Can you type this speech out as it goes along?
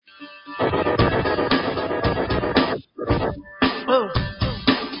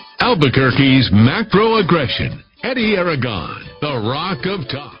Albuquerque's macro aggression. Eddie Aragon, the Rock of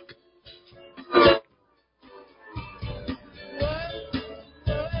Talk.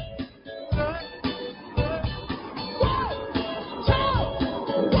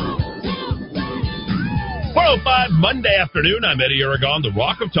 Monday afternoon, I'm Eddie Aragon, the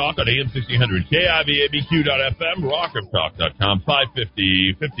Rock of Talk on AM 1600, KIVABQ.FM, rockoftalk.com,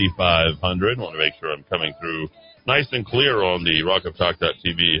 550, 5500. Want to make sure I'm coming through nice and clear on the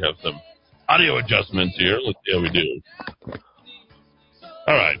rockoftalk.tv. Have some audio adjustments here. Let's see how we do.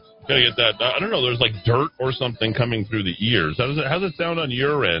 All right. Gotta get that. I don't know. There's like dirt or something coming through the ears. How's it sound on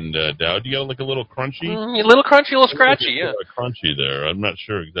your end, Dowd? You got like a little crunchy? A little crunchy, a little scratchy, yeah. Crunchy there. I'm not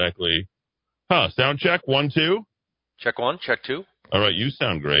sure exactly. Sound check, 1, 2. Check 1, check 2. All right, you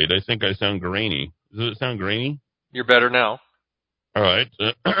sound great. I think I sound grainy. Does it sound grainy? You're better now. All right.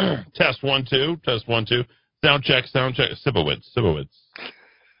 Test 1, 2. Test 1, 2. Sound check. Sipowitz.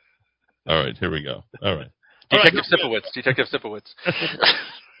 All right, here we go. All right. Detective Sipowitz.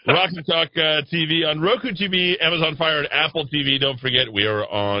 Rock and Talk TV on Roku TV, Amazon Fire, and Apple TV. Don't forget, we are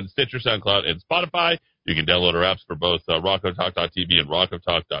on Stitcher, SoundCloud, and Spotify. You can download our apps for both rockoftalk.tv and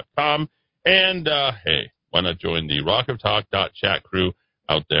rockoftalk.com. And, hey, why not join the rockoftalk.chat crew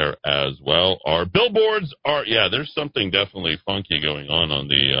out there as well? Our billboards are, there's something definitely funky going on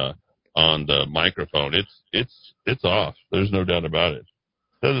the microphone. It's off. There's no doubt about it.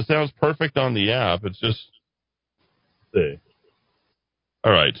 It sounds perfect on the app. It's just, see.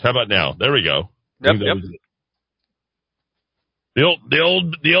 All right. How about now? There we go. Yep.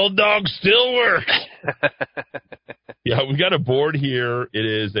 The old dog still works. Yeah, we got a board here. It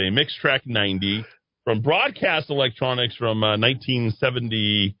is a Mixtrack 90 from Broadcast Electronics from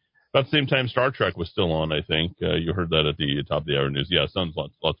 1970. About the same time Star Trek was still on, I think. You heard that at the top of the hour news. Yeah, sounds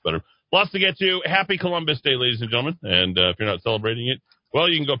lots better. Lots to get to. Happy Columbus Day, ladies and gentlemen. And if you're not celebrating it, well,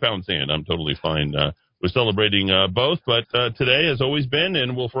 you can go pound sand. I'm totally fine. We're celebrating both, but today has always been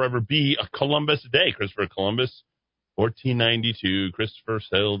and will forever be a Columbus Day. Christopher Columbus, 1492, Christopher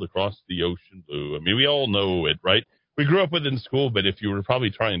sailed across the ocean blue. I mean, we all know it, right? We grew up with it in school, but if you were to probably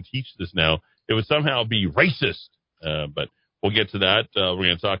try and teach this now, it would somehow be racist. But we'll get to that. We're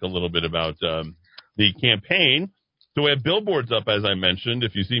going to talk a little bit about the campaign. So we have billboards up, as I mentioned.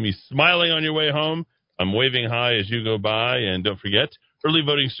 If you see me smiling on your way home, I'm waving hi as you go by. And don't forget, early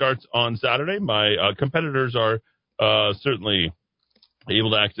voting starts on Saturday. My competitors are certainly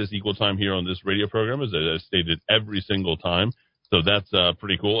able to access equal time here on this radio program, as I stated every single time. So that's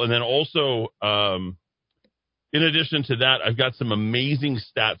pretty cool. And then also, in addition to that, I've got some amazing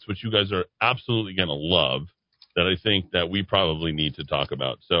stats, which you guys are absolutely going to love, that I think that we probably need to talk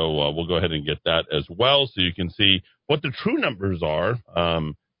about. So we'll go ahead and get that as well, so you can see what the true numbers are.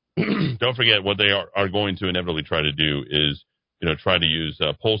 Don't forget, what they are going to inevitably try to do is, try to use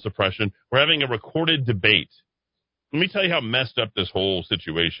poll suppression. We're having a recorded debate. Let me tell you how messed up this whole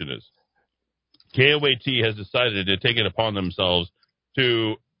situation is. KOAT has decided to take it upon themselves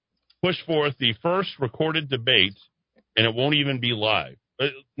to push forth the first recorded debate, and it won't even be live.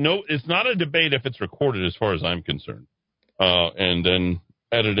 No, it's not a debate if it's recorded, as far as I'm concerned, and then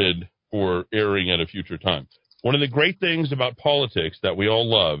edited for airing at a future time. One of the great things about politics that we all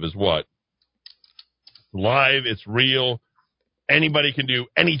love is what? Live, it's real. Anybody can do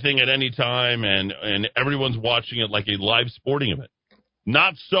anything at any time, and everyone's watching it like a live sporting event.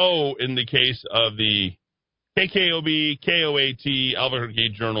 Not so in the case of the KKOB, KOAT, Albuquerque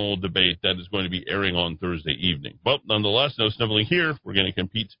Journal debate that is going to be airing on Thursday evening. But nonetheless, no sniveling here. We're going to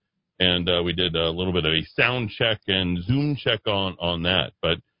compete, and we did a little bit of a sound check and Zoom check on that.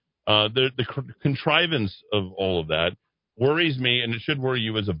 But the contrivance of all of that worries me, and it should worry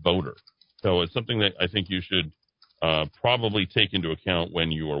you as a voter. So it's something that I think you should probably take into account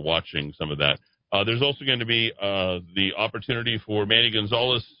when you are watching some of that. There's also going to be the opportunity for Manny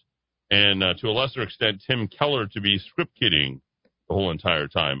Gonzalez and to a lesser extent Tim Keller to be script kidding the whole entire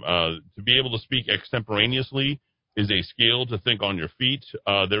time. To be able to speak extemporaneously is a skill to think on your feet.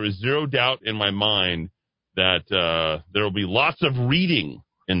 There is zero doubt in my mind that there will be lots of reading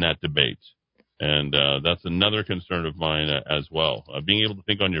in that debate. And that's another concern of mine as well. Being able to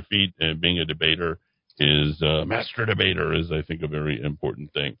think on your feet and being a debater is master debater is, I think, a very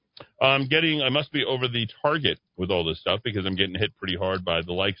important thing. I must be over the target with all this stuff because I'm getting hit pretty hard by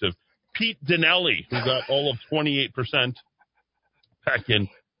the likes of Pete Dinelli, who got all of 28% back in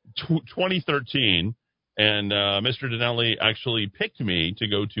 2013. And Mr. Dinelli actually picked me to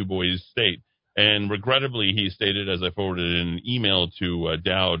go to Boise State. And regrettably, he stated, as I forwarded in an email to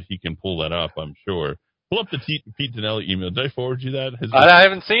Dowd, he can pull that up, I'm sure, Pull up the Pete Dinelli email. Did I forward you that? I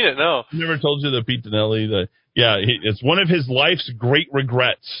haven't seen it, no. I never told you that Pete Dinelli, it's one of his life's great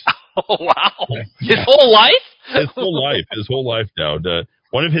regrets. Oh, wow. Yeah. His whole life? His whole life, Dowd.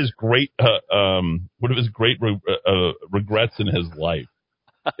 One of his great regrets in his life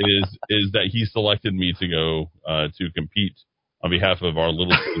is that he selected me to go to compete on behalf of our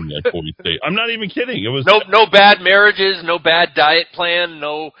little team at Boise State. I'm not even kidding. It was no bad marriages, no bad diet plan,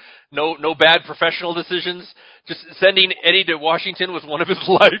 no bad professional decisions. Just sending Eddie to Washington was one of his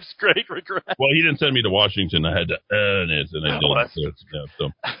life's great regrets. Well, he didn't send me to Washington. I had to earn it, and I did. So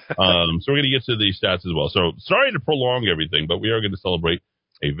we're going to get to the stats as well. So sorry to prolong everything, but we are going to celebrate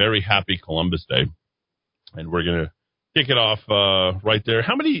a very happy Columbus Day, and we're going to kick it off right there.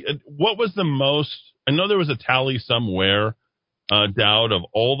 What was the most? I know there was a tally somewhere, Dowd, of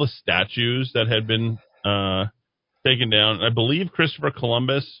all the statues that had been taken down. I believe Christopher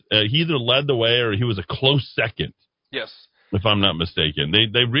Columbus, he either led the way or he was a close second. Yes. If I'm not mistaken.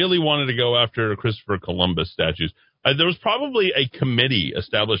 They really wanted to go after Christopher Columbus statues. There was probably a committee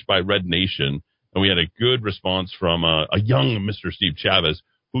established by Red Nation, and we had a good response from a young Mr. Steve Chavez,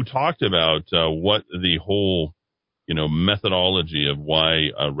 who talked about what the whole methodology of why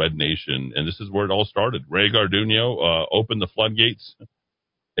Red Nation, and this is where it all started. Ray Garduno opened the floodgates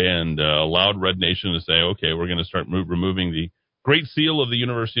and allowed Red Nation to say, okay, we're going to start removing the Great Seal of the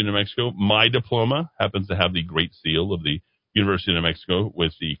University of New Mexico. My diploma happens to have the Great Seal of the University of New Mexico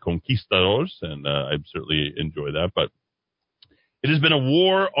with the Conquistadors, and I certainly enjoy that. But it has been a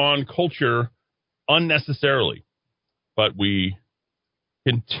war on culture unnecessarily, but we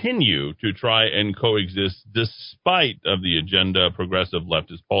continue to try and coexist despite of the agenda progressive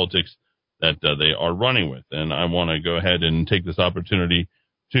leftist politics that they are running with. And I want to go ahead and take this opportunity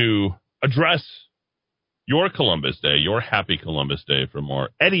to address your Columbus Day, your happy Columbus Day from our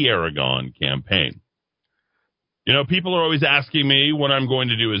Eddie Aragon campaign. People are always asking me what I'm going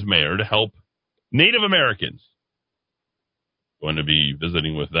to do as mayor to help Native Americans. Going to be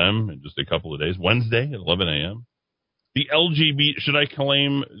visiting with them in just a couple of days, Wednesday at 11 a.m. The LGBT, should I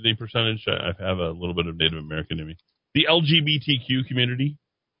claim the percentage? I have a little bit of Native American in me. The LGBTQ community,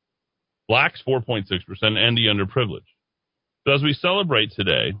 blacks 4.6%, and the underprivileged. So as we celebrate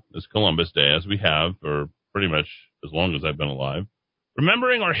today, this Columbus Day, as we have for pretty much as long as I've been alive,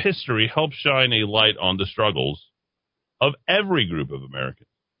 remembering our history helps shine a light on the struggles of every group of Americans.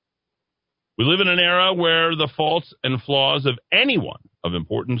 We live in an era where the faults and flaws of anyone of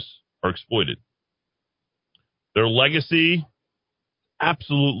importance are exploited. Their legacy,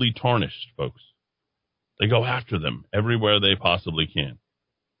 absolutely tarnished, folks. They go after them everywhere they possibly can.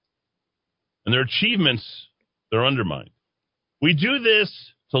 And their achievements, they're undermined. We do this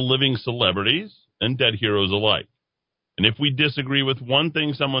to living celebrities and dead heroes alike. And if we disagree with one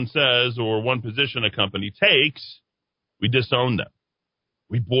thing someone says or one position a company takes, we disown them.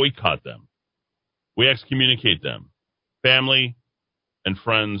 We boycott them. We excommunicate them. Family and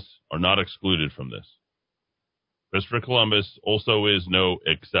friends are not excluded from this. Christopher Columbus also is no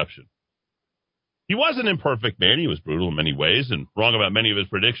exception. He was an imperfect man. He was brutal in many ways and wrong about many of his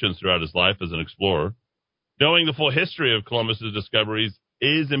predictions throughout his life as an explorer. Knowing the full history of Columbus's discoveries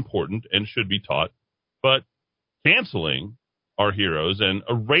is important and should be taught, but canceling our heroes and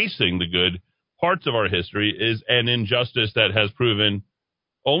erasing the good parts of our history is an injustice that has proven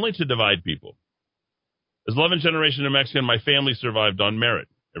only to divide people. As 11th generation New Mexican, my family survived on merit.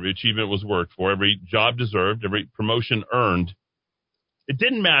 Every achievement was worked for, every job deserved, every promotion earned. It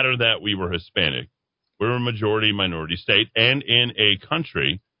didn't matter that we were Hispanic. We were a majority minority state, and in a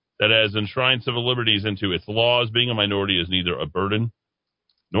country that has enshrined civil liberties into its laws, being a minority is neither a burden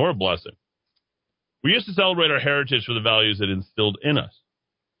nor a blessing. We used to celebrate our heritage for the values it instilled in us.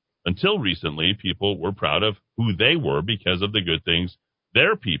 Until recently, people were proud of who they were because of the good things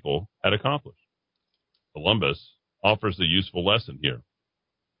their people had accomplished. Columbus offers a useful lesson here.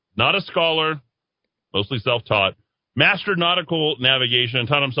 Not a scholar, mostly self-taught, mastered nautical navigation and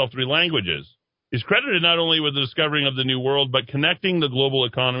taught himself 3 languages. He's credited not only with the discovering of the New World, but connecting the global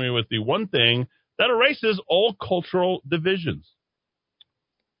economy with the one thing that erases all cultural divisions.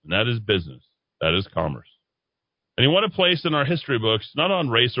 And that is business. That is commerce. And he won a place in our history books, not on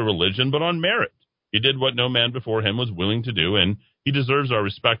race or religion, but on merit. He did what no man before him was willing to do, and he deserves our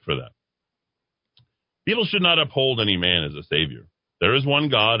respect for that. People should not uphold any man as a savior. There is one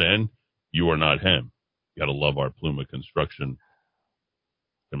God, and you are not him. You got to love our Pluma Construction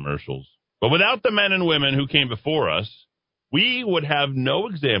commercials. But without the men and women who came before us, we would have no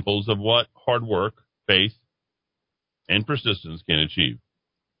examples of what hard work, faith, and persistence can achieve.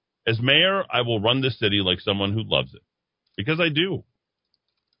 As mayor, I will run this city like someone who loves it, because I do.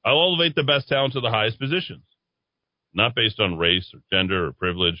 I'll elevate the best talent to the highest positions, not based on race or gender or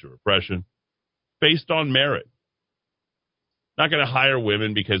privilege or oppression, based on merit. Not going to hire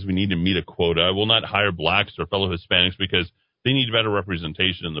women because we need to meet a quota. I will not hire blacks or fellow Hispanics because they need better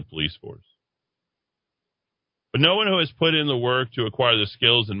representation in the police force. But no one who has put in the work to acquire the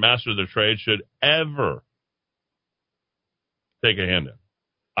skills and master their trade should ever take a handout.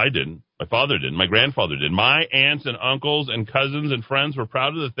 I didn't. My father didn't. My grandfather did. My aunts and uncles and cousins and friends were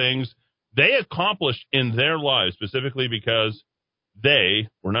proud of the things they accomplished in their lives, specifically because they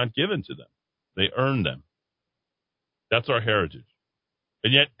were not given to them. They earned them. That's our heritage.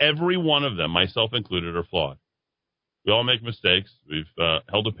 And yet every one of them, myself included, are flawed. We all make mistakes. We've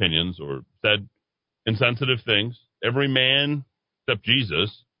held opinions or said insensitive things. Every man, except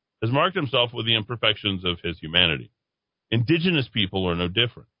Jesus, has marked himself with the imperfections of his humanity. Indigenous people are no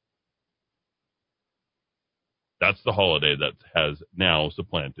different. That's the holiday that has now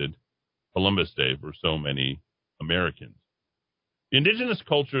supplanted Columbus Day for so many Americans. The indigenous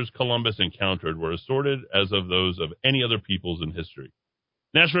cultures Columbus encountered were assorted as of those of any other peoples in history.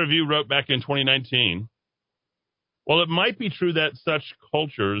 National Review wrote back in 2019, while it might be true that such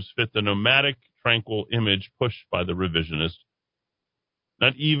cultures fit the nomadic, tranquil image pushed by the revisionist,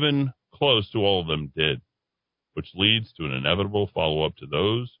 not even close to all of them did, which leads to an inevitable follow-up to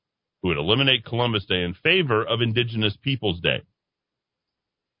those who would eliminate Columbus Day in favor of Indigenous Peoples Day.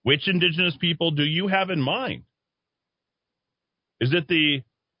 Which indigenous people do you have in mind? Is it the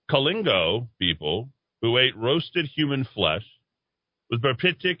Kalingo people who ate roasted human flesh with a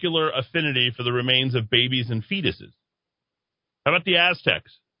particular affinity for the remains of babies and fetuses? How about the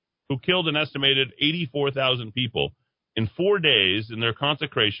Aztecs, who killed an estimated 84,000 people in 4 days in their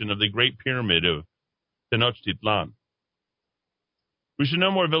consecration of the Great Pyramid of Tenochtitlan? We should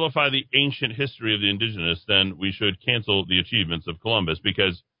no more vilify the ancient history of the indigenous than we should cancel the achievements of Columbus,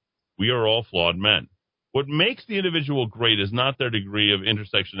 because we are all flawed men. What makes the individual great is not their degree of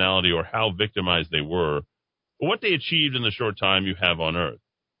intersectionality or how victimized they were, but what they achieved in the short time you have on Earth.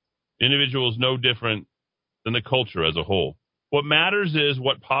 The individual is no different than the culture as a whole. What matters is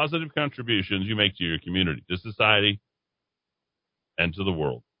what positive contributions you make to your community, to society, and to the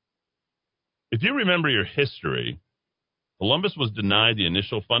world. If you remember your history, Columbus was denied the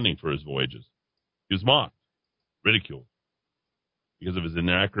initial funding for his voyages. He was mocked, ridiculed, because of his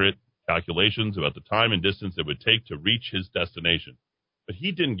inaccurate calculations about the time and distance it would take to reach his destination. But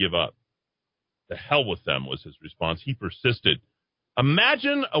he didn't give up. The hell with them was his response. He persisted.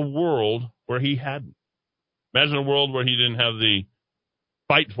 Imagine a world where he hadn't. Imagine a world where he didn't have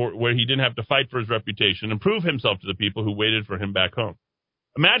where he didn't have to fight for his reputation and prove himself to the people who waited for him back home.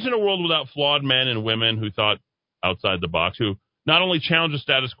 Imagine a world without flawed men and women who thought outside the box, who not only challenged the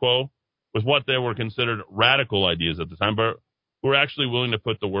status quo with what they were considered radical ideas at the time, but who were actually willing to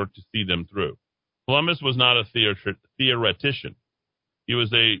put the work to see them through. Columbus was not a theoretician. He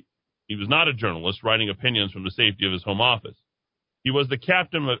was not a journalist writing opinions from the safety of his home office. He was the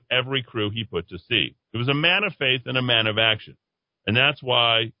captain of every crew he put to sea. He was a man of faith and a man of action. And that's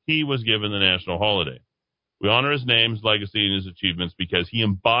why he was given the national holiday. We honor his name, his legacy, and his achievements because he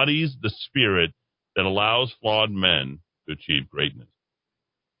embodies the spirit that allows flawed men to achieve greatness.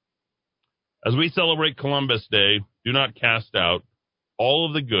 As we celebrate Columbus Day, do not cast out all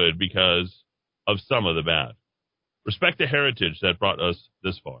of the good because of some of the bad. Respect the heritage that brought us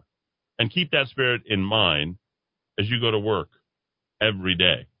this far, and keep that spirit in mind as you go to work every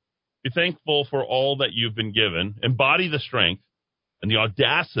day. Be thankful for all that you've been given. Embody the strength and the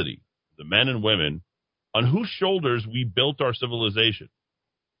audacity of the men and women on whose shoulders we built our civilization,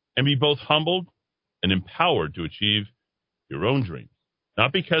 and be both humbled and empowered to achieve your own dreams,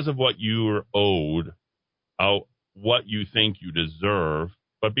 not because of what you are owed, what you think you deserve,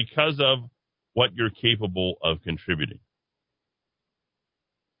 but because of what you're capable of contributing.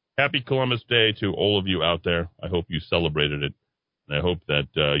 Happy Columbus Day to all of you out there. I hope you celebrated it, and I hope that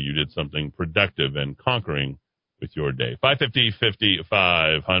you did something productive and conquering with your day.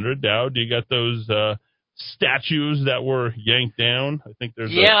 550-500. Dow, do you got those statues that were yanked down? I think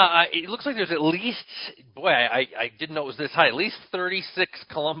there's it looks like there's at least, I didn't know it was this high. At least 36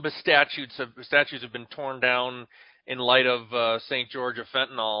 Columbus statues have been torn down in light of St. George of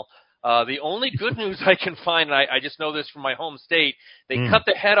Fentanyl. The only good news I can find, and I just know this from my home state, they cut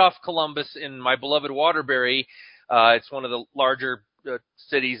the head off Columbus in my beloved Waterbury. It's one of the larger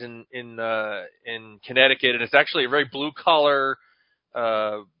cities in Connecticut, and it's actually a very blue collar,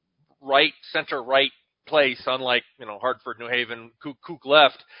 center right place, unlike Hartford, New Haven, kook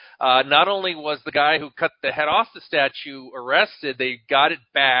left. Not only was the guy who cut the head off the statue arrested, they got it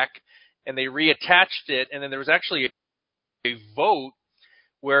back and they reattached it, and then there was actually a vote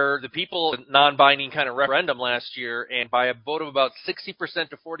where the people non-binding kind of referendum last year, and by a vote of about 60%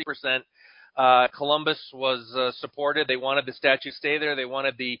 to 40%, Columbus was supported. They wanted the statue to stay there. They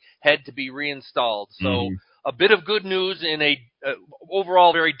wanted the head to be reinstalled. So a bit of good news in a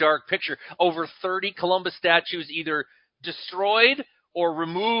overall very dark picture. Over 30 Columbus statues either destroyed or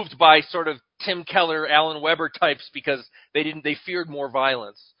removed by sort of Tim Keller, Alan Weber types because they feared more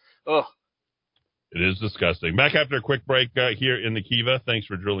violence. Ugh. It is disgusting. Back after a quick break here in the Kiva. Thanks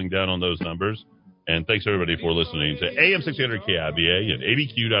for drilling down on those numbers. And thanks, everybody, for listening to AM 600 KIVA and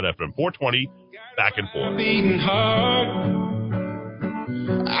ABQ.FM 420, back and forth. Beating hard.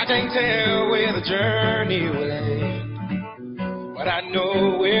 I can't tell where the journey will end, but I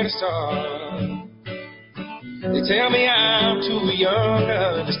know where to start. They tell me I'm too young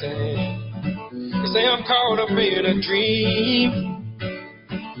to understand. They say I'm caught up in a dream.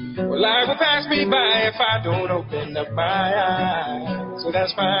 Well, life will pass me by if I don't open up my eyes. So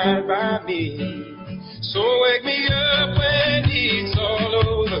that's fine by me. So wake me up when it's all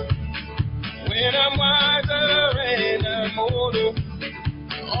over, when I'm wiser and I'm older.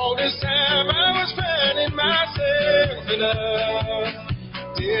 All this time I was finding myself in love,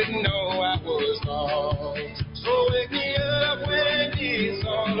 didn't know I was lost. So wake me up when it's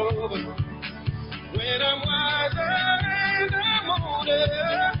all over, when I'm wiser and I'm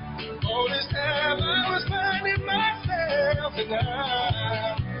older. All this time I was finding myself and I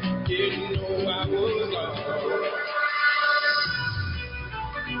didn't know I was lost.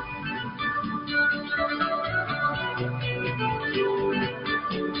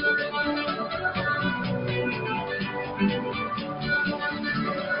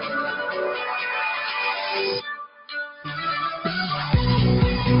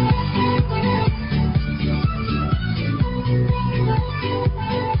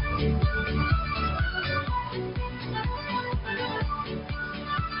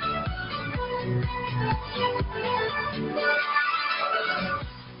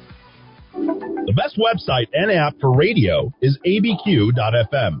 The best website and app for radio is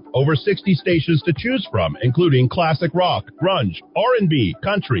abq.fm. Over 60 stations to choose from, including classic rock, grunge, R&B,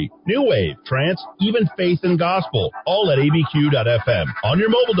 country, new wave, trance, even faith and gospel, all at abq.fm on your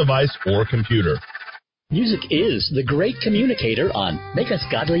mobile device or computer. Music is the great communicator on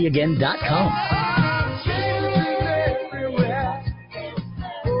MakeUsGodlyAgain.com.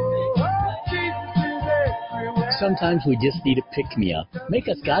 Sometimes we just need a pick-me-up.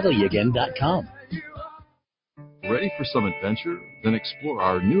 MakeUsGodlyAgain.com. Ready for some adventure? Then explore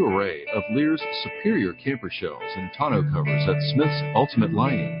our new array of Lear's superior camper shells and tonneau covers at Smith's Ultimate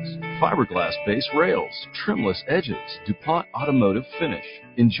Linings. Fiberglass base rails, trimless edges, DuPont automotive finish.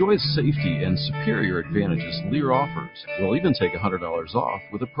 Enjoy safety and superior advantages Lear offers. We'll even take $100 off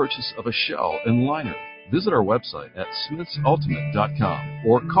with a purchase of a shell and liner. Visit our website at smithsultimate.com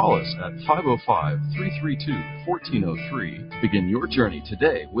or call us at 505-332-1403 to begin your journey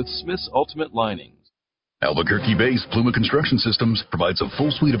today with Smith's Ultimate Linings. Albuquerque-based Pluma Construction Systems provides a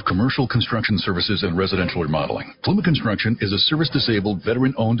full suite of commercial construction services and residential remodeling. Pluma Construction is a service-disabled,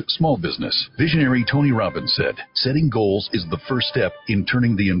 veteran-owned small business. Visionary Tony Robbins said, "Setting goals is the first step in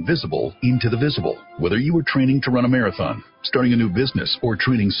turning the invisible into the visible." Whether you are training to run a marathon, starting a new business, or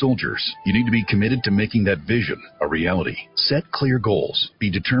training soldiers, you need to be committed to making that vision a reality. Set clear goals.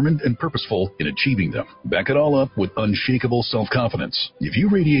 Be determined and purposeful in achieving them. Back it all up with unshakable self-confidence. If you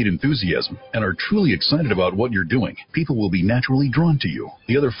radiate enthusiasm and are truly excited about what you're doing, people will be naturally drawn to you.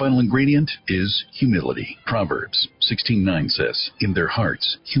 The other final ingredient is humility. Proverbs 16:9 says, "In their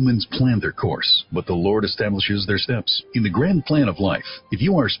hearts, humans plan their course, but the Lord establishes their steps." In the grand plan of life, if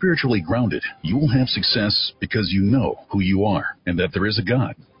you are spiritually grounded, you will have success because you know who you are and that there is a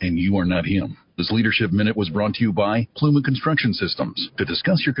God and you are not him. This Leadership Minute was brought to you by Pluma Construction Systems. To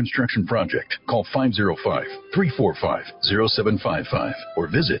discuss your construction project, call 505-345-0755 or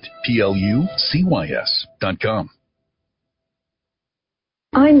visit plucys.com.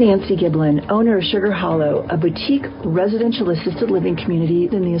 I'm Nancy Giblin, owner of Sugar Hollow, a boutique residential assisted living community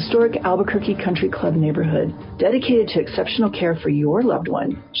in the historic Albuquerque Country Club neighborhood. Dedicated to exceptional care for your loved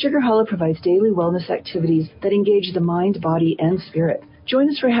one, Sugar Hollow provides daily wellness activities that engage the mind, body, and spirit. Join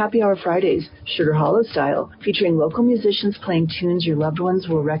us for Happy Hour Fridays, Sugar Hollow style, featuring local musicians playing tunes your loved ones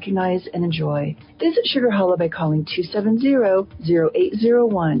will recognize and enjoy. Visit Sugar Hollow by calling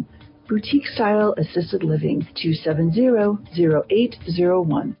 270-0801. Boutique Style Assisted Living,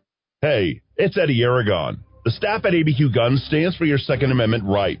 270-0801. Hey, it's Eddie Aragon. The staff at ABQ Guns stands for your Second Amendment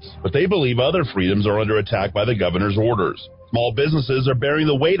rights, but they believe other freedoms are under attack by the governor's orders. Small businesses are bearing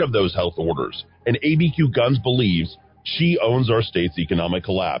the weight of those health orders, and ABQ Guns believes she owns our state's economic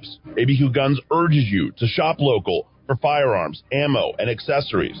collapse. ABQ Guns urges you to shop local for firearms, ammo, and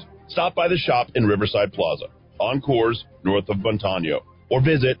accessories. Stop by the shop in Riverside Plaza, on Coors, north of Montano, or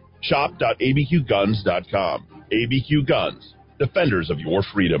visit shop.abqguns.com. ABQ Guns, defenders of your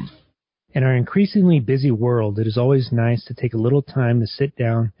freedom. In our increasingly busy world, it is always nice to take a little time to sit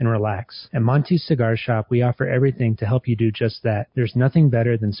down and relax. At Monty's Cigar Shop, we offer everything to help you do just that. There's nothing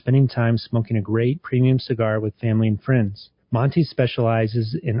better than spending time smoking a great premium cigar with family and friends. Monty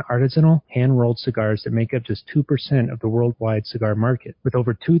specializes in artisanal, hand-rolled cigars that make up just 2% of the worldwide cigar market. With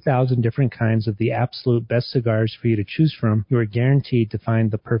over 2,000 different kinds of the absolute best cigars for you to choose from, you are guaranteed to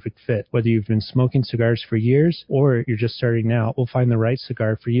find the perfect fit. Whether you've been smoking cigars for years or you're just starting out, we'll find the right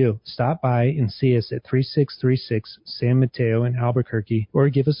cigar for you. Stop by and see us at 3636 San Mateo in Albuquerque, or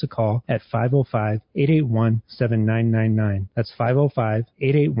give us a call at 505-881-7999. That's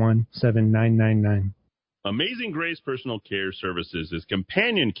 505-881-7999. Amazing Grace Personal Care Services is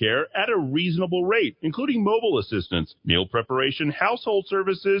companion care at a reasonable rate, including mobile assistance, meal preparation, household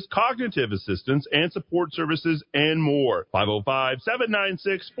services, cognitive assistance, and support services, and more.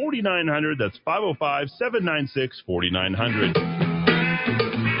 505-796-4900. That's 505-796-4900.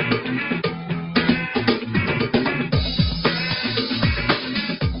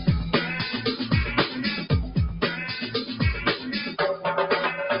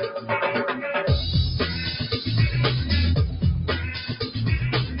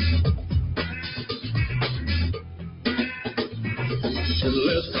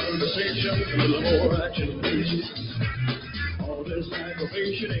 All this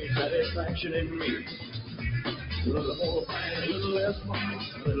aggravation ain't satisfaction in me. A little more fight, a little less fun,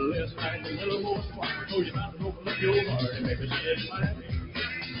 a little less fight, a little more fun. Close your mouth and open up your heart and maybe satisfy me.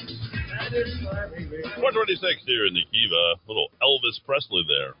 Satisfy me, baby. 126 here in the Kiva. Little Elvis Presley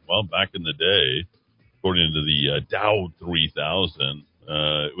there. Well, back in the day, according to the Dow 3000,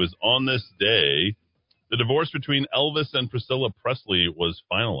 it was on this day the divorce between Elvis and Priscilla Presley was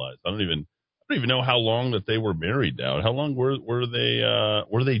finalized. I don't even know how long that they were married now. How long were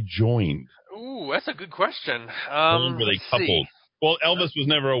they joined? Ooh, that's a good question. How long were they coupled? Well, Elvis was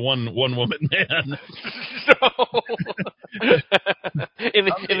never a one woman man. No. in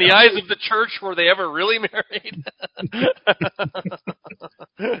the eyes of the church, were they ever really married?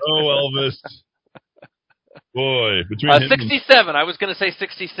 Oh, Elvis. Boy, between 67. I was going to say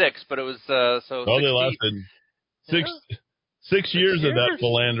 66, but it was so. Oh, 60, they lasted six years of that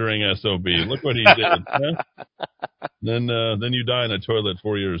philandering SOB. Look what he did. Huh? Then you die in a toilet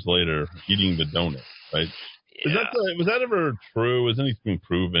 4 years later, eating the donut. Right? Yeah. Was that ever true? Was anything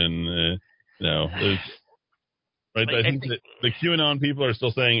proven? No. Right. I think that the QAnon people are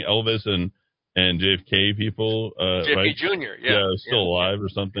still saying Elvis and JFK people, JFK right? Jr. Still alive or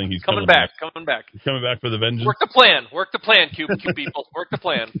something. He's coming back. He's coming back for the vengeance. Work the plan, Q people. Work the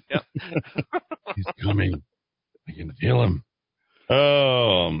plan. Yep. He's coming. I can feel him.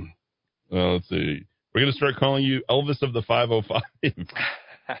 Well, let's see. We're going to start calling you Elvis of the 505.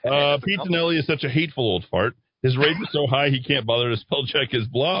 Pete Dinelli is such a hateful old fart. His rate is so high he can't bother to spell check his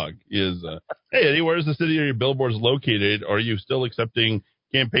blog. Hey, Eddie, where's the city of your billboards located? Are you still accepting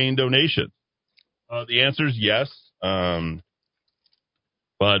campaign donations? The answer is yes,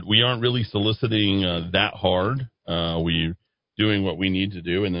 but we aren't really soliciting that hard. We're doing what we need to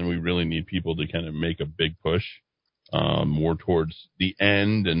do, and then we really need people to kind of make a big push more towards the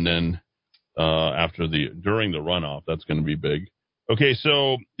end, and then during the runoff, that's going to be big. Okay,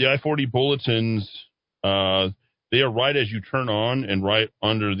 so the I-40 bulletins, they are right as you turn on and right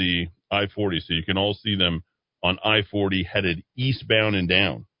under the I-40, so you can all see them on I-40 headed eastbound and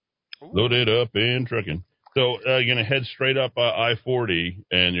down. Loaded up and trucking. So you're going to head straight up I-40,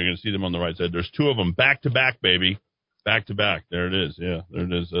 and you're going to see them on the right side. There's two of them back to back, baby. Back to back. There it is. Yeah, there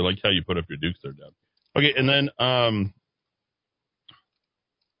it is. I like how you put up your dukes there, Dad. Okay, and then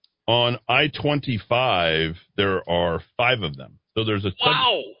on I-25, there are 5 of them. So there's a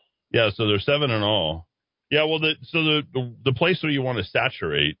wow. Yeah, so there's 7 in all. Yeah, well, the place where you want to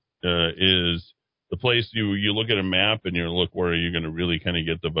saturate is the place you look at a map and you look where you're going to really kind of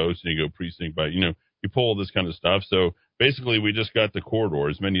get the votes, and you go precinct by, you pull all this kind of stuff. So basically, we just got the corridor,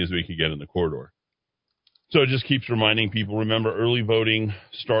 as many as we could get in the corridor. So it just keeps reminding people, remember, early voting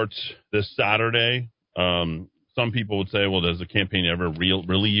starts this Saturday. Some people would say, well, has the campaign ever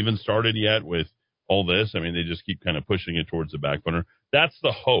really even started yet with all this? I mean, they just keep kind of pushing it towards the back burner. That's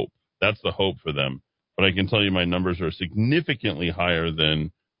the hope. That's the hope for them. But I can tell you my numbers are significantly higher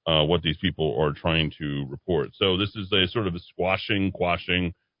than what these people are trying to report. So this is a sort of a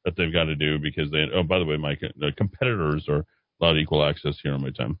quashing that they've got to do because by the way, the competitors are allowed equal access here on my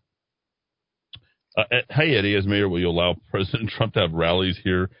time. Hey, Eddie, as mayor, will you allow President Trump to have rallies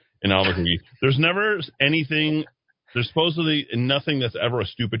here in Albuquerque? There's never anything There's supposedly nothing that's ever a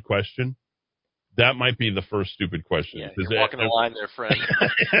stupid question. That might be the first stupid question. Yeah, you're walking the line there, friend.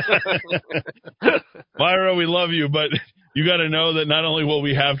 Myra, we love you, but you got to know that not only will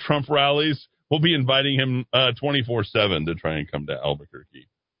we have Trump rallies, we'll be inviting him 24/7 to try and come to Albuquerque.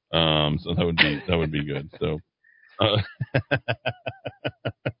 So that would be good. So,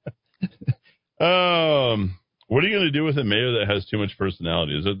 what are you going to do with a mayor that has too much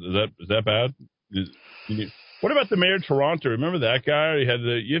personality? Is that bad? What about the mayor of Toronto? Remember that guy?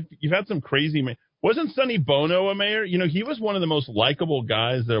 You've had some crazy. Wasn't Sonny Bono a mayor? He was one of the most likable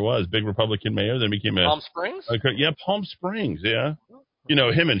guys there was. Big Republican mayor. Then became Palm Springs. Palm Springs. Yeah.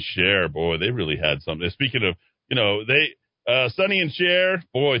 Him and Cher. Boy, they really had something. Speaking of, Sonny and Cher.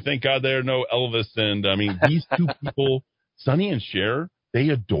 Boy, thank God there are no Elvis. And I mean, these two people, Sonny and Cher, they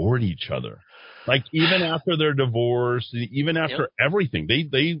adored each other. Like even after their divorce, even after everything,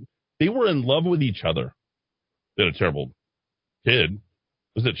 they were in love with each other. They had a terrible kid.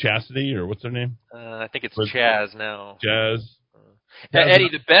 Was it Chastity or what's her name? I think it's Chaz now. Chaz. Eddie,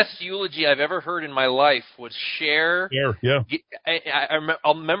 the best eulogy I've ever heard in my life was Cher. Yeah.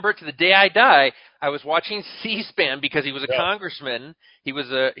 I'll remember it to the day I die. I was watching C-SPAN because he was a congressman. He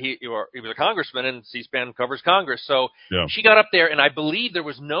was a congressman, and C-SPAN covers Congress. So she got up there, and I believe there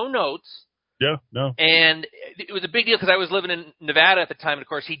was no notes. Yeah, no. And it was a big deal because I was living in Nevada at the time. And of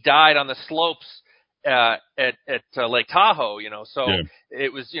course, he died on the slopes at Lake Tahoe, so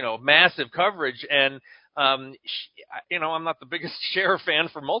it was, massive coverage. And, I'm not the biggest Cher fan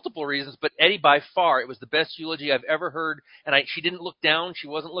for multiple reasons, but Eddie, by far, it was the best eulogy I've ever heard. And she didn't look down. She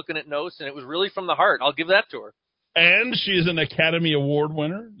wasn't looking at notes, and it was really from the heart. I'll give that to her. And she's an Academy Award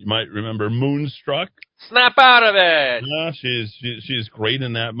winner. You might remember Moonstruck. Snap out of it. Yeah, she's great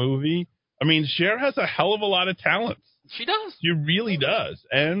in that movie. I mean, Cher has a hell of a lot of talents. She does. She really does.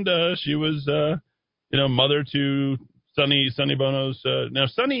 And she was, mother to Sonny Bono's. Now,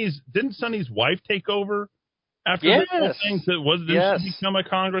 didn't Sonny's wife take over after this whole thing? Didn't she become a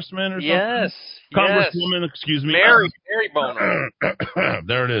congressman or something? Yes. Congresswoman, excuse me. Mary Bono.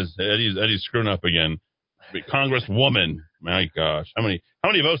 There it is. Eddie's screwing up again. Congresswoman. My gosh. How many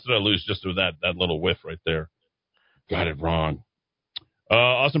votes did I lose just with that little whiff right there? Got it wrong.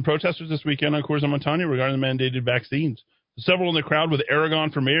 Awesome protesters this weekend on Coors and Montano regarding the mandated vaccines. Several in the crowd with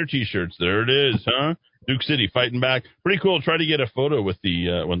Aragon for Mayor T-shirts. There it is, huh? Duke City fighting back. Pretty cool. Try to get a photo with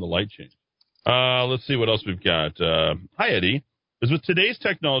when the light changed. Let's see what else we've got. Hi, Eddie. With today's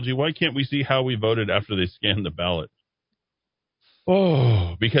technology, why can't we see how we voted after they scanned the ballot?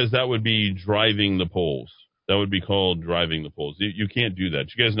 Oh, because that would be driving the polls. That would be called driving the polls. You can't do that.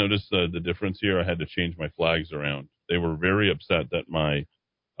 Did you guys notice the difference here? I had to change my flags around. They were very upset that my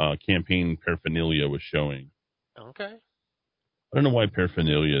campaign paraphernalia was showing. Okay. I don't know why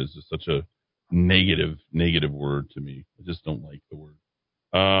paraphernalia is such a negative word to me. I just don't like the word.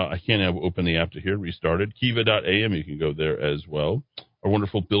 I can't open the app to hear. Restarted. Kiva.am. You can go there as well. Our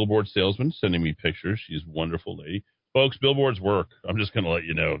wonderful billboard salesman sending me pictures. She's a wonderful lady. Folks, billboards work. I'm just going to let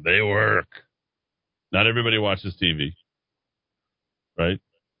you know. They work. Not everybody watches TV. Right?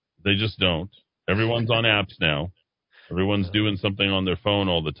 They just don't. Everyone's on apps now. Everyone's doing something on their phone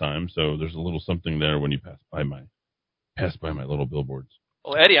all the time, so there's a little something there when you pass by my little billboards.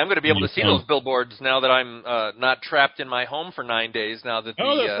 Well, Eddie, I'm going to be able to see those billboards now that I'm not trapped in my home for 9 days. Now that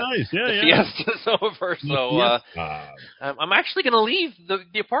that's nice. the fiesta's over, so I'm actually going to leave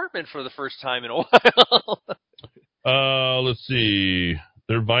the apartment for the first time in a while. Let's see.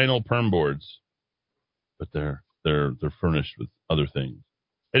 They're vinyl perm boards, but they're furnished with other things.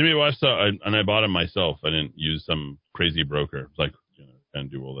 Anyway, I bought them myself. I didn't use some crazy broker. It's like, and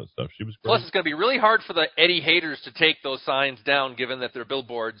do all that stuff. She was great. Plus, it's going to be really hard for the Eddie haters to take those signs down, given that they're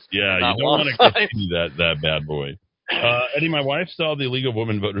billboards. Yeah, you don't want to continue that bad boy. Eddie, my wife saw the League of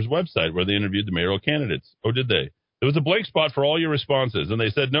Women Voters website where they interviewed the mayoral candidates. Oh, did they? There was a blank spot for all your responses, and they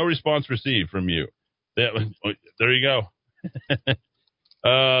said no response received from you. There you go.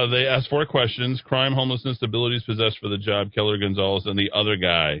 They asked 4 questions: crime, homelessness, abilities possessed for the job. Keller Gonzalez and the other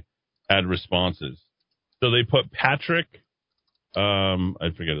guy had responses. So they put Patrick, I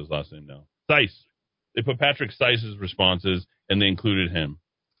forget his last name now, Seiss. They put Patrick Seiss's responses, and they included him.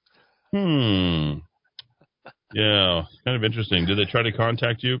 Yeah, kind of interesting. Did they try to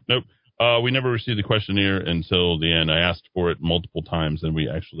contact you? Nope. We never received the questionnaire until the end. I asked for it multiple times, and we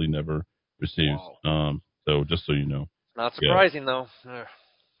actually never received. Wow. So just so you know. Not surprising, though.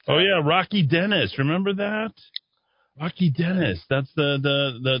 Oh, yeah, Rocky Dennis. Remember that? Rocky Dennis. That's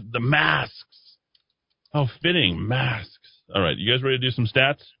the masks. How fitting. Masks. All right, you guys ready to do some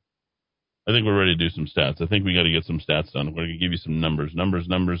stats? I think we're ready to do some stats. I think we got to get some stats done. We're going to give you some numbers.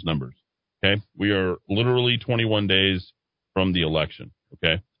 Okay? We are literally 21 days from the election.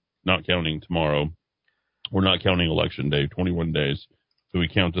 Okay? Not counting tomorrow. We're not counting election day, 21 days. So we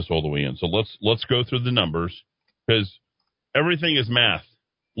count this all the way in. So let's go through the numbers, because everything is math.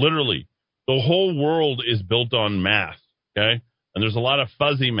 Literally. The whole world is built on math. Okay? And there's a lot of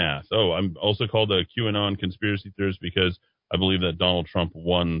fuzzy math. Oh, I'm also called a QAnon conspiracy theorist because I believe that Donald Trump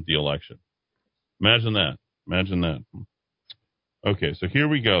won the election. Imagine that. Imagine that. Okay, so here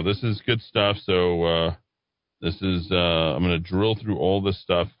we go. This is good stuff. So this is I'm going to drill through all this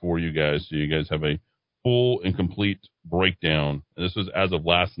stuff for you guys so you guys have a full and complete breakdown. And this was as of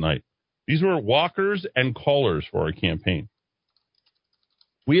last night. These were walkers and callers for our campaign.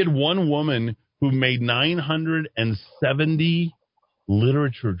 We had one woman who made 970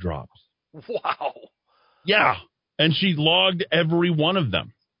 literature drops. Wow. Yeah, and she logged every one of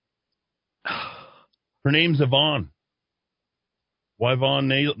them. Her name's Yvonne. Why Yvonne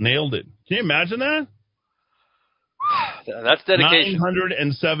nailed it. Can you imagine that? That's dedication.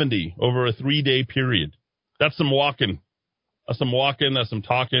 970 over a 3-day period. That's some walking. That's some walking. That's some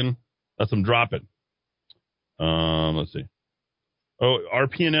talking. That's some dropping. Let's see. Oh,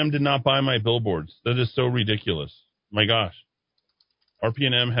 RPNM did not buy my billboards. That is so ridiculous. My gosh.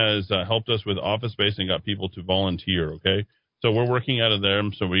 RPNM has helped us with office space and got people to volunteer. Okay, so we're working out of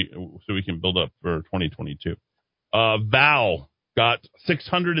them so we can build up for 2022. Val got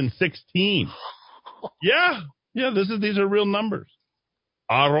 616. Yeah. These are real numbers.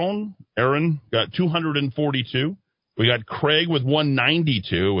 Aaron got 242. We got Craig with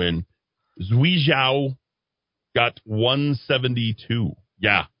 192, and Zuizhao got 172.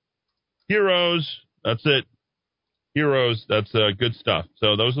 Yeah. Heroes. That's it. Heroes. That's good stuff.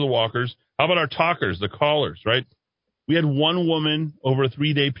 So those are the walkers. How about our talkers, the callers, right? We had one woman over a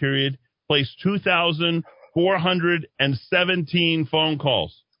 3-day period place 2,417 phone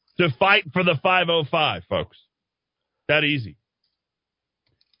calls to fight for the 505, folks. That easy.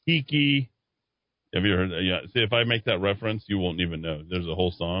 Kiki. Have you heard that? Yeah. See, if I make that reference, you won't even know. There's a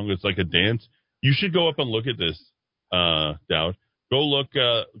whole song. It's like a dance. You should go up and look at this, Dowd. Go look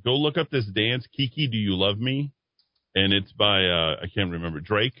up this dance, Kiki, Do You Love Me? And it's by, I can't remember,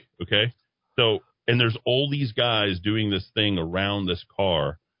 Drake, okay? So, and there's all these guys doing this thing around this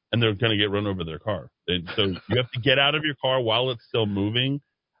car, and they're going to get run over their car. And so you have to get out of your car while it's still moving.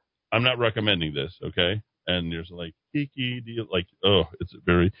 I'm not recommending this, okay? And there's like, Kiki, do you, like, oh, it's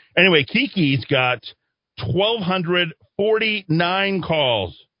very... Anyway, Kiki's got 1,249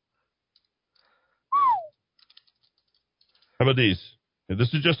 calls. How about these?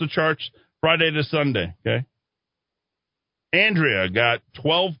 This is just the charts Friday to Sunday, okay? Andrea got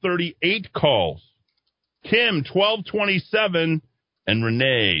 1,238 calls. Kim, 1,227. And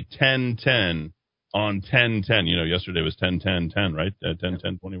Renee, 1,010 on 1,010. You know, yesterday was 10-10-10, right?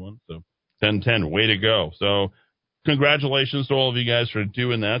 10-10-21. So 10-10. Way to go. So congratulations to all of you guys for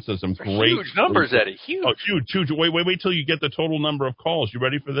doing that. So some great huge numbers, Eddie. Huge. Oh, huge. Wait till you get the total number of calls. You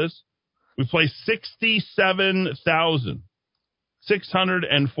ready for this? We placed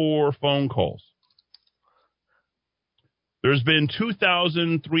 67,604 phone calls. There's been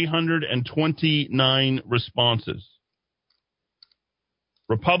 2,329 responses.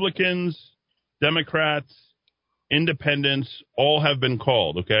 Republicans, Democrats, Independents, all have been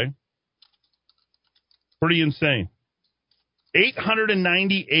called, okay? Pretty insane.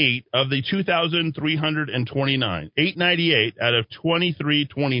 898 of the 2,329. 898 out of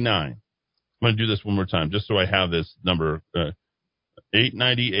 2,329. I'm going to do this one more time just so I have this number.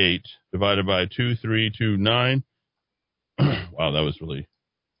 898 divided by 2,329. Wow, that was really...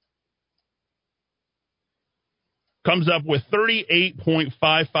 Comes up with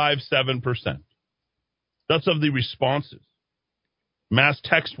 38.557%. That's of the responses. Mass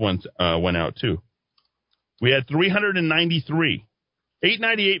text went out, too. We had 393.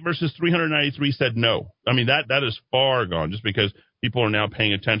 898 versus 393 said no. I mean, that is far gone, just because people are now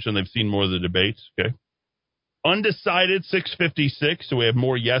paying attention. They've seen more of the debates, okay? Undecided, 656, so we have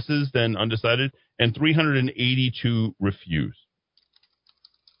more yeses than undecided, and 382 refuse.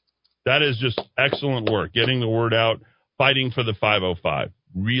 That is just excellent work, getting the word out, fighting for the 505.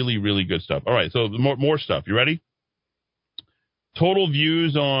 Really, really good stuff. All right, so more stuff. You ready? Total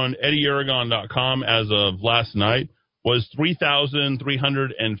views on EddieAragon.com as of last night was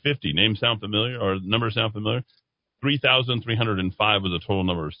 3,350. Names sound familiar, or numbers sound familiar? 3,305 was the total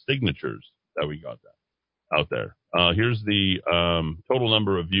number of signatures that we got out there. Here's the total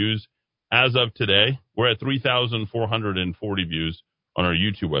number of views as of today. We're at 3,440 views on our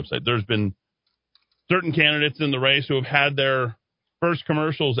YouTube website. There's been certain candidates in the race who have had their first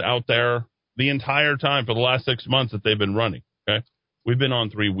commercials out there the entire time for the last 6 months that they've been running. Okay, we've been on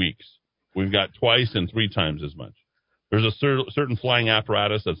 3 weeks. We've got twice and 3 times as much. There's a certain flying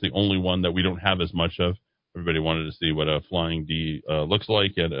apparatus. That's the only one that we don't have as much of. Everybody wanted to see what a flying D looks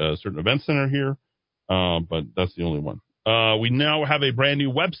like at a certain event center here, but that's the only one. We now have a brand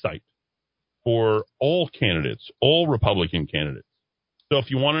new website for all candidates, all Republican candidates. So if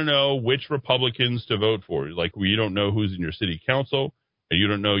you want to know which Republicans to vote for, like you don't know who's in your city council, and you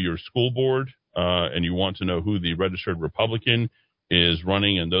don't know your school board, and you want to know who the registered Republican is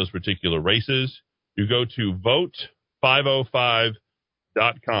running in those particular races, you go to vote505.com.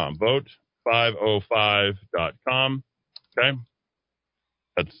 Vote505.com. Okay.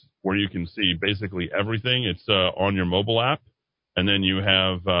 That's where you can see basically everything. It's on your mobile app. And then you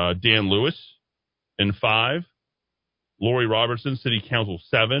have Dan Lewis in 5, Lori Robertson, City Council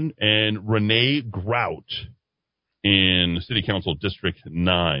 7, and Renee Grout in City Council District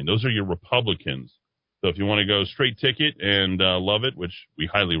 9. Those are your Republicans. So if you want to go straight ticket and love it, which we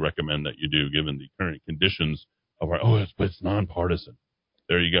highly recommend that you do given the current conditions of our, it's nonpartisan.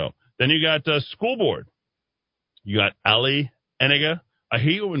 There you go. Then you got school board. You got Ali Eniga. I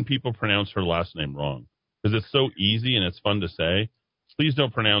hate when people pronounce her last name wrong because it's so easy and it's fun to say. Please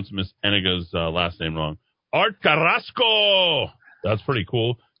don't pronounce Miss Eniga's last name wrong. Art Carrasco. That's pretty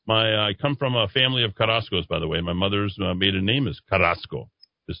cool. I come from a family of Carrascos, by the way. My mother's maiden name is Carrasco,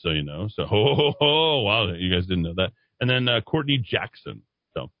 just so you know. So, wow, you guys didn't know that. And then Courtney Jackson.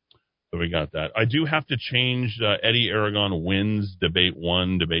 So we got that. I do have to change Eddie Aragon wins debate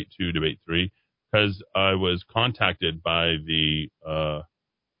 1, debate 2, debate 3, because I was contacted by the, I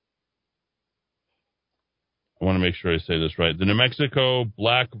want to make sure I say this right, the New Mexico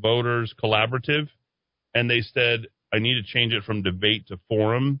Black Voters Collaborative, and they said I need to change it from debate to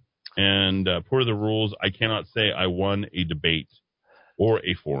forum, and per the rules, I cannot say I won a debate or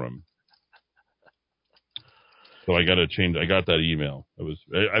a forum. So I got to change. I got that email. It was,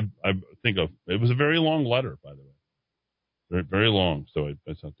 I think it was a very long letter, by the way. Very, very long. So I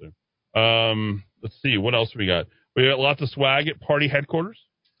sent there. Let's see. What else we got? We got lots of swag at party headquarters.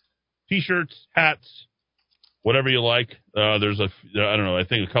 T-shirts, hats, whatever you like. There's I don't know, I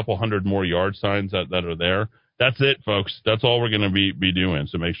think a couple hundred more yard signs that are there. That's it, folks. That's all we're going to be doing.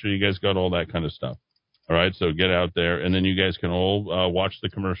 So make sure you guys got all that kind of stuff. All right. So get out there. And then you guys can all watch the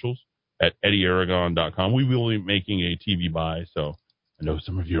commercials at eddiearagon.com. We will be making a TV buy. So I know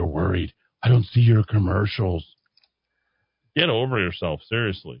some of you are worried. I don't see your commercials. Get over yourself.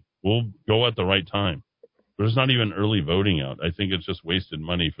 Seriously. We'll go at the right time. There's not even early voting out. I think it's just wasted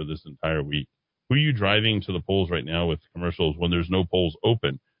money for this entire week. Who are you driving to the polls right now with commercials when there's no polls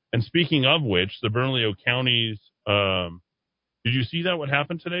open? And speaking of which, the Bernalillo County's, did you see that? What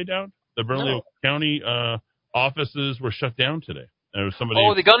happened today, Dowd? The Bernalillo County offices were shut down today. There was somebody.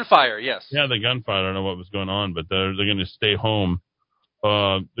 Oh, the gunfire, yes. Yeah, the gunfire. I don't know what was going on, but they're going to stay home.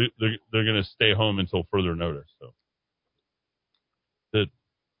 They're going to stay home until further notice. So,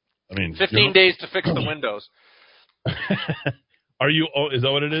 15 days to fix the windows. Are you? Oh, is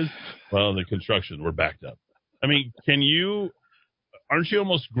that what it is? Well, the construction, we're backed up. I mean, aren't you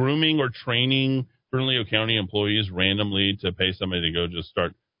almost grooming or training Bernalillo County employees randomly to pay somebody to go just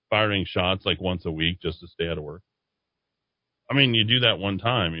start firing shots like once a week just to stay out of work? I mean, you do that one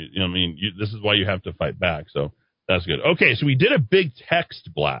time. This is why you have to fight back. So that's good. Okay, so we did a big text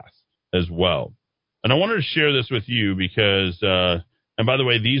blast as well. And I wanted to share this with you because, and by the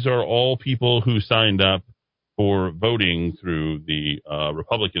way, these are all people who signed up for voting through the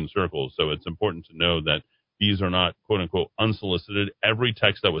Republican circles. So it's important to know that these are not, quote unquote, unsolicited. Every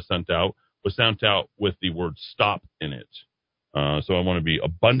text that was sent out with the word stop in it. So I want to be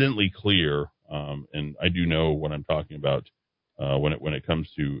abundantly clear. And I do know what I'm talking about when it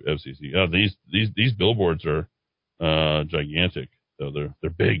comes to FCC. These billboards are gigantic. So they're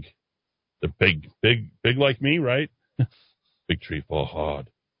big. They're big like me, right? Big Tree Fall Hard.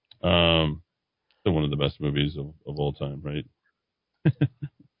 Still one of the best movies of all time, right?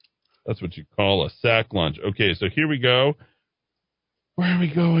 That's what you call a sack lunch. Okay, so here we go. Where are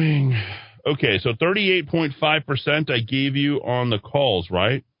we going? Okay, so 38.5% I gave you on the calls,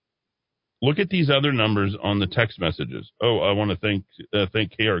 right? Look at these other numbers on the text messages. Oh, I want to thank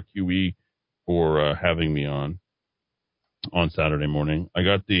KRQE for having me on Saturday morning. I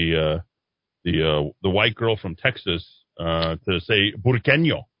got the white girl from Texas to say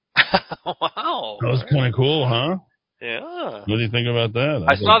Burqueño. Wow. That was kind of cool, huh? Yeah. What do you think about that?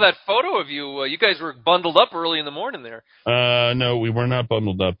 I saw that photo of you. You guys were bundled up early in the morning there. No, we were not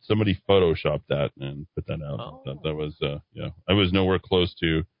bundled up. Somebody photoshopped that and put that out. Oh. That was, I was nowhere close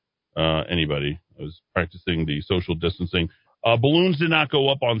to anybody. I was practicing the social distancing. Balloons did not go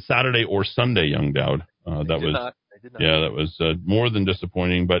up on Saturday or Sunday, young Dowd. That was did not. Yeah, that was more than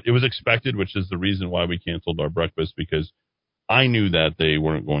disappointing, but it was expected, which is the reason why we canceled our breakfast, because I knew that they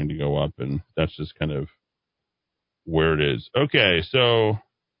weren't going to go up, and that's just kind of where it is. Okay, so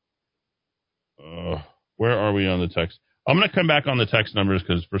where are we on the text? I'm going to come back on the text numbers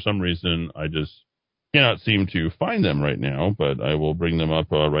because for some reason I just cannot seem to find them right now, but I will bring them up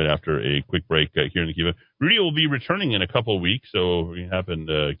right after a quick break here in the Kiva. Rudy will be returning in a couple of weeks, so we happen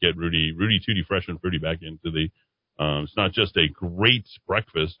to get Rudy Tootie Fresh and Fruity back into the it's not just a great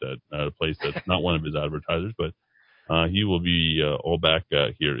breakfast at a place that's not one of his advertisers, but he will be all back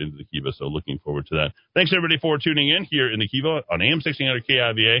here into the Kiva, so looking forward to that. Thanks, everybody, for tuning in here in the Kiva on AM 1600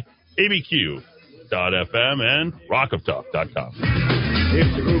 KIVA, ABQ.FM, and rockoftalk.com.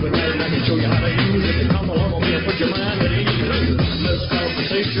 It's a groovy night, and I can show you how to use it. Come along with me and put your mind at ease. Less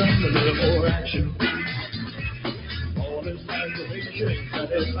conversation, a little more action. All this aggravation,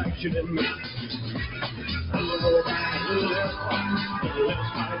 satisfaction in me. A little more back, a little less fun. A little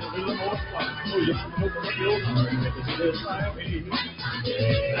less fight, a little more fun. So you can open up your heart and make it satisfy me.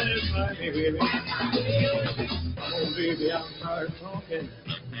 Satisfy me, baby. Come on, baby, I'm tired talking.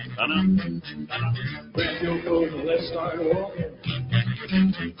 Grab your coat and let's start walking.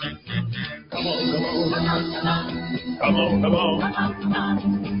 Come on, come on. Come on, come on. Come on, come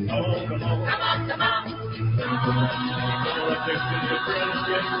on. Come on, come on.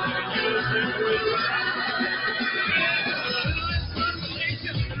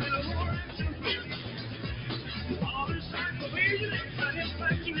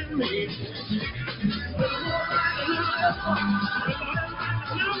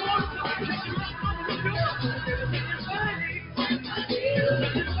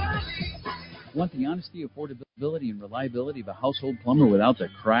 Want the honesty, affordability, and reliability of a household plumber without the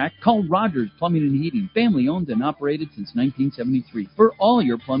crack? Call Rogers Plumbing and Heating, family owned and operated since 1973 for all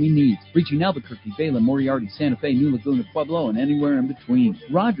your plumbing needs. Reaching Albuquerque, Balen, Moriarty, Santa Fe, New Laguna, Pueblo, and anywhere in between.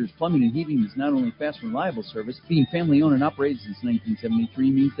 Rogers Plumbing and Heating is not only fast and reliable service, being family owned and operated since 1973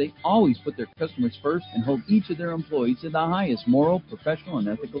 means they always put their customers first and hold each of their employees to the highest moral, professional, and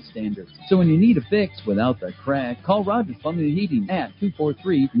ethical standards. So when you need a fix without the crack, call Rogers Plumbing and Heating at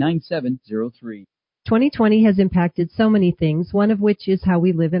 243-9703. 2020 has impacted so many things, one of which is how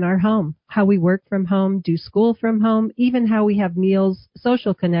we live in our home, how we work from home, do school from home, even how we have meals,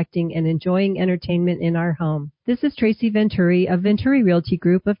 social connecting, and enjoying entertainment in our home. This is Tracy Venturi of Venturi Realty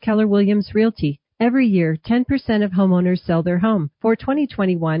Group of Keller Williams Realty. Every year, 10% of homeowners sell their home. For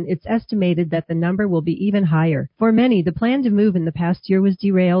 2021, it's estimated that the number will be even higher. For many, the plan to move in the past year was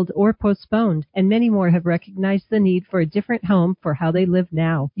derailed or postponed, and many more have recognized the need for a different home for how they live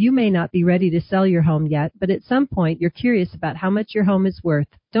now. You may not be ready to sell your home yet, but at some point, you're curious about how much your home is worth.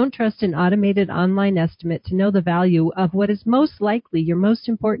 Don't trust an automated online estimate to know the value of what is most likely your most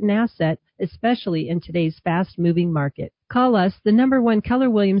important asset, especially in today's fast-moving market. Call us, the #1 Keller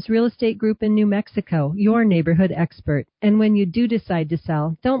Williams Real Estate Group in New Mexico, your neighborhood expert. And when you do decide to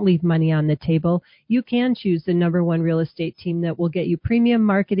sell, don't leave money on the table. You can choose the #1 real estate team that will get you premium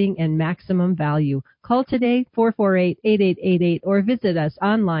marketing and maximum value. Call today, 448-8888, or visit us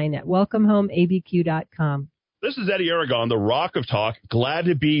online at welcomehomeabq.com. This is Eddie Aragon, the Rock of Talk. Glad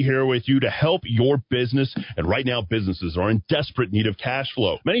to be here with you to help your business. And right now, businesses are in desperate need of cash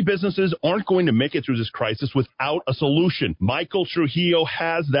flow. Many businesses aren't going to make it through this crisis without a solution. Michael Trujillo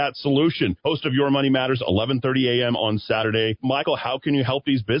has that solution. Host of Your Money Matters, 11:30 a.m. on Saturday. Michael, how can you help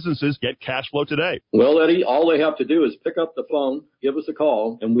these businesses get cash flow today? Well, Eddie, all they have to do is pick up the phone, give us a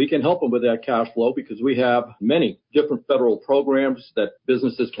call, and we can help them with that cash flow because we have many different federal programs that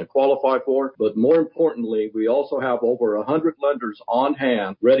businesses can qualify for. But more importantly, we also have over 100 lenders on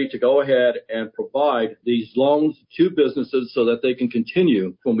hand ready to go ahead and provide these loans to businesses so that they can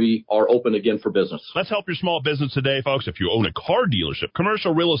continue when we are open again for business. Let's help your small business today, folks. If you own a car dealership,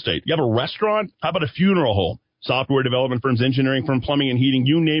 commercial real estate, you have a restaurant, how about a funeral home? Software development firms, engineering firm, plumbing and heating,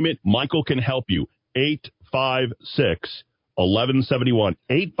 you name it, Michael can help you. 856-1171.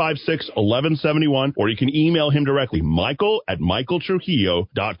 856-1171, or you can email him directly,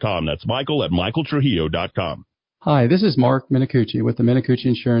 michael@michaeltrujillo.com. That's michael@michaeltrujillo.com. Hi, this is Mark Minicucci with the Minicucci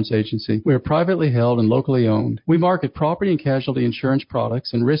Insurance Agency. We are privately held and locally owned. We market property and casualty insurance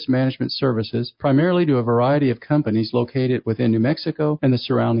products and risk management services primarily to a variety of companies located within New Mexico and the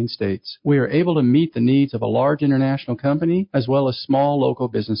surrounding states. We are able to meet the needs of a large international company as well as small local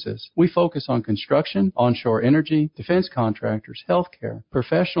businesses. We focus on construction, onshore energy, defense contractors, healthcare,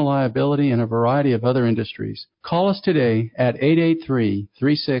 professional liability, and a variety of other industries. Call us today at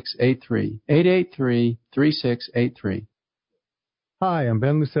 883-3683. 883-3683. Hi, I'm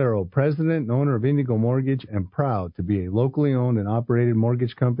Ben Lucero, President and owner of Indigo Mortgage, and proud to be a locally owned and operated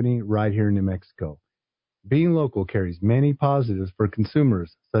mortgage company right here in New Mexico.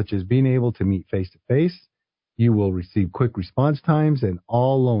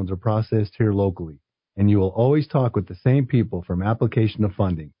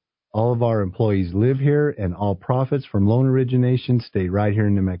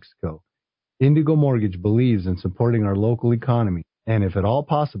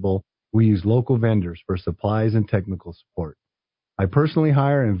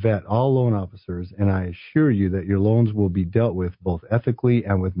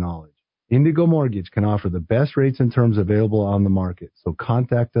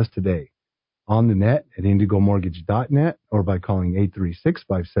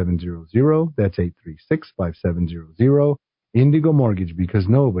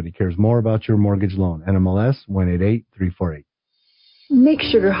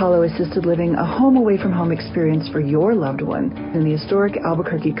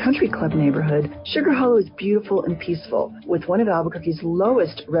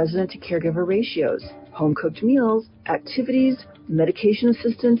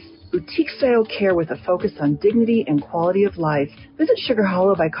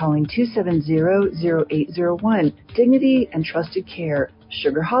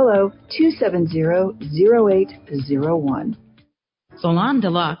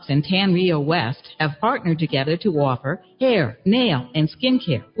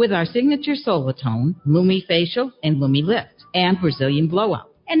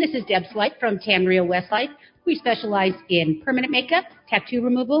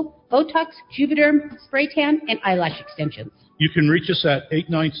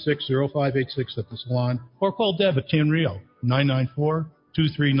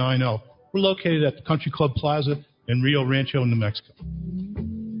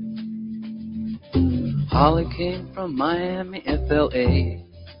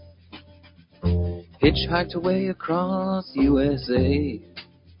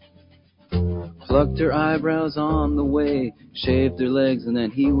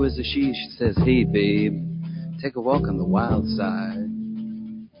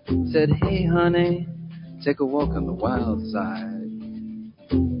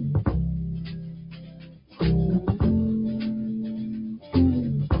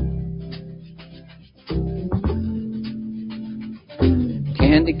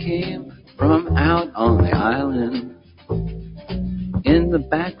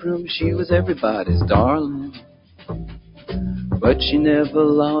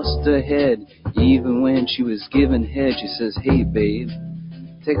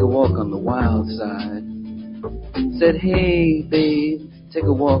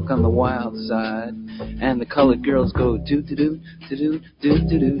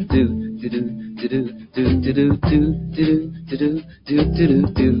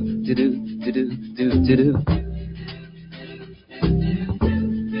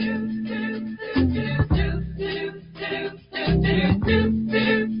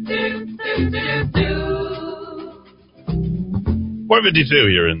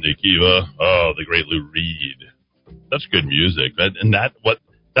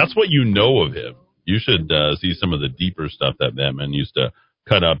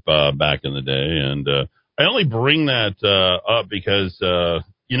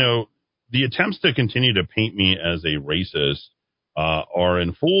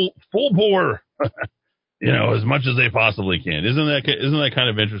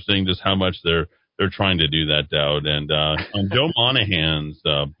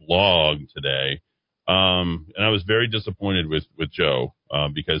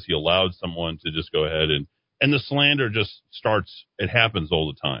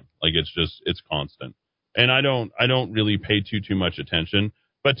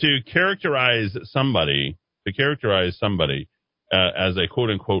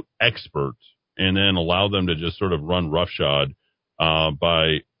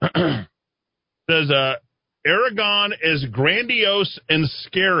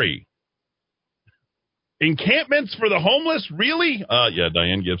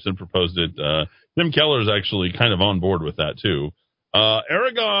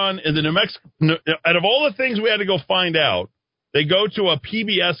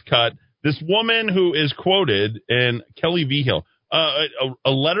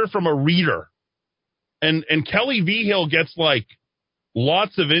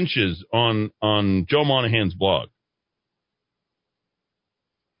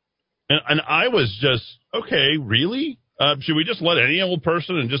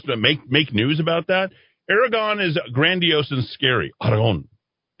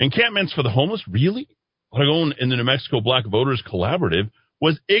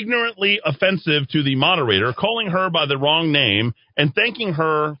 was ignorantly offensive to the moderator, calling her by the wrong name and thanking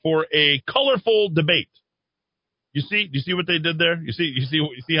her for a colorful debate. You see what they did there? You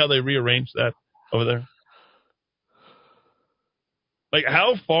see how they rearranged that over there? Like,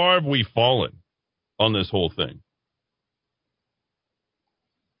 how far have we fallen on this whole thing?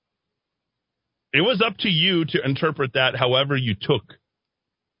 It was up to you to interpret that however you took.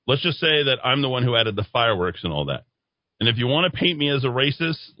 Let's just say that I'm the one who added the fireworks and all that. And if you want to paint me as a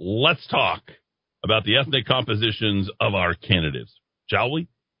racist, let's talk about the ethnic compositions of our candidates, shall we?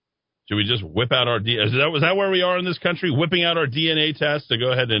 Should we just whip out our DNA? Was that where we are in this country? Whipping out our DNA test to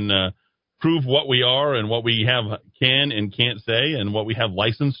go ahead and prove what we are and what we can and can't say and what we have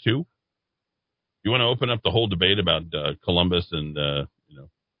license to? You want to open up the whole debate about Columbus and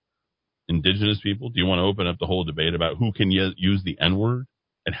indigenous people? Do you want to open up the whole debate about who can use the N-word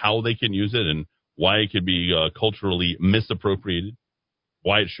and how they can use it and why it could be culturally misappropriated,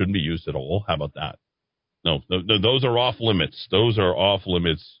 why it shouldn't be used at all? How about that? No, those are off limits. Those are off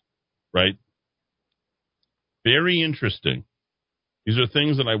limits, right? Very interesting. These are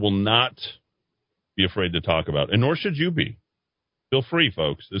things that I will not be afraid to talk about, and nor should you be. Feel free,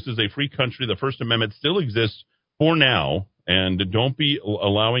 folks. This is a free country. The First Amendment still exists for now, and don't be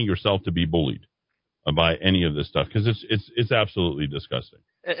allowing yourself to be bullied by any of this stuff, because it's absolutely disgusting.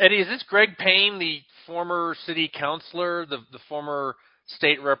 Eddie, is this Greg Payne, the former city councilor, the former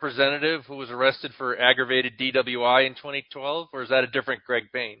state representative who was arrested for aggravated DWI in 2012, or is that a different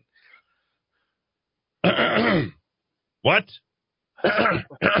Greg Payne? What?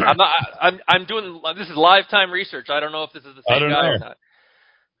 I'm doing. This is live time research. I don't know if this is the same guy or not.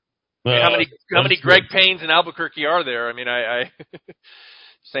 How many Greg Paynes in Albuquerque are there? I mean, I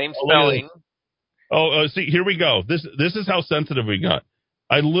same spelling. See, here we go. This is how sensitive we got.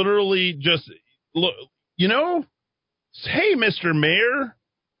 I literally just look. Hey, Mr. Mayor,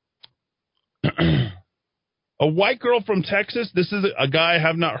 a white girl from Texas. This is a guy I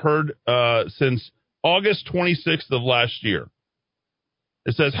have not heard since August 26th of last year.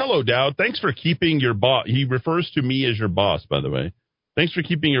 It says, "Hello, Dowd. Thanks for keeping your boss." He refers to me as your boss, by the way. "Thanks for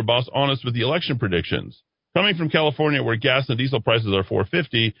keeping your boss honest with the election predictions. Coming from California, where gas and diesel prices are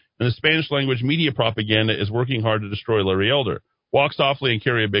 $4.50, and the Spanish language media propaganda is working hard to destroy Larry Elder. Walk softly and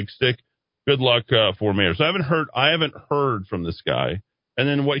carry a big stick. Good luck for mayor." So I haven't heard from this guy. And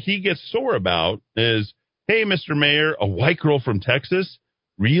then what he gets sore about is, "Hey, Mr. Mayor, a white girl from Texas?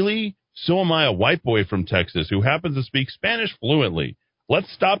 Really? So am I, a white boy from Texas who happens to speak Spanish fluently. Let's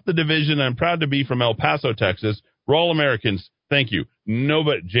stop the division. I'm proud to be from El Paso, Texas. We're all Americans. Thank you."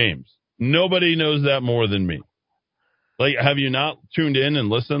 Nobody knows that more than me. Like, have you not tuned in and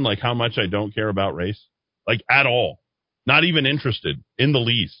listened, like, how much I don't care about race? Like, at all. Not even interested in the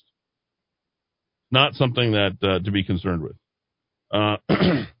least. Not something that to be concerned with.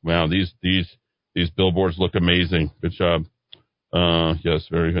 Wow, these billboards look amazing. Good job. Yes,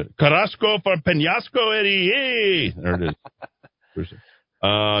 very good. Carrasco for Peñasco, Eddie. Hey! There it is.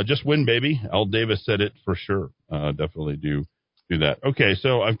 Just win, baby. Al Davis said it for sure. Definitely do that. Okay,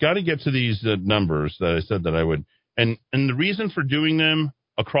 so I've got to get to these numbers that I said that I would. And the reason for doing them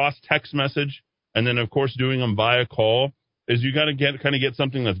across text message and then, of course, doing them via call is you got to get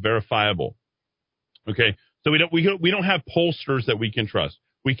something that's verifiable. Okay, so we don't have pollsters that we can trust.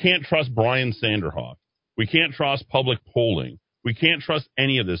 We can't trust Brian Sanderhoff. We can't trust public polling. We can't trust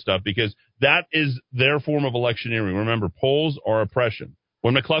any of this stuff because that is their form of electioneering. Remember, polls are oppression.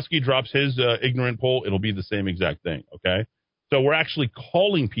 When McCluskey drops his ignorant poll, it'll be the same exact thing, okay? So we're actually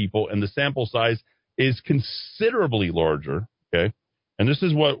calling people, and the sample size is considerably larger, okay? And this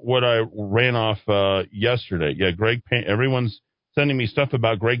is what I ran off yesterday. Yeah, Greg Payne. Everyone's sending me stuff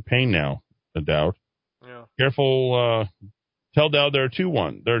about Greg Payne now, Dowd. Yeah. Careful. Tell Dowd there are two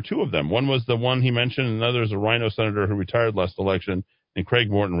of them. One was the one he mentioned, and another is a Rhino senator who retired last election, and Craig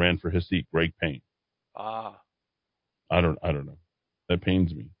Morton ran for his seat, Greg Payne. Ah. I don't know. That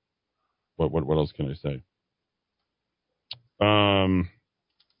pains me. What else can I say?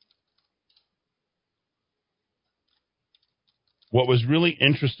 What was really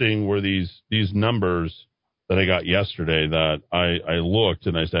interesting were these numbers that I got yesterday that I looked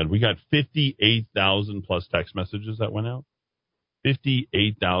and I said, we got 58,000 plus text messages that went out.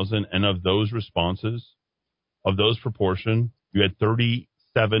 58,000. And of those responses, of those proportion, you had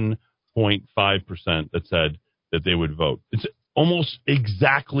 37.5% that said that they would vote. It's almost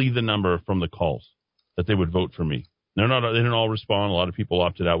exactly the number from the calls that they would vote for me. They didn't all respond. A lot of people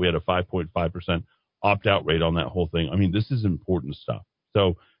opted out. We had a 5.5% opt-out rate on that whole thing. I mean, this is important stuff.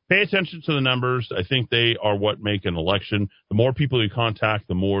 So pay attention to the numbers. I think they are what make an election. The more people you contact,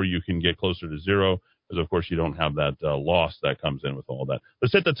 the more you can get closer to zero. because, of course, you don't have that loss that comes in with all that.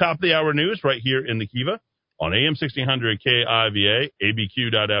 Let's hit the top of the hour news right here in the Kiva on AM 1600 KIVA,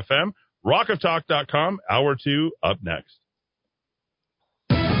 ABQ.FM, rockoftalk.com. Hour 2 up next.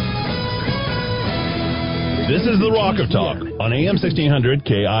 This is the Rock of Talk on AM 1600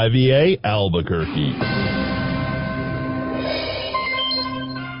 KIVA, Albuquerque.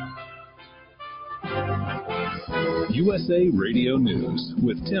 USA Radio News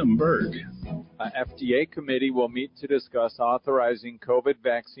with Tim Berg. An FDA committee will meet to discuss authorizing COVID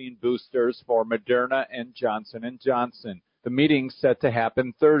vaccine boosters for Moderna and Johnson & Johnson. The meeting's set to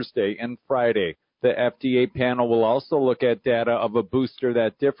happen Thursday and Friday. The FDA panel will also look at data of a booster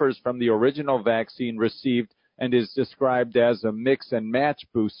that differs from the original vaccine received and is described as a mix and match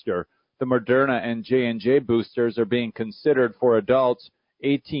booster. The Moderna and J&J boosters are being considered for adults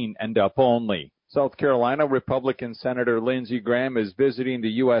 18 and up only. South Carolina Republican Senator Lindsey Graham is visiting the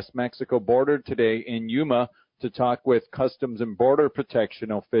U.S.-Mexico border today in Yuma to talk with Customs and Border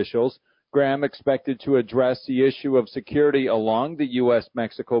Protection officials. Graham expected to address the issue of security along the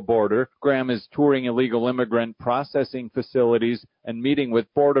U.S.-Mexico border. Graham is touring illegal immigrant processing facilities and meeting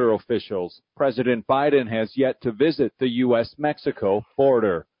with border officials. President Biden has yet to visit the U.S.-Mexico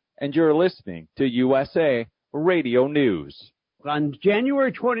border. And you're listening to USA Radio News. On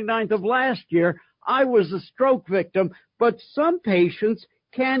January 29th of last year, I was a stroke victim, but some patients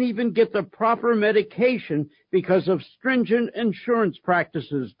can't even get the proper medication because of stringent insurance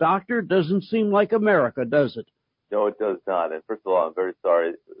practices. Doctor, doesn't seem like America, does it? No, it does not. And first of all, I'm very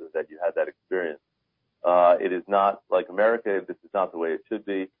sorry that you had that experience. It is not like America. This is not the way it should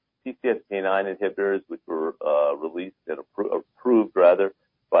be. PCSK9 inhibitors, which were released and approved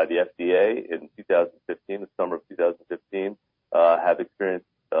by the FDA in 2015, the summer of 2015, have experienced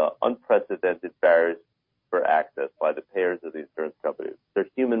unprecedented barriers for access by the payers of the insurance companies. They're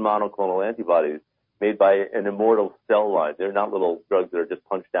human monoclonal antibodies made by an immortal cell line. They're not little drugs that are just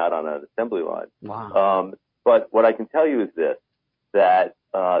punched out on an assembly line. Wow. But what I can tell you is this, that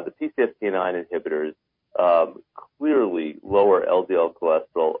the PCSK9 inhibitors clearly lower LDL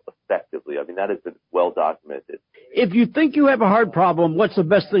cholesterol effectively. I mean, that has been well documented. If you think you have a heart problem, what's the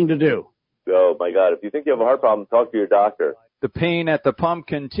best thing to do? Oh, my God. If you think you have a heart problem, talk to your doctor. The pain at the pump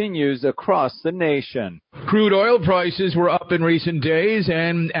continues across the nation. Crude oil prices were up in recent days,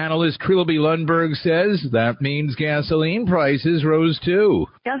 and analyst Trilby Lundberg says that means gasoline prices rose too.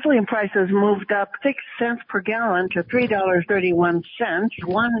 Gasoline prices moved up 6 cents per gallon to $3.31,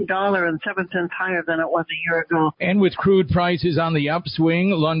 $1.07 higher than it was a year ago. And with crude prices on the upswing,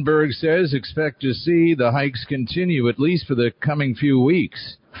 Lundberg says expect to see the hikes continue at least for the coming few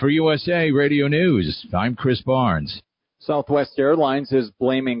weeks. For USA Radio News, I'm Chris Barnes. Southwest Airlines is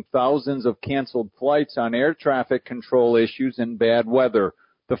blaming thousands of canceled flights on air traffic control issues and bad weather.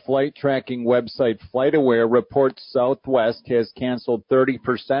 The flight tracking website FlightAware reports Southwest has canceled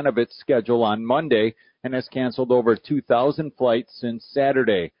 30% of its schedule on Monday and has canceled over 2,000 flights since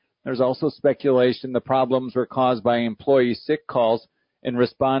Saturday. There's also speculation the problems were caused by employee sick calls in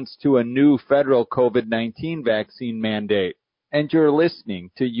response to a new federal COVID-19 vaccine mandate. And you're listening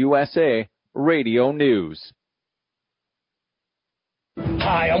to USA Radio News.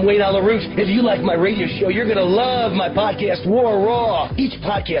 Hi, I'm Wayne on the Roof. If you like my radio show, you're going to love my podcast, War Raw. Each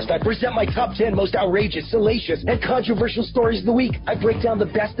podcast, I present my top 10 most outrageous, salacious, and controversial stories of the week. I break down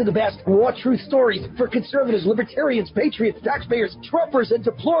the best of the best raw truth stories for conservatives, libertarians, patriots, taxpayers, Trumpers, and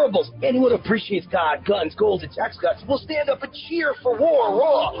deplorables. Anyone who appreciates God, guns, gold, and tax cuts will stand up and cheer for War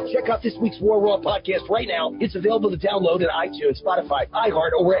Raw. Check out this week's War Raw podcast right now. It's available to download at iTunes, Spotify,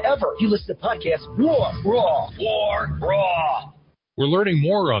 iHeart, or wherever you listen to podcasts. War Raw. War Raw. We're learning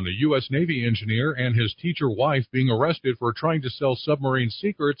more on the U.S. Navy engineer and his teacher wife being arrested for trying to sell submarine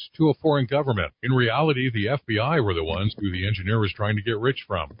secrets to a foreign government. In reality, the FBI were the ones who the engineer was trying to get rich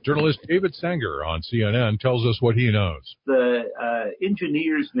from. Journalist David Sanger on CNN tells us what he knows. The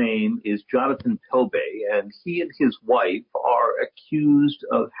engineer's name is Jonathan Tobey, and he and his wife are accused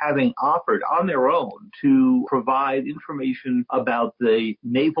of having offered on their own to provide information about the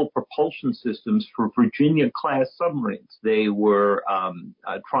naval propulsion systems for Virginia-class submarines. They were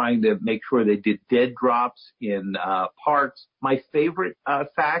trying to make sure they did dead drops in parts. My favorite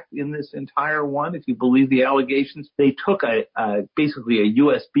fact in this entire one, if you believe the allegations, they took basically a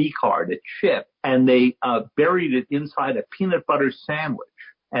USB card, a chip, and they buried it inside a peanut butter sandwich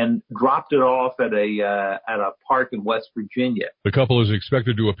and dropped it off at a park in West Virginia. The couple is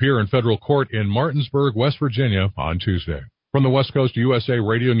expected to appear in federal court in Martinsburg, West Virginia on Tuesday. From the West Coast USA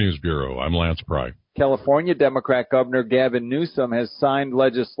Radio News Bureau, I'm Lance Pry. California Democrat Governor Gavin Newsom has signed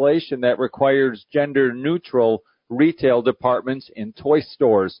legislation that requires gender-neutral retail departments in toy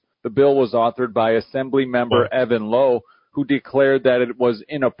stores. The bill was authored by Assembly Member Evan Lowe, who declared that it was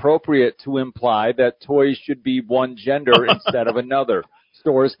inappropriate to imply that toys should be one gender instead of another.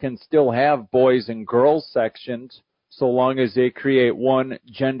 Stores can still have boys and girls sections so long as they create one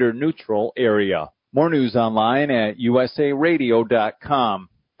gender-neutral area. More news online at usaradio.com.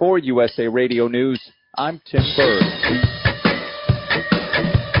 For USA Radio News, I'm Tim Berg.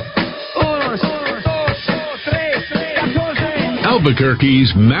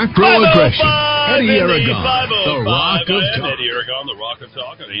 Albuquerque's macro-aggression. Eddie Aragon, the Rock of Talk. Eddie Aragon, the Rock of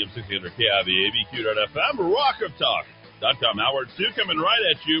Talk on AM 600 KIV, ABQ.FM, rockoftalk.com. Howard Stu coming right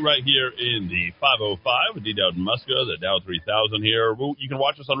at you right here in the 505 with D. Dowden Muska, the Dow 3000 here. You can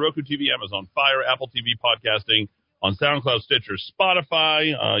watch us on Roku TV, Amazon Fire, Apple TV podcasting, on SoundCloud, Stitcher,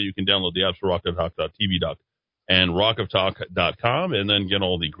 Spotify. You can download the apps for rockoftalk.tv and rockoftalk.com, and then get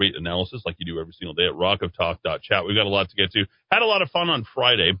all the great analysis like you do every single day at rockoftalk.chat. We've got a lot to get to. Had a lot of fun on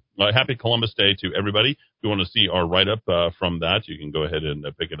Friday. Happy Columbus Day to everybody. If you want to see our write-up from that, you can go ahead and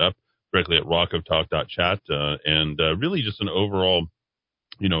pick it up directly at rockoftalk.chat. And really just an overall,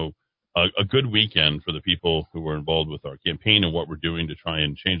 a good weekend for the people who were involved with our campaign and what we're doing to try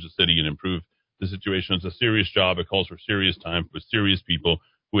and change the city and improve the situation. It's a serious job. It calls for serious time with serious people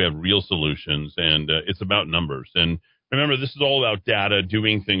who have real solutions, and it's about numbers. And remember, this is all about data,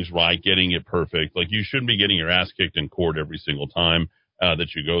 doing things right, getting it perfect. Like, you shouldn't be getting your ass kicked in court every single time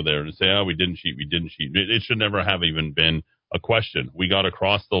that you go there and say, oh, we didn't cheat. It should never have even been a question. We got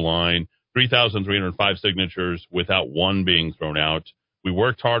across the line, 3,305 signatures without one being thrown out. We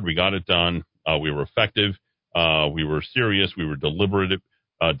worked hard. We got it done. We were effective. We were serious. We were deliberate.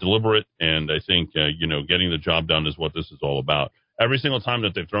 And I think, getting the job done is what this is all about. Every single time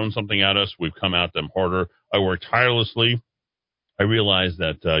that they've thrown something at us, we've come at them harder. I worked tirelessly. I realize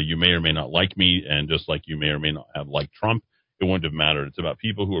that you may or may not like me, and just like you may or may not have liked Trump, it wouldn't have mattered. It's about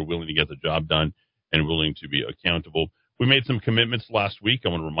people who are willing to get the job done and willing to be accountable. We made some commitments last week. I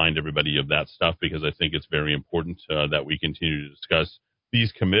want to remind everybody of that stuff because I think it's very important that we continue to discuss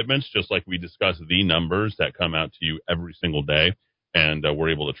these commitments, just like we discuss the numbers that come out to you every single day, and we're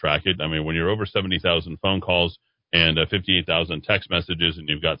able to track it. I mean, when you're over 70,000 phone calls and 58,000 text messages, and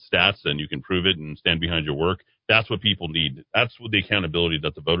you've got stats and you can prove it and stand behind your work, that's what people need. That's what the accountability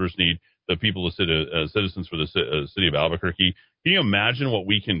that the voters need, the people, the citizens for the city of Albuquerque. Can you imagine what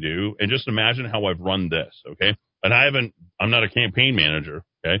we can do? And just imagine how I've run this, okay? And I'm not a campaign manager,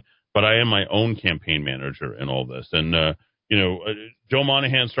 okay? But I am my own campaign manager in all this. And, Joe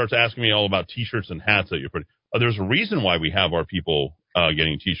Monahan starts asking me all about T-shirts and hats that you're putting. There's a reason why we have our people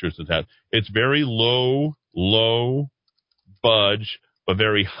getting T-shirts and hats. It's very low budge, but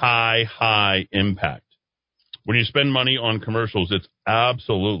very high impact. When you spend money on commercials, it's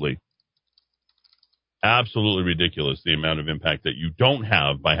absolutely ridiculous the amount of impact that you don't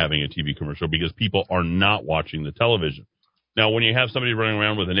have by having a TV commercial, because people are not watching the television. Now, when you have somebody running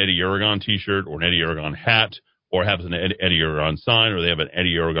around with an Eddie Aragon T-shirt or an Eddie Aragon hat, or has an Eddie Aragon sign, or they have an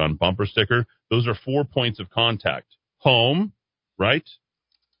Eddie Aragon bumper sticker, those are 4 points of contact. Home, right?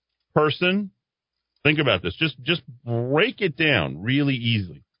 Person. Think about this. Just break it down really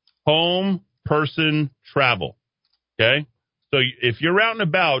easily. Home, person, travel. Okay? So if you're out and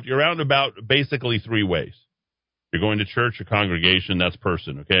about basically three ways. You're going to church or congregation, that's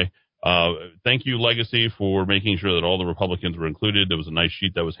person, okay? Thank you, Legacy, for making sure that all the Republicans were included. There was a nice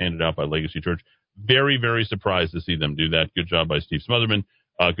sheet that was handed out by Legacy Church. Very, very surprised to see them do that. Good job by Steve Smotherman.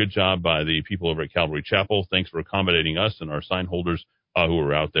 Good job by the people over at Calvary Chapel. Thanks for accommodating us and our sign holders who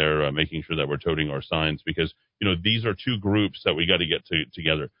are out there making sure that we're toting our signs, because, these are two groups that we got to get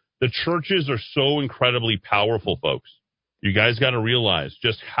together. The churches are so incredibly powerful, folks. You guys got to realize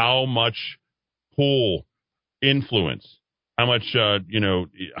just how much pull, influence, how much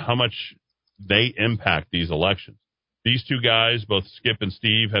they impact these elections. These two guys, both Skip and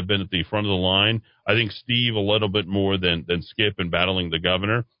Steve, have been at the front of the line. I think Steve a little bit more than Skip in battling the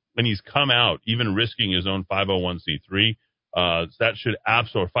governor. And he's come out, even risking his own 501c3. That should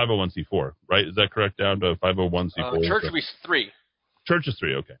absolutely, 501c4, right? Is that correct, down to 501c4? Church would be 3. Church is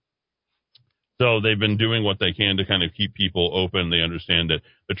 3, okay. So they've been doing what they can to kind of keep people open. They understand that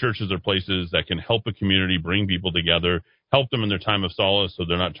the churches are places that can help a community, bring people together, help them in their time of solace so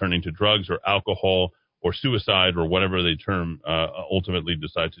they're not turning to drugs or alcohol or suicide or whatever they ultimately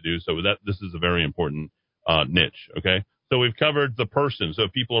decide to do. So this is a very important niche, okay? So we've covered the person. So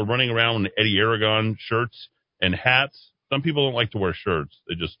if people are running around in Eddie Aragon shirts and hats, some people don't like to wear shirts.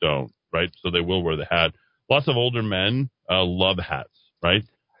 They just don't, right? So they will wear the hat. Lots of older men love hats, right?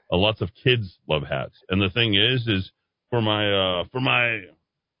 Lots of kids love hats. And the thing is for my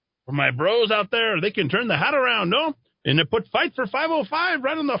bros out there, they can turn the hat around. No, And it put fight for 505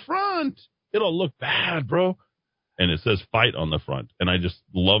 right on the front. It'll look bad, bro. And it says fight on the front. And I just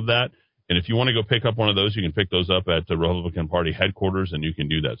love that. And if you want to go pick up one of those, you can pick those up at the Republican Party headquarters, and you can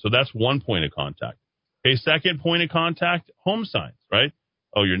do that. So that's one point of contact. Okay, second point of contact, home signs, right?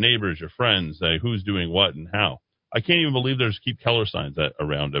 Oh, your neighbors, your friends, who's doing what and how. I can't even believe there's Keep Keller signs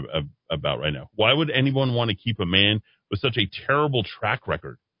around about right now. Why would anyone want to keep a man with such a terrible track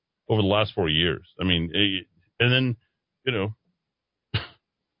record over the last 4 years? I mean, and then, you know,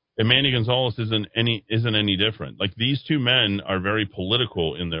 and Manny Gonzalez isn't any different. Like, these two men are very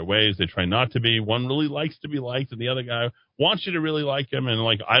political in their ways. They try not to be. One really likes to be liked, and the other guy wants you to really like him. And,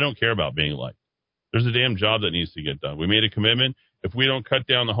 like, I don't care about being liked. There's a damn job that needs to get done. We made a commitment. If we don't cut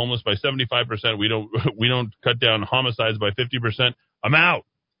down the homeless by 75%, we don't cut down homicides by 50%, I'm out.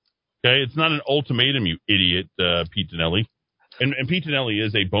 Okay? It's not an ultimatum, you idiot, Pete Dinelli. And Pete Dinelli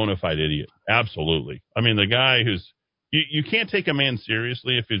is a bona fide idiot. Absolutely. I mean, the guy who's... You can't take a man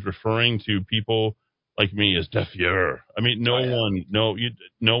seriously if he's referring to people like me as de Fuhrer. I mean,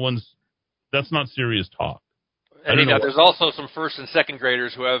 no one's, that's not serious talk. And there's also some first and second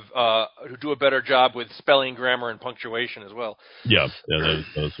graders who have who do a better job with spelling, grammar, and punctuation as well. Yeah, that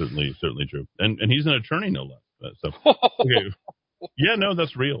is certainly true. And he's an attorney, no less. So, okay. Yeah, no,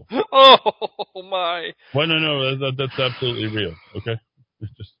 that's real. Oh my! Well, no, that's absolutely real. Okay,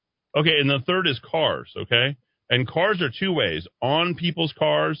 okay. And the third is cars. Okay. And cars are two ways, on people's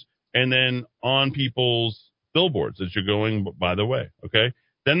cars and then on people's billboards as you're going by the way, okay?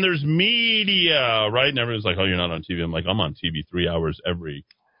 Then there's media, right? And everyone's like, oh, you're not on TV. I'm like, I'm on TV 3 hours every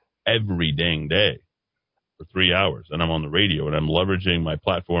dang day for 3 hours. And I'm on the radio, and I'm leveraging my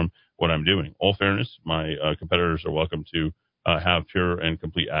platform, what I'm doing. All fairness, my competitors are welcome to have pure and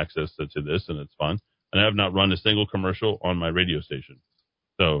complete access to this, and it's fun. And I have not run a single commercial on my radio station.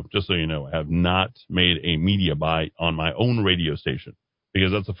 So just so you know, I have not made a media buy on my own radio station,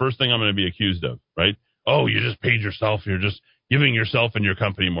 because that's the first thing I'm going to be accused of, right? Oh, you just paid yourself. You're just giving yourself and your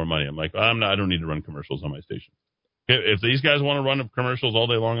company more money. I'm like, I don't need to run commercials on my station. If these guys want to run commercials all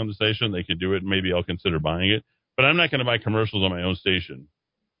day long on the station, they could do it. Maybe I'll consider buying it. But I'm not going to buy commercials on my own station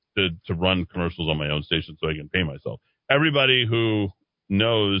to run commercials on my own station so I can pay myself. Everybody who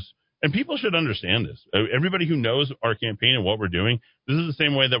knows... And people should understand this. Everybody who knows our campaign and what we're doing, this is the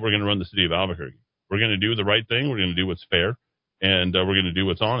same way that we're going to run the city of Albuquerque. We're going to do the right thing. We're going to do what's fair, and we're going to do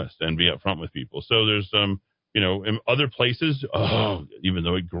what's honest and be upfront with people. So there's, in other places, even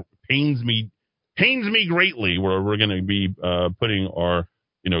though it pains me greatly, where we're going to be putting our,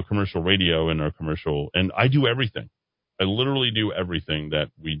 commercial radio and our commercial, and I do everything. I literally do everything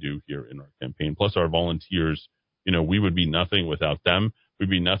that we do here in our campaign. Plus our volunteers, we would be nothing without them. We'd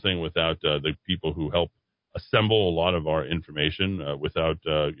be nothing without the people who help assemble a lot of our information, without,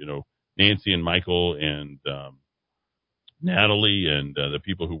 Nancy and Michael and Natalie and the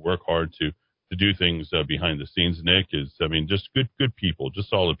people who work hard to do things behind the scenes. Nick is, just good people,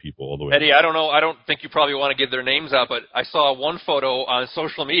 just solid people all the way. Eddie, I don't know. I don't think you probably want to give their names out, but I saw one photo on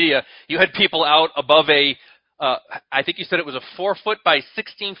social media. You had people out above I think you said it was a 4-foot by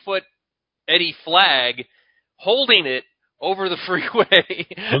 16-foot Eddie flag, holding it over the freeway.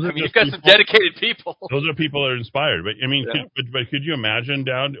 You've got some dedicated people. Those are people that are inspired. But could you imagine,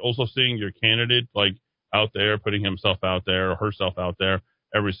 Dowd, also seeing your candidate out there, putting himself out there or herself out there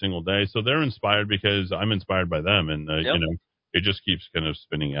every single day? So they're inspired because I'm inspired by them, and it just keeps kind of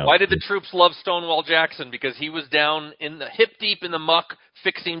spinning out. Why did the troops love Stonewall Jackson? Because he was down in the hip deep in the muck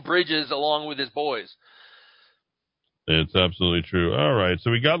fixing bridges along with his boys. It's absolutely true. All right, so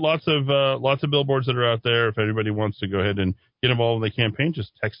we got lots of billboards that are out there. If anybody wants to go ahead and get involved in the campaign,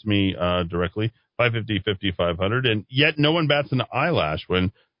 just text me directly, 550-5500. And yet no one bats an eyelash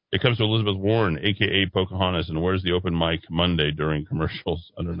when it comes to Elizabeth Warren, a.k.a. Pocahontas, and where's the open mic Monday during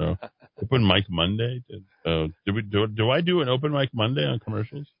commercials? I don't know. Open mic Monday? Do I do an open mic Monday on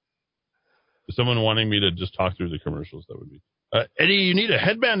commercials? Is someone wanting me to just talk through the commercials? That would be. Eddie, you need a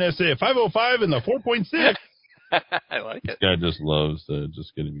headband essay at 505 and the 4.6. I like it. This guy just loves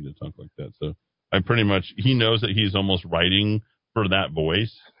just getting me to talk like that. So I pretty much, he knows that he's almost writing for that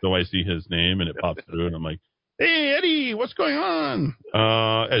voice. So I see his name and it pops through and I'm like, hey, Eddie, what's going on?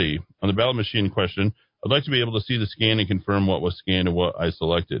 Eddie, on the ballot machine question, I'd like to be able to see the scan and confirm what was scanned and what I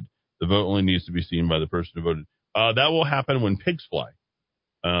selected. The vote only needs to be seen by the person who voted. That will happen when pigs fly.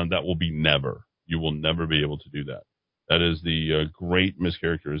 That will be never. You will never be able to do that. That is the great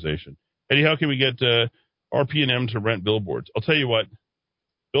mischaracterization. Eddie, how can we get RP&M to rent billboards? I'll tell you what,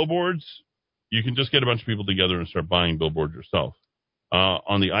 billboards, you can just get a bunch of people together and start buying billboards yourself.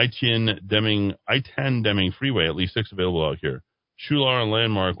 On the I-10 Deming Freeway, at least 6 available out here. Schular and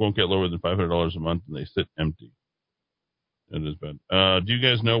Landmark won't get lower than $500 a month, and they sit empty. It is bad. Do you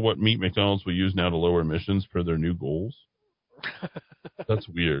guys know what meat McDonald's will use now to lower emissions per their new goals? That's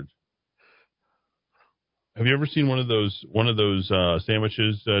weird. Have you ever seen one of those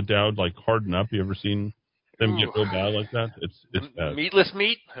sandwiches, Dowd, like Harden Up? You ever seen them get real bad like that? It's bad. Meatless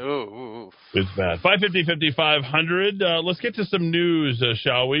meat? Ooh. It's bad. 550-5500. Let's get to some news,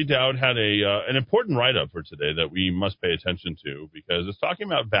 shall we? Dowd had an important write-up for today that we must pay attention to because it's talking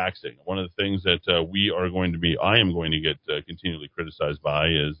about vaccine. One of the things that I am going to get continually criticized by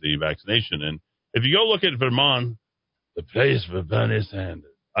is the vaccination. And if you go look at Vermont, the place for Bernie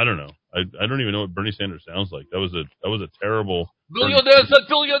Sanders. I don't know. I don't even know what Bernie Sanders sounds like. That was a terrible billionaires and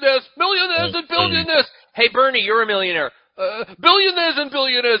billionaires, millionaires and billionaires. Hey Bernie, you're a millionaire. Billionaires and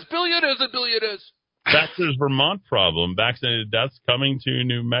billionaires, billionaires and billionaires. Baxter's Vermont problem. Vaccinated deaths coming to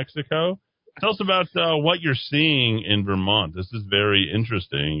New Mexico. Tell us about what you're seeing in Vermont. This is very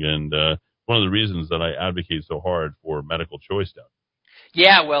interesting, and one of the reasons that I advocate so hard for medical choice down.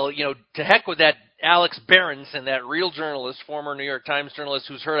 Yeah, well, to heck with that Alex Berenson, that real journalist, former New York Times journalist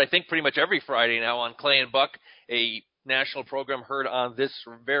who's heard, I think, pretty much every Friday now on Clay and Buck, a national program heard on this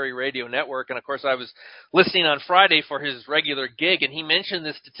very radio network. And, of course, I was listening on Friday for his regular gig, and he mentioned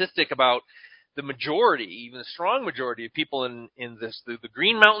this statistic about the majority, even a strong majority of people in the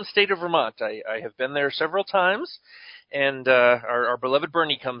Green Mountain state of Vermont. I have been there several times, and our beloved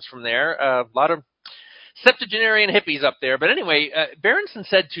Bernie comes from there. A lot of septuagenarian hippies up there. But anyway, Berenson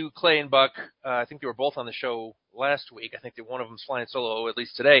said to Clay and Buck, I think they were both on the show last week, I think that one of them's flying solo, at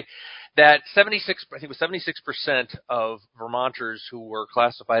least today, that 76% of Vermonters who were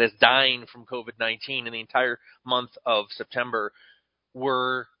classified as dying from COVID-19 in the entire month of September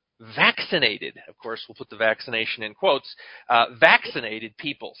were vaccinated. Of course, we'll put the vaccination in quotes. Vaccinated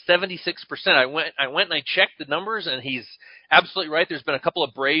people, 76%. I went and I checked the numbers, and he's absolutely right. There's been a couple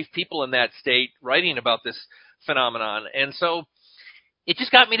of brave people in that state writing about this phenomenon. And so it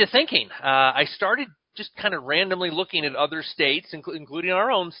just got me to thinking. I started just kind of randomly looking at other states, including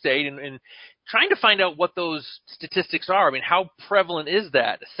our own state, and trying to find out what those statistics are. I mean, how prevalent is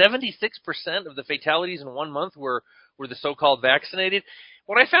that? 76% of the fatalities in 1 month were the so-called vaccinated.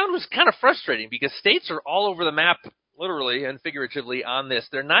 What I found was kind of frustrating because states are all over the map, literally and figuratively, on this.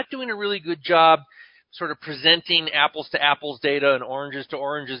 They're not doing a really good job sort of presenting apples to apples data and oranges to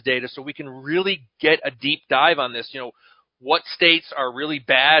oranges data so we can really get a deep dive on this. What states are really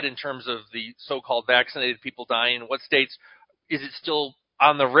bad in terms of the so-called vaccinated people dying, and what states is it still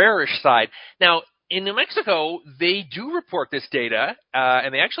on the rarish side? Now, in New Mexico, they do report this data,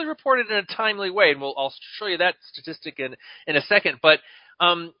 and they actually report it in a timely way, and I'll show you that statistic in a second. But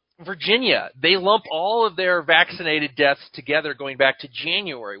Virginia, they lump all of their vaccinated deaths together going back to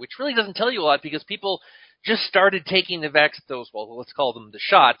January, which really doesn't tell you a lot because people just started taking let's call them the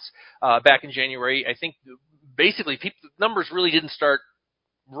shots, back in January. I think basically numbers really didn't start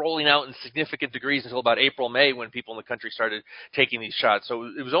rolling out in significant degrees until about April, May, when people in the country started taking these shots. So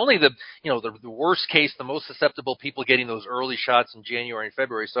it was only the worst case, the most susceptible people getting those early shots in January and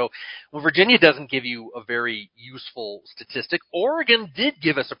February. So Virginia doesn't give you a very useful statistic. Oregon did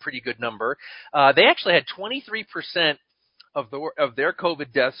give us a pretty good number. They actually had 23% of their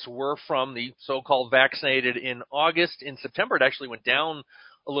COVID deaths were from the so-called vaccinated in August. In September, it actually went down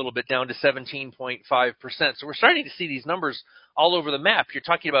a little bit, down to 17.5%. So we're starting to see these numbers all over the map. You're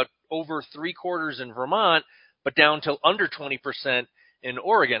talking about over 3/4 in Vermont, but down to under 20% in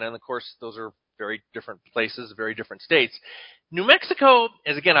Oregon. And of course, those are very different places, very different states. New Mexico,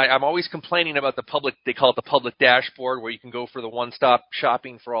 as again, I'm always complaining about they call it the public dashboard, where you can go for the one-stop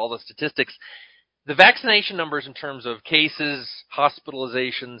shopping for all the statistics. The vaccination numbers in terms of cases,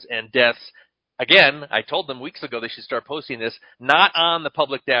 hospitalizations, and deaths, again, I told them weeks ago they should start posting this, not on the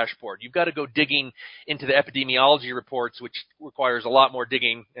public dashboard. You've got to go digging into the epidemiology reports, which requires a lot more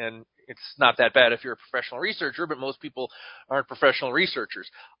digging, and it's not that bad if you're a professional researcher, but most people aren't professional researchers.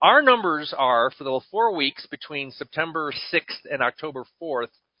 Our numbers are, for the 4 weeks between September 6th and October 4th,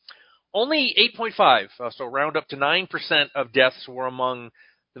 only 8.5, so round up to 9% of deaths were among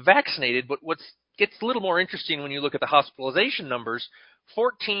the vaccinated, but what gets a little more interesting when you look at the hospitalization numbers,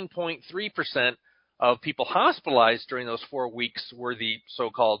 14.3% of people hospitalized during those 4 weeks were the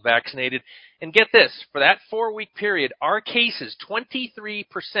so-called vaccinated. And get this, for that 4-week period, our cases, 23%,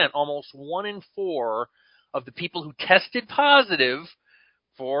 almost 1 in 4 of the people who tested positive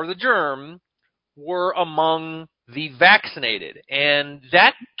for the germ were among the vaccinated. And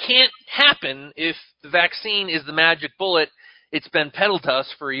that can't happen if the vaccine is the magic bullet it's been peddled to us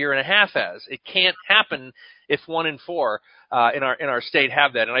for a year and a half as. It can't happen if 1 in 4 in our state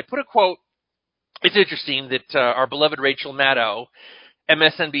have that. And I put a quote. It's interesting that our beloved Rachel Maddow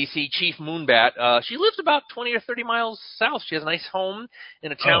MSNBC chief Moonbat. She lives about 20 or 30 miles south. She has a nice home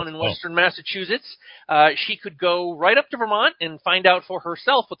in a town in western Massachusetts. She could go right up to Vermont and find out for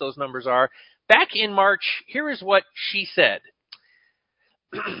herself what those numbers are. Back in March, here is what she said.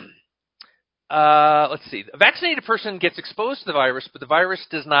 Let's see. A vaccinated person gets exposed to the virus, but the virus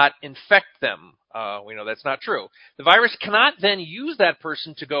does not infect them. We know that's not true. The virus cannot then use that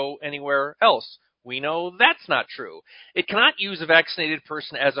person to go anywhere else. We know that's not true. It cannot use a vaccinated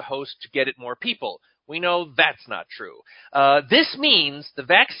person as a host to get at more people. We know that's not true. This means the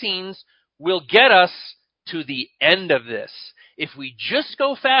vaccines will get us to the end of this. If we just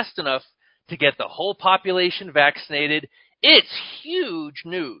go fast enough to get the whole population vaccinated, it's huge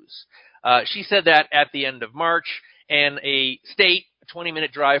news. She said that at the end of March, and a state, a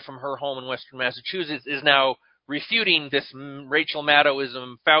 20-minute drive from her home in western Massachusetts, is now refuting this Rachel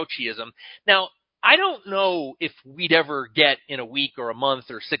Maddowism, Fauciism. Now, I don't know if we'd ever get in a week or a month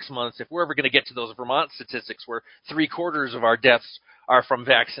or 6 months, if we're ever going to get to those Vermont statistics where 3/4 of our deaths are from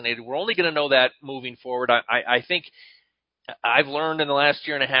vaccinated. We're only going to know that moving forward. I think I've learned in the last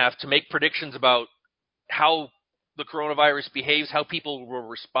year and a half to make predictions about how the coronavirus behaves, how people will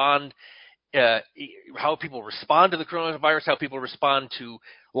respond, how people respond to the coronavirus, how people respond to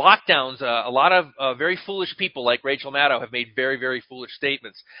lockdowns. A lot of very foolish people like Rachel Maddow have made very, very foolish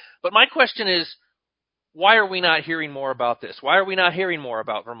statements. But my question is, why are we not hearing more about this? Why are we not hearing more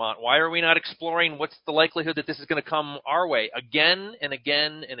about Vermont? Why are we not exploring what's the likelihood that this is going to come our way? Again and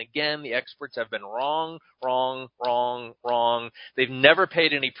again and again, the experts have been wrong. They've never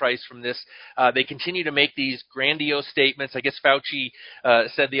paid any price from this. They continue to make these grandiose statements. I guess Fauci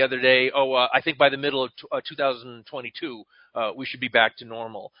said the other day, I think by the middle of 2022, we should be back to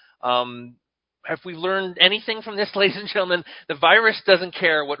normal. Have we learned anything from this, ladies and gentlemen? The virus doesn't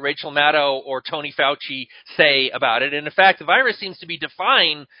care what Rachel Maddow or Tony Fauci say about it. And in fact, the virus seems to be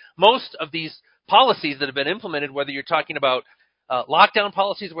defying most of these policies that have been implemented, whether you're talking about lockdown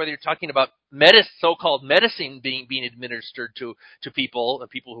policies, whether you're talking about so-called medicine being administered to people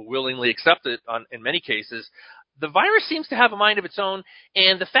who willingly accept it in many cases. The virus seems to have a mind of its own.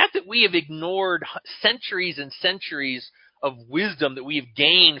 And the fact that we have ignored centuries and centuries of wisdom that we've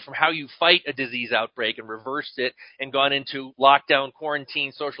gained from how you fight a disease outbreak and reversed it and gone into lockdown,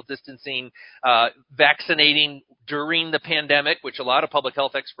 quarantine, social distancing, vaccinating during the pandemic, which a lot of public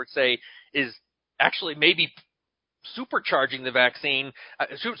health experts say is actually maybe supercharging the vaccine,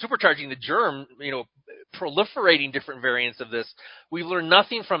 supercharging the germ, proliferating different variants of this. We've learned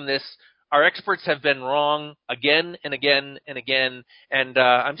nothing from this. Our experts have been wrong again and again and again. And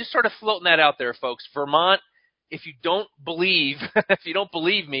I'm just sort of floating that out there, folks. Vermont, if you don't believe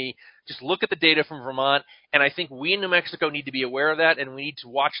me, just look at the data from Vermont, and I think we in New Mexico need to be aware of that, and we need to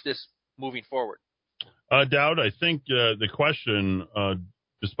watch this moving forward. Dowd, I think the question,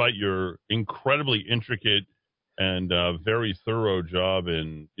 despite your incredibly intricate and very thorough job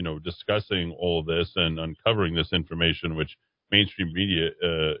in discussing all of this and uncovering this information, which mainstream media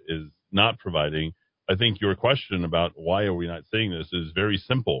is not providing, I think your question about why are we not seeing this is very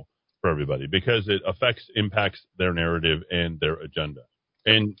simple for everybody, because it impacts their narrative and their agenda.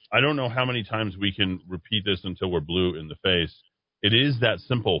 And I don't know how many times we can repeat this until we're blue in the face. It is that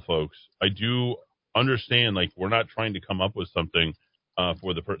simple, folks. I do understand, we're not trying to come up with something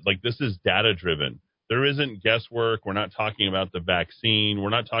for the this is data driven. There isn't guesswork. We're not talking about the vaccine. We're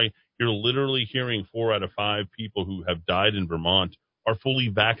not talking. You're literally hearing 4 out of 5 people who have died in Vermont are fully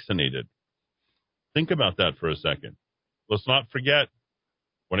vaccinated. Think about that for a second. Let's not forget,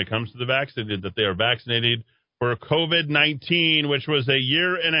 when it comes to the vaccinated, that they are vaccinated for COVID-19, which was a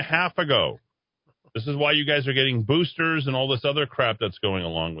year and a half ago. This is why you guys are getting boosters and all this other crap that's going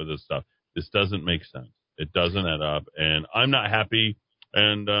along with this stuff. This doesn't make sense. It doesn't add up. And I'm not happy.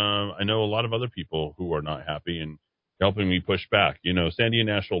 And I know a lot of other people who are not happy and helping me push back. Sandia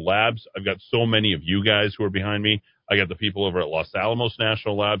National Labs, I've got so many of you guys who are behind me. I got the people over at Los Alamos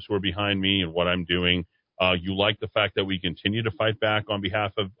National Labs who are behind me and what I'm doing. You like the fact that we continue to fight back on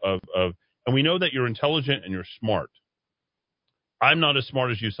behalf of, and we know that you're intelligent and you're smart. I'm not as smart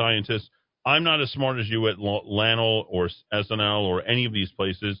as you scientists. I'm not as smart as you at LANL or SNL or any of these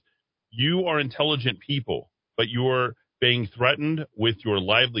places. You are intelligent people, but you're being threatened with your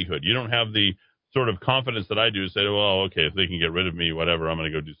livelihood. You don't have the sort of confidence that I do to say, well, okay, if they can get rid of me, whatever, I'm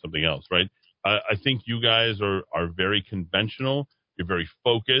going to go do something else, right? I think you guys are very conventional. You're very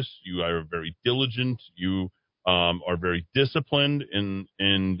focused. You are very diligent. You are very disciplined.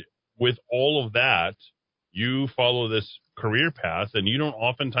 And with all of that, you follow this career path, and you don't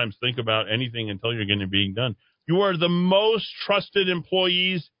oftentimes think about anything until you're getting it being done. You are the most trusted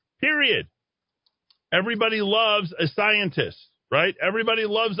employees, period. Everybody loves a scientist. right? Everybody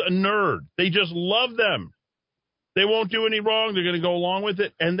loves a nerd. They just love them. They won't do any wrong. They're going to go along with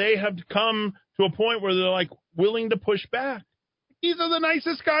it. And they have come to a point where they're like willing to push back. These are the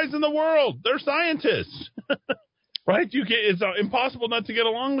nicest guys in the world. They're scientists, right? It's impossible not to get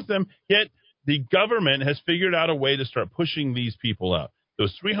along with them. Yet the government has figured out a way to start pushing these people out.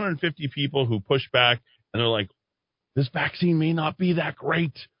 Those 350 people who push back and they're like, this vaccine may not be that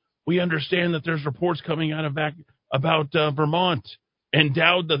great. We understand that there's reports coming out of about Vermont. And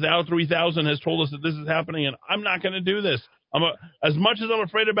the Dow 3000 has told us that this is happening, and I'm not going to do this. As much as I'm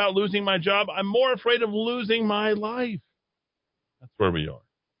afraid about losing my job, I'm more afraid of losing my life. That's where we are.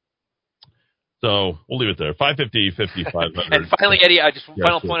 So we'll leave it there. 550, 5500. And finally, Eddie,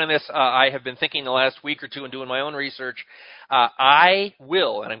 final point on this. I have been thinking the last week or two and doing my own research. I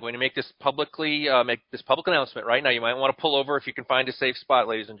will, and I'm going to make this public announcement right now. You might want to pull over if you can find a safe spot,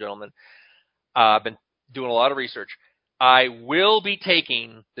 ladies and gentlemen. I've been doing a lot of research. I will be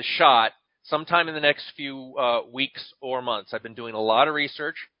taking the shot sometime in the next few weeks or months. I've been doing a lot of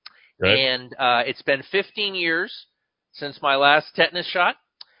research, and it's been 15 years since my last tetanus shot.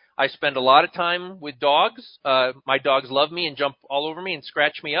 I spend a lot of time with dogs. My dogs love me and jump all over me and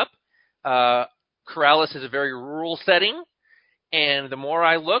scratch me up. Corrales is a very rural setting, and the more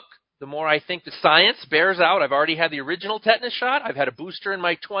I look, the more I think the science bears out. I've already had the original tetanus shot. I've had a booster in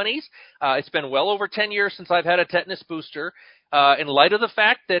my 20s. It's been well over 10 years since I've had a tetanus booster. In light of the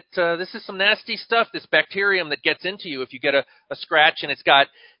fact that this is some nasty stuff, this bacterium that gets into you if you get a scratch and it's got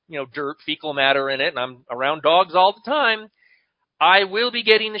dirt, fecal matter in it, and I'm around dogs all the time, I will be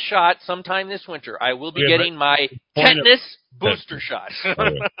getting the shot sometime this winter. I will be getting my tetanus booster shot.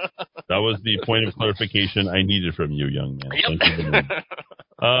 That was the point of clarification I needed from you, young man. Yep. Thank you very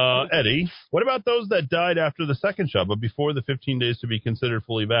much. Eddie, what about those that died after the second shot, but before the 15 days to be considered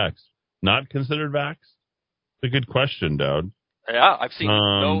fully vaxxed? Not considered vaxxed? It's a good question, Dowd. Yeah, I've seen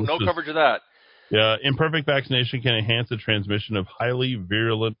no coverage of that. Yeah, imperfect vaccination can enhance the transmission of highly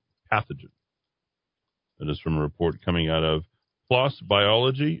virulent pathogens. That is from a report coming out of PLOS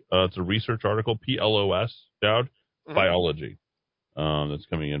Biology. It's a research article, PLOS, Dowd, Biology. That's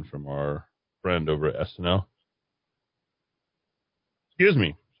coming in from our friend over at SNL. Excuse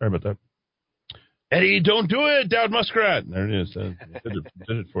me. Sorry about that. Eddie, don't do it, Dowd Muskrat. There it is. Did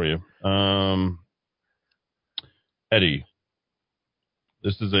it for you. Eddie,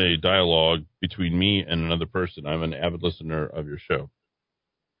 this is a dialogue between me and another person. I'm an avid listener of your show.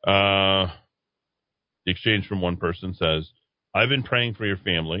 The exchange from one person says, I've been praying for your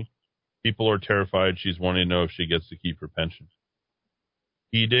family. People are terrified. She's wanting to know if she gets to keep her pension.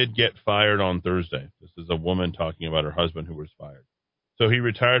 He did get fired on Thursday. This is a woman talking about her husband who was fired. So he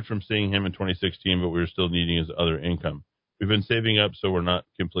retired from seeing him in 2016, but we were still needing his other income. We've been saving up so we're not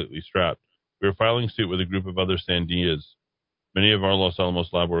completely strapped. We are filing suit with a group of other Sandias. Many of our Los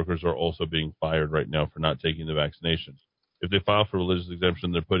Alamos lab workers are also being fired right now for not taking the vaccinations. If they file for religious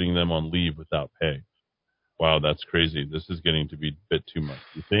exemption, they're putting them on leave without pay. Wow, that's crazy. This is getting to be a bit too much.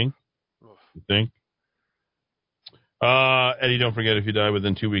 You think? Eddie, don't forget, if you die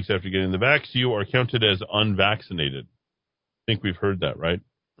within 2 weeks after getting the vax, you are counted as unvaccinated. I think we've heard that, right?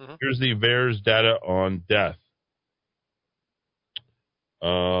 Mm-hmm. Here's the VAERS data on death.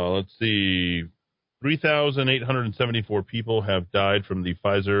 Let's see. 3,874 people have died from the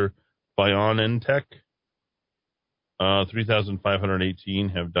Pfizer-BioNTech. 3,518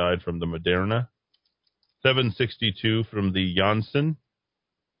 have died from the Moderna. 762 from the Janssen.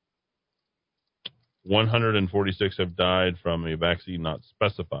 146 have died from a vaccine not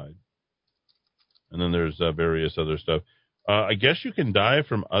specified. And then there's various other stuff. I guess you can die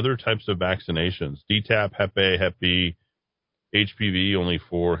from other types of vaccinations. DTaP, Hep A, Hep B, HPV, only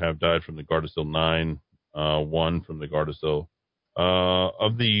 4 have died from the Gardasil 9, 1 from the Gardasil.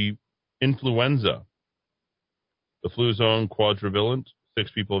 Of the influenza, the Fluzone quadrivalent,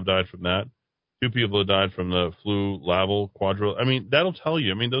 6 people have died from that. 2 people have died from the Flu-Laval quadrivalent. I mean, that'll tell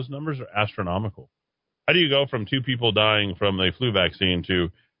you. I mean, those numbers are astronomical. How do you go from 2 people dying from the flu vaccine to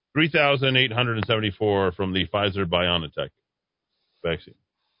 3,874 from the Pfizer-BioNTech vaccine?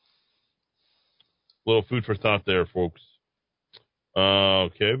 A little food for thought there, folks.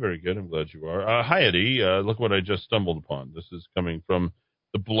 Okay, very good. I'm glad you are. Hi, Eddie. Look what I just stumbled upon. This is coming from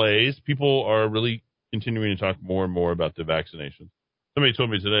The Blaze. People are really continuing to talk more and more about the vaccinations. Somebody told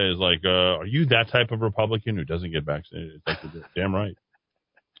me today, is like, are you that type of Republican who doesn't get vaccinated? It's like, damn right.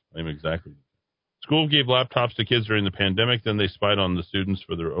 I'm exactly. School gave laptops to kids during the pandemic, then they spied on the students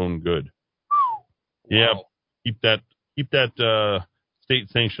for their own good. Wow. Yeah, keep that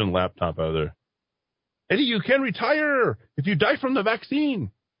state-sanctioned laptop out of there. Eddie, you can retire if you die from the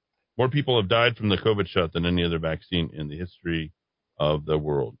vaccine. More people have died from the COVID shot than any other vaccine in the history of the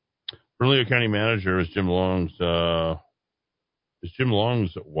world. Bernalillo County Manager is Jim Long's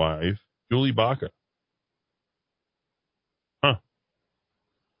wife, Julie Baca. Huh.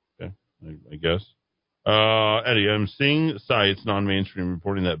 Okay, I guess. Eddie, I'm seeing sites, non-mainstream,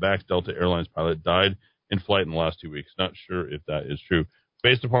 reporting that Vax Delta Airlines pilot died in flight in the last 2 weeks. Not sure if that is true.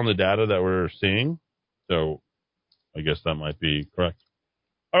 Based upon the data that we're seeing, so I guess that might be correct.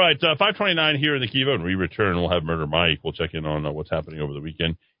 All right, 5:29 here in the Kiva, and we return. We'll have Murder Mike. We'll check in on what's happening over the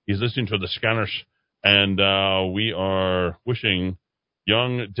weekend. He's listening to the Scanners, and we are wishing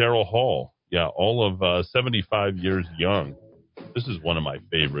young Daryl Hall, all of 75 years young. This is one of my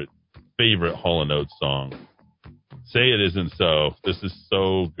favorite Hall & Oates songs. Say It Isn't So. This is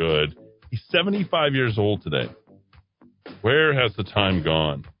so good. He's 75 years old today. Where has the time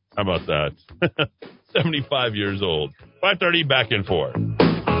gone? How about that? 75 years old. 5:30, back in 4.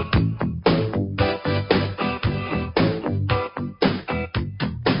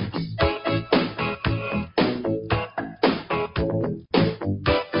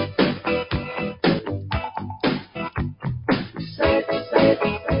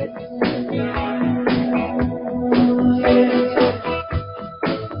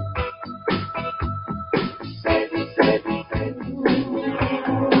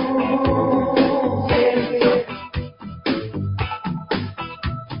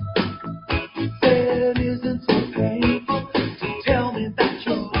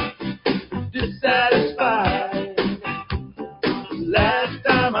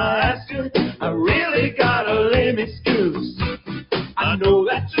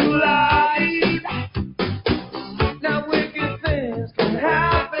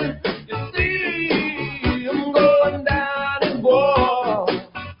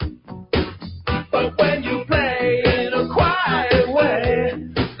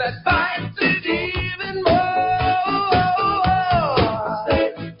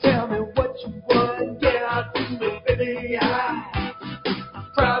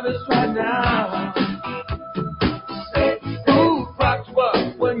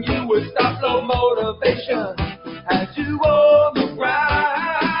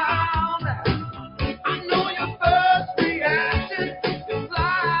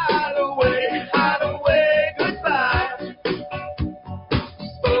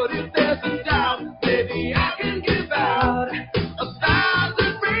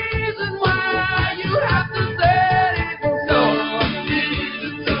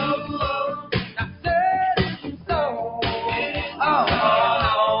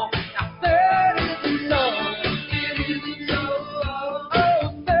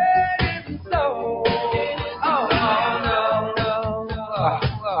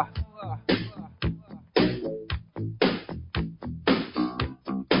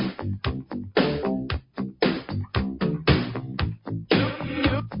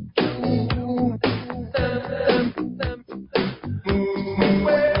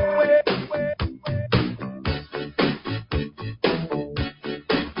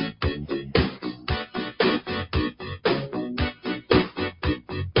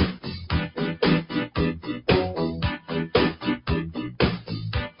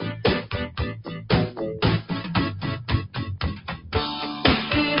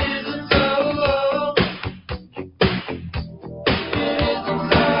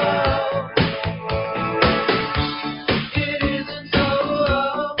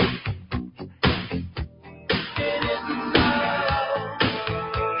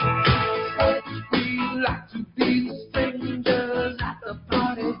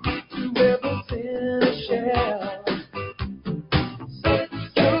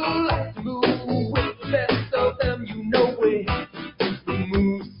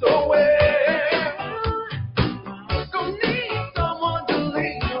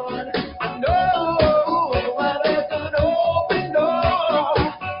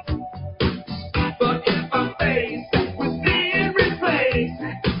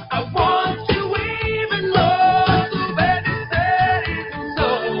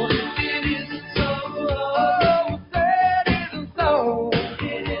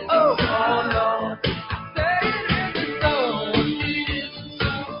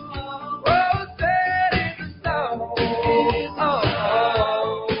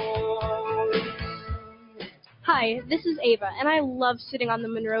 Hi, this is Ava, and I love sitting on the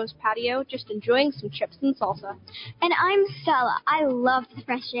Monroe's patio, just enjoying some chips and salsa. And I'm Stella. I love the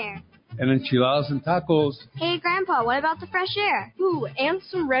fresh air. And enchiladas and tacos. Hey, Grandpa, what about the fresh air? Ooh, and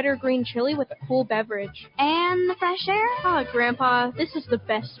some red or green chili with a cool beverage. And the fresh air? Oh, Grandpa, this is the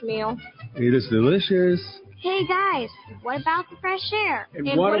best meal. It is delicious. Hey guys, what about the fresh air?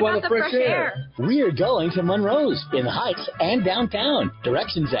 And what about the fresh air? We're going to Monroe's in the Heights and downtown.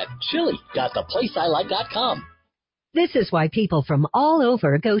 Directions at chili.theplaceilike.com. This is why people from all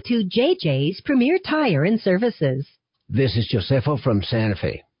over go to JJ's Premier Tire and Services. This is Josefo from Santa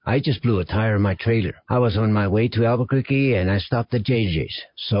Fe. I just blew a tire in my trailer. I was on my way to Albuquerque and I stopped at JJ's.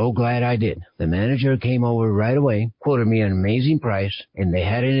 So glad I did. The manager came over right away, quoted me an amazing price, and they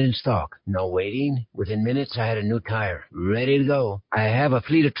had it in stock. No waiting. Within minutes, I had a new tire, ready to go. I have a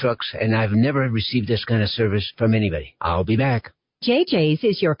fleet of trucks, and I've never received this kind of service from anybody. I'll be back. JJ's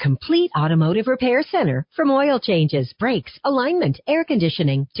is your complete automotive repair center. From oil changes, brakes, alignment, air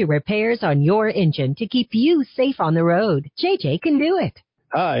conditioning, to repairs on your engine to keep you safe on the road. JJ can do it.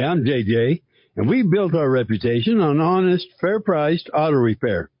 Hi, I'm JJ, and we built our reputation on honest, fair-priced auto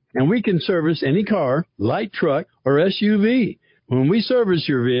repair. And we can service any car, light truck, or SUV. When we service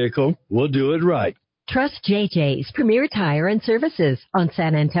your vehicle, we'll do it right. Trust JJ's Premier Tire and Services on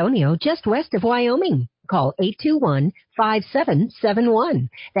San Antonio, just west of Wyoming. Call 821-5771.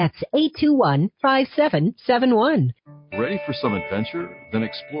 That's 821-5771. Ready for some adventure? Then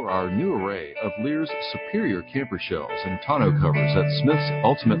explore our new array of Lear's superior camper shells and tonneau covers at Smith's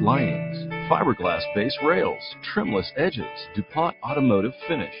Ultimate Linings. Fiberglass-based rails, trimless edges, DuPont automotive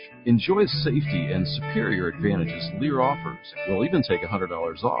finish. Enjoy safety and superior advantages Lear offers. We'll even take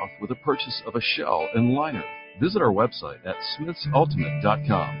 $100 off with a purchase of a shell and liner. Visit our website at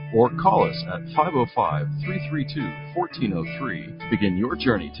smithsultimate.com or call us at 505-332-1403 to begin your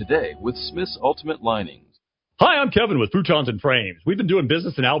journey today with Smith's Ultimate Linings. Hi, I'm Kevin with Futons and Frames. We've been doing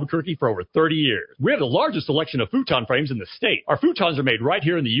business in Albuquerque for over 30 years. We have the largest selection of futon frames in the state. Our futons are made right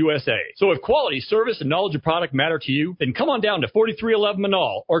here in the USA. So if quality, service, and knowledge of product matter to you, then come on down to 4311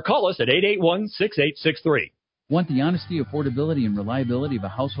 Manal or call us at 881-6863. Want the honesty, affordability, and reliability of a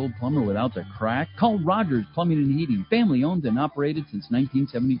household plumber without the crack? Call Rogers Plumbing and Heating, family owned and operated since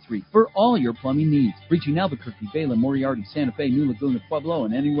 1973, for all your plumbing needs. Reaching Albuquerque, Bala, Moriarty, Santa Fe, New Laguna, Pueblo,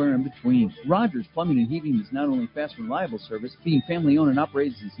 and anywhere in between. Rogers Plumbing and Heating is not only fast and reliable service, being family owned and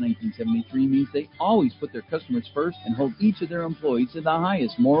operated since 1973 means they always put their customers first and hold each of their employees to the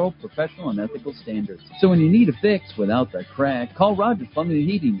highest moral, professional, and ethical standards. So when you need a fix without the crack, call Rogers Plumbing and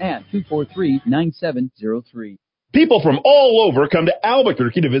Heating at 243-9703. People from all over come to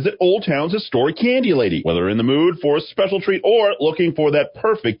Albuquerque to visit Old Town's historic Candy Lady. Whether in the mood for a special treat or looking for that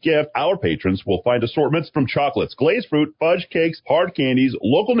perfect gift, our patrons will find assortments from chocolates, glazed fruit, fudge cakes, hard candies,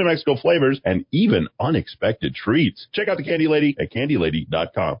 local New Mexico flavors, and even unexpected treats. Check out the Candy Lady at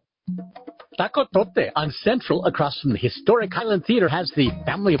candylady.com. Taco Tote on Central across from the historic Highland Theater has the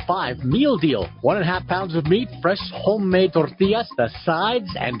Family of 5 meal deal. 1.5 pounds of meat, fresh homemade tortillas, the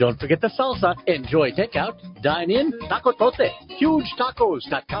sides, and don't forget the salsa. Enjoy takeout, dine in, Taco Tote,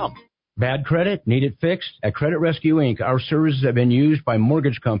 hugetacos.com. Bad credit? Need it fixed? At Credit Rescue Inc., our services have been used by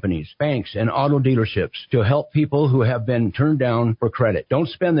mortgage companies, banks, and auto dealerships to help people who have been turned down for credit. Don't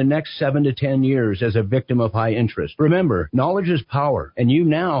spend the next 7 to 10 years as a victim of high interest. Remember, knowledge is power, and you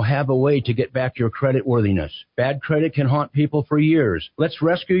now have a way to get back your credit worthiness. Bad credit can haunt people for years. Let's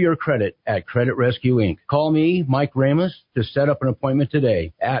rescue your credit at Credit Rescue Inc. Call me, Mike Ramos, to set up an appointment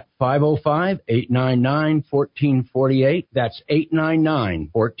today at 505-899-1448. That's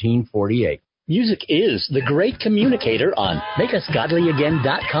 899-1448. Music is the great communicator on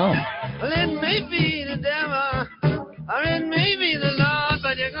MakeUsGodlyAgain.com. Well, it may be the devil, or it may be the Lord,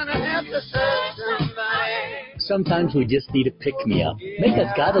 but you're gonna have to serve somebody. Sometimes we just need a pick-me-up.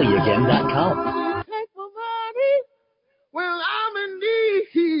 MakeUsGodlyAgain.com. Well, I'm in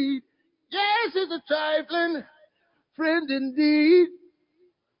need. Yes, it's a trifling friend indeed.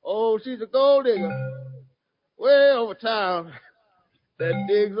 Oh, she's a gold digger way over town that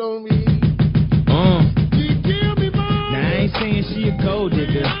digs on me. She killed me, mom. Now I ain't saying she a gold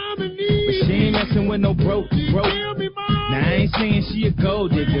digger, but she ain't messing with no broke. Now I ain't saying she a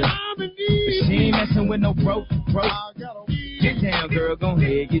gold digger, but she ain't messing with no broke. Get down, girl, gon'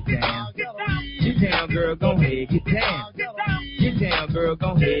 ahead, get down. Get down, girl, gon' ahead, get down. Get down, girl,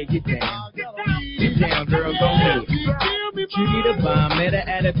 gon' ahead, get down. Get down, girl, gon' ahead. Cutie the bomb, met her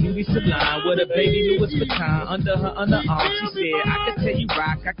at a beauty salon with a baby Louis Vuitton under her underarm. She said, I could tell you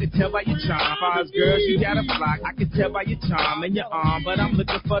rock, I could tell by your charm. Far as girls, you got a flock, I could tell by your charm and your arm. But I'm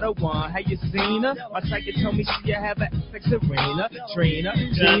looking for the one, have you seen her? My psychic told me she have a like Serena, Trina,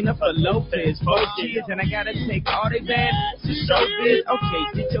 Gina for Lopez. 4 kids and I gotta take all they bad to show this. Okay,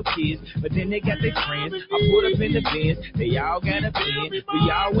 get your kids, but then they got their friends. I put up in the bins, they all got a bin.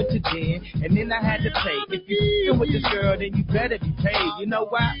 We all went to den, and then I had to pay. If you f***ing with this girl, then you better be paid. You know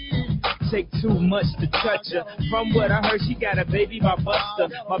why? Take too much to touch her. From what I heard, she got a baby by Buster.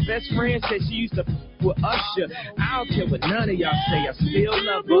 My best friend said she used to with Usher. I don't care what none of y'all say, I still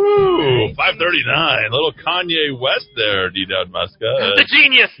love her. Ooh, 539. Little Kanye West there, D-Dowd Muska. The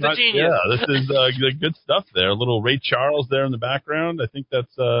genius. Yeah, this is the good stuff there. A little Ray Charles there in the background. I think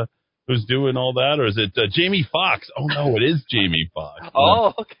that's who's doing all that. Or is it Jamie Foxx? Oh, no, it is Jamie Foxx.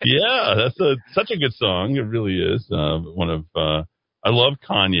 Oh, okay. Yeah, that's such a good song. It really is. I love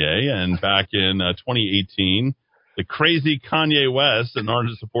Kanye. And back in 2018, the crazy Kanye West, an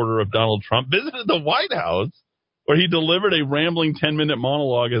ardent supporter of Donald Trump, visited the White House, where he delivered a rambling 10-minute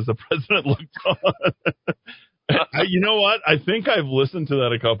monologue as the president looked on. You know what? I think I've listened to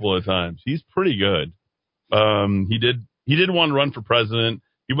that a couple of times. He's pretty good. He did want to run for president.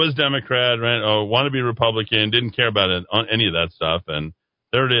 He was Democrat, right? Want to be Republican, didn't care about any of that stuff. And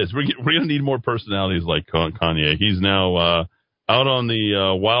there it is. We're going to need more personalities like Kanye. He's now out on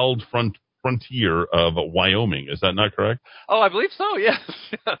the wild frontier of Wyoming. Is that not correct? Oh, I believe so, yes.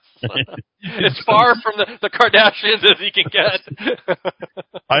 It's far from the Kardashians as he can get.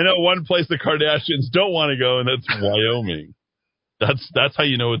 I know one place the Kardashians don't want to go, and that's Wyoming. That's how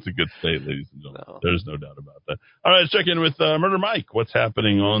you know it's a good state, ladies and gentlemen. No. There's no doubt about that. All right, let's check in with Murder Mike. What's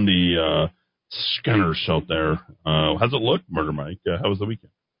happening on the scanners out there? How's it look, Murder Mike? How was the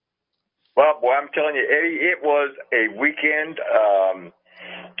weekend? Well, boy, I'm telling you, Eddie, it was a weekend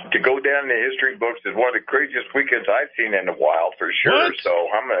to go down in the history books as one of the craziest weekends I've seen in a while, for sure. What? So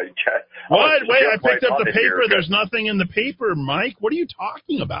I'm going to... What? Wait, I picked up the paper. There's nothing in the paper, Mike. What are you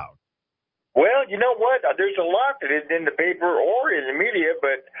talking about? Well, you know what? There's a lot that isn't in the paper or in the media,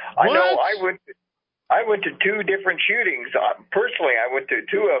 but I know I went to two different shootings. Personally, I went to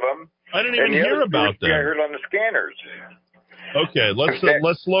two of them. I didn't even hear about them. I heard on the scanners. Okay,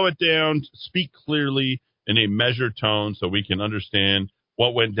 let's slow it down. Speak clearly in a measured tone so we can understand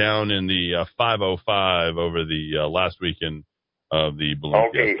what went down in the 505 over the last weekend of the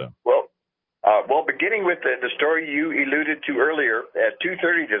balloon fiesta. Well, beginning with the story you alluded to earlier, at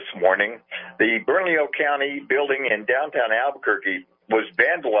 2:30 this morning, the Bernalillo County building in downtown Albuquerque was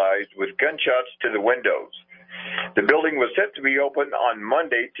vandalized with gunshots to the windows. The building was set to be open on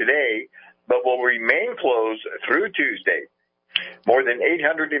Monday today, but will remain closed through Tuesday. More than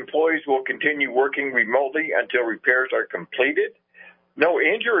 800 employees will continue working remotely until repairs are completed. No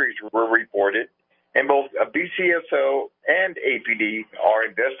injuries were reported, and both BCSO and APD are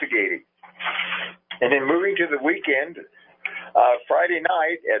investigating. And then moving to the weekend, Friday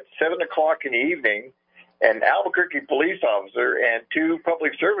night at 7 o'clock in the evening, an Albuquerque police officer and two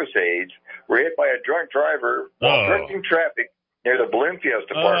public service aides were hit by a drunk driver while directing traffic near the Balloon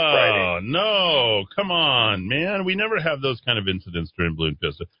Fiesta Park Friday. Oh, no. Come on, man. We never have those kind of incidents during Balloon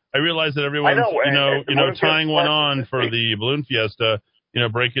Fiesta. I realize that everyone's, tying one on for the Balloon Fiesta,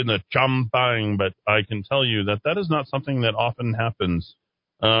 breaking the champagne, but I can tell you that is not something that often happens.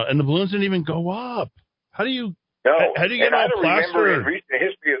 And the balloons didn't even go up. How do you get all plastered? I don't remember in recent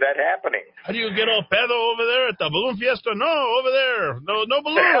history of that happening. How do you get all pedo over there at the Balloon Fiesta? No, over there. No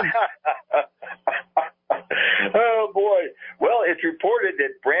balloons. Oh, boy. Well, it's reported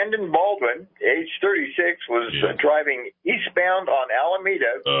that Brandon Baldwin, age 36, was driving eastbound on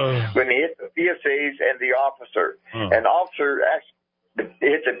Alameda when he hit the PSAs and the officer. An officer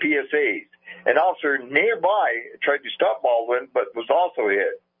hit the PSAs. An officer nearby tried to stop Baldwin, but was also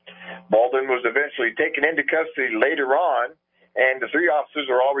hit. Baldwin was eventually taken into custody later on, and the three officers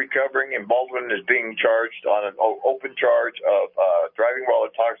are all recovering, and Baldwin is being charged on an open charge of driving while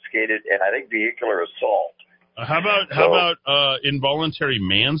intoxicated and I think vehicular assault. How about involuntary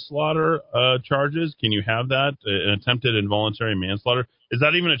manslaughter charges? Can you have that? An attempted involuntary manslaughter? Is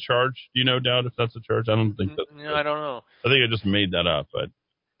that even a charge? Do you know, Dowd, if that's a charge? I don't think that's I don't know. I think I just made that up, but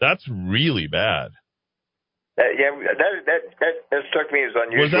that's really bad. That struck me as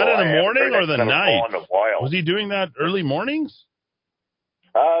unusual. Was that in the morning or the night? Was he doing that early mornings?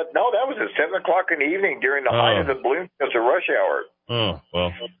 No, that was at 7 o'clock in the evening during the height of the Balloon Fiesta rush hour. Oh,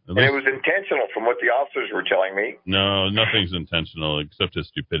 well. And it was intentional from what the officers were telling me. No, nothing's intentional except his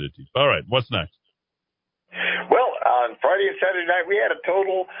stupidity. All right, what's next? Well, on Friday and Saturday night, we had a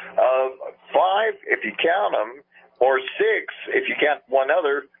total of 5, if you count them, or 6, if you count one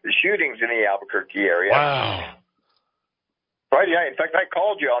other, shootings in the Albuquerque area. Wow. Friday night, in fact, I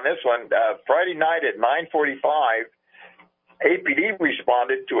called you on this one. Friday night at 9:45, APD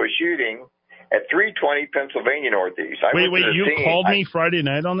responded to a shooting at 320 Pennsylvania Northeast. Wait, you called me Friday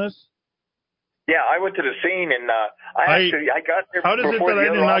night on this? Yeah, I went to the scene, and I got there. How does it that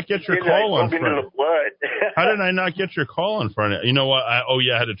I did not get your call on Friday? How did I not get your call on Friday? You know what? I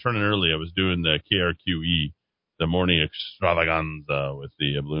had to turn in early. I was doing the KRQE, the morning extravaganza with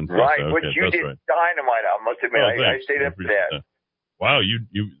the Balloon Fiesta. Right, which you did dynamite. I must admit, I stayed up for that. Wow,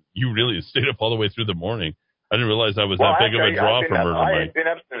 You really stayed up all the way through the morning. I didn't realize that was that big of a draw for Murder I Mike. had been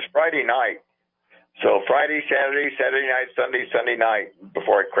up since Friday night. So Friday, Saturday night, Sunday night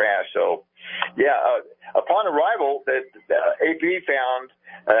before it crashed. So, yeah, upon arrival, the AP found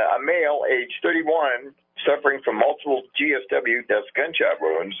a male, age 31, suffering from multiple GSW, that's gunshot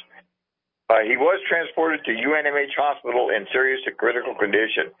wounds. He was transported to UNMH Hospital in serious to critical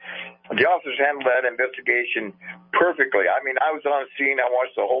condition. The officers handled that investigation perfectly. I mean, I was on scene. I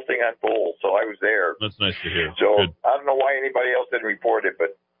watched the whole thing unfold, so I was there. That's nice to hear. So Good. I don't know why anybody else didn't report it,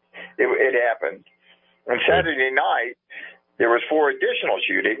 but it happened. On Saturday night, there was 4 additional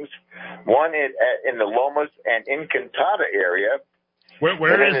shootings, one in the Lomas and Encantada area. Where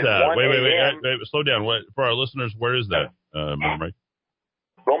is that? Wait, slow down. For our listeners, where is that, Murder Mike?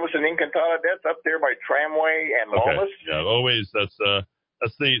 Lomas and Encantada, that's up there by Tramway and Lomas. Okay. Yeah, always. That's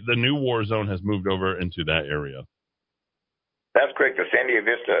the new war zone has moved over into that area. That's correct. The Sandia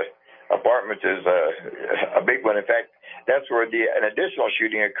Vista Apartments is a big one. In fact, that's where an additional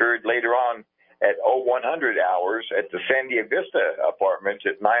shooting occurred later on at 0100 hours at the Sandia Vista Apartments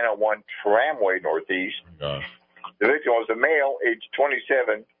at 901 Tramway Northeast. Gosh. The victim was a male, age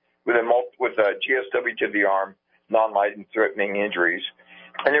 27, with a GSW to the arm, non-life-threatening injuries.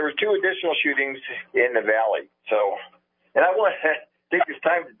 And there were 2 additional shootings in the valley. So, and I want to take this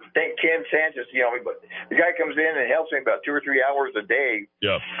time to thank Ken Sanchez. You know, the guy comes in and helps me about 2 or 3 hours a day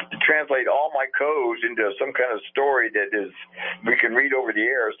to translate all my codes into some kind of story that we can read over the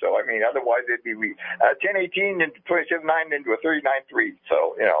air. So, I mean, otherwise it'd be 1018 into 27.9 into a 39.3.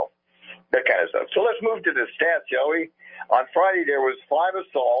 So, you know, that kind of stuff. So let's move to the stats, shall we? On Friday, there was 5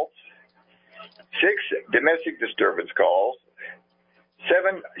 assaults, 6 domestic disturbance calls,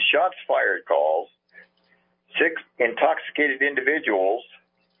 7 shots fired calls, 6 intoxicated individuals,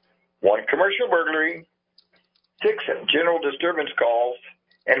 1 commercial burglary, 6 general disturbance calls,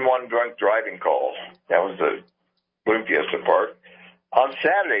 and 1 drunk driving call. That was the Bloom Fiesta part. On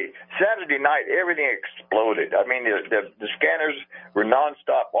Saturday night, everything exploded. I mean, the scanners were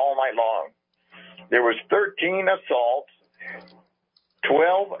nonstop all night long. There was 13 assaults,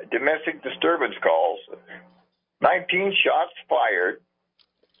 12 domestic disturbance calls, 19 shots fired,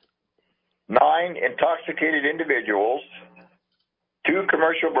 9 intoxicated individuals, 2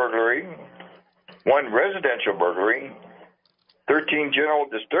 commercial burglary, 1 residential burglary, 13 general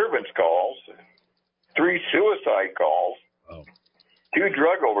disturbance calls, 3 suicide calls, 2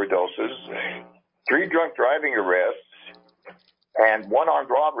 drug overdoses, 3 drunk driving arrests, and 1 armed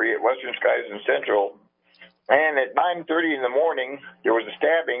robbery at Western Skies and Central. And at 9:30 in the morning, there was a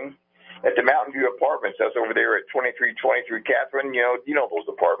stabbing at the Mountain View Apartments. That's over there at 2323 Catherine. You know those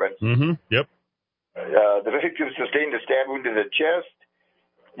apartments. Mm-hmm. Yep. The victim sustained a stab wound to the chest.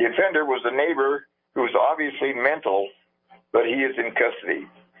 The offender was a neighbor who was obviously mental, but he is in custody.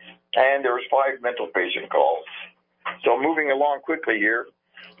 And there was 5 mental patient calls. So moving along quickly here,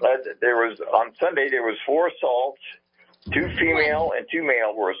 on Sunday there was 4 assaults, 2 female and 2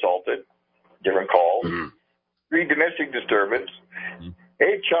 male were assaulted, different calls, 3 domestic disturbance,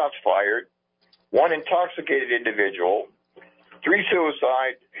 8 shots fired, 1 intoxicated individual, 3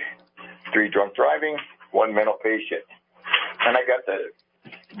 suicide, 3 drunk driving, 1 mental patient. And I got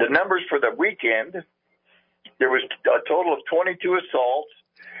the numbers for the weekend. There was a total of 22 assaults,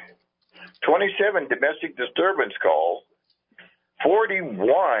 27 domestic disturbance calls,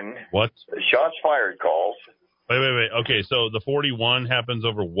 41 shots fired calls. Wait. Okay, so the 41 happens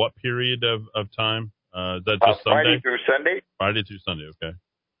over what period of time? Is that just Sunday? Friday through Sunday. Friday through Sunday, okay.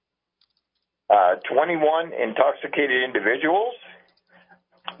 21 intoxicated individuals,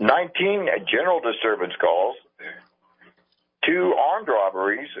 19 general disturbance calls, 2 armed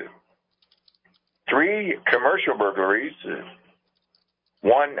robberies, 3 commercial burglaries,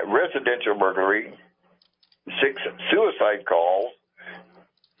 1 residential burglary, 6 suicide calls,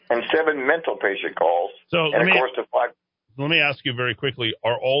 and 7 mental patient calls. So and of course the 5. Let me ask you very quickly,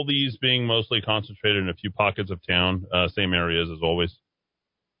 are all these being mostly concentrated in a few pockets of town, same areas as always?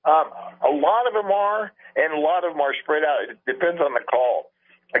 A lot of them are, and a lot of them are spread out. It depends on the call.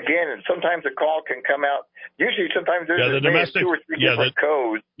 Again, sometimes a call can come out. Usually, sometimes there's as many as 2 or 3 different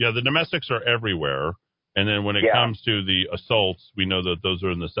codes. Yeah, the domestics are everywhere. And then when it comes to the assaults, we know that those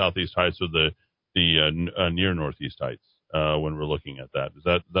are in the Southeast Heights or the near Northeast Heights when we're looking at that. Is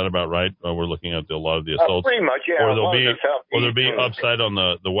that about right? We're looking at a lot of the assaults? Pretty much, yeah. Or there'll be upside on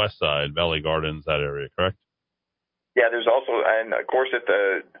the west side, Valley Gardens, that area, correct? Yeah, there's also, and of course at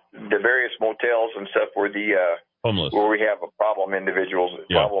the various motels and stuff where homeless, where we have a problem individuals,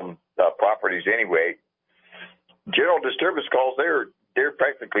 problem properties anyway. General disturbance calls, they're they're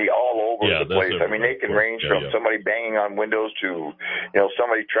practically all over the place. I mean, they can range from somebody banging on windows to,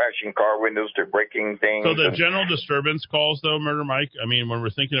 somebody trashing car windows to breaking things. So the general disturbance calls, though, Murder Mike, I mean, when we're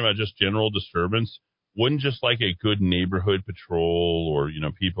thinking about just general disturbance, wouldn't just like a good neighborhood patrol or,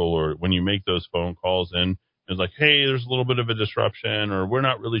 people, or when you make those phone calls in, it's like, hey, there's a little bit of a disruption, or we're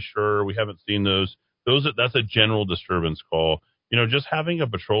not really sure, we haven't seen those. That's a general disturbance call. Just having a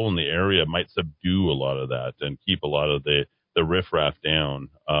patrol in the area might subdue a lot of that and keep a lot of the riffraff down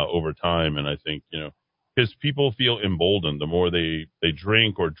over time. And I think, because people feel emboldened the more they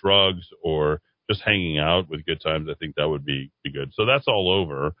drink or drugs or just hanging out with good times. I think that would be good. So that's all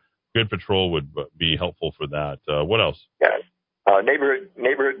over. Good patrol would be helpful for that. What else? Yeah.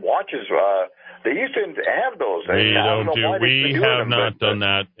 Neighborhood watches. They used to have those. We have not done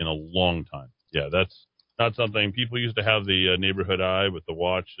that in a long time. Yeah, that's not something. People used to have the neighborhood eye with the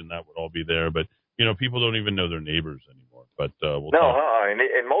watch, and that would all be there. But, people don't even know their neighbors anymore. But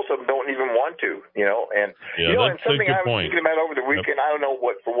and most of them don't even want to, And, and something I was thinking about over the weekend, I don't know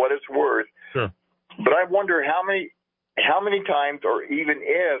for what it's worth. Sure. But I wonder how many times, or even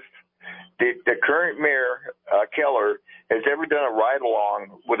if, the current mayor, Keller, has ever done a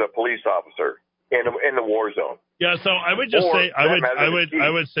ride-along with a police officer in the war zone. Yeah, so I would just say I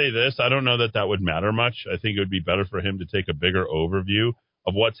would say this. I don't know that would matter much. I think it would be better for him to take a bigger overview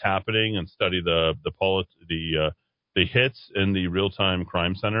of what's happening and study the hits in the real-time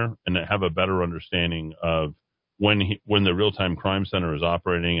crime center and have a better understanding of when the real-time crime center is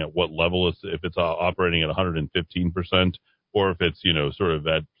operating, at what level if it's operating at 115%, or if it's sort of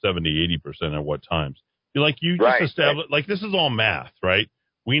at 70-80% at what times. Established, like, this is all math, right?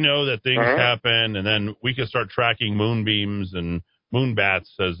 We know that things happen, and then we can start tracking moonbeams and moonbats,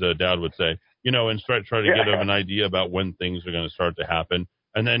 as Dowd would say, and try to get an idea about when things are going to start to happen.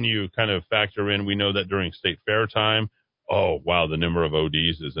 And then you kind of factor in, we know that during State Fair time, oh, wow, the number of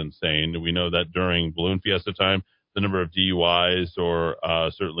ODs is insane. We know that during Balloon Fiesta time, the number of DUIs or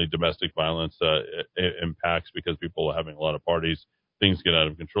certainly domestic violence impacts because people are having a lot of parties, things get out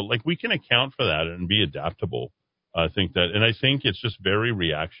of control. Like, we can account for that and be adaptable. I think it's just very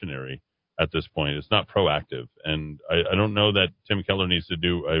reactionary at this point. It's not proactive. And I don't know that Tim Keller needs to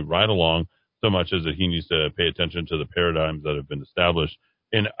do a ride-along so much as that he needs to pay attention to the paradigms that have been established.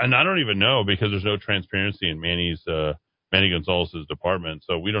 And I don't even know, because there's no transparency in Manny Gonzalez's department,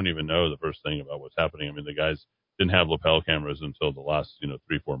 so we don't even know the first thing about what's happening. I mean, the guys didn't have lapel cameras until the last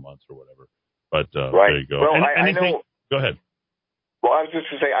 3-4 months or whatever. But there you go. Well, I know. Go ahead. Well, I was just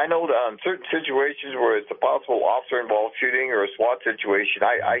going to say, I know that in certain situations where it's a possible officer-involved shooting or a SWAT situation,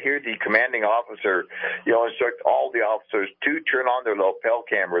 I hear the commanding officer, instruct all the officers to turn on their lapel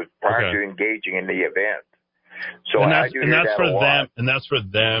cameras prior to engaging in the event. So that's for them, and that's for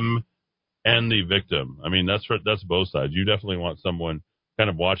them and the victim. I mean, that's both sides. You definitely want someone kind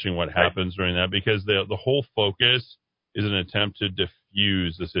of watching what happens during that, because the whole focus is an attempt to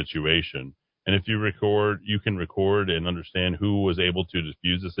diffuse the situation. And if you can record and understand who was able to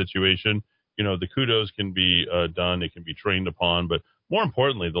diffuse the situation. The kudos can be done. It can be trained upon. But more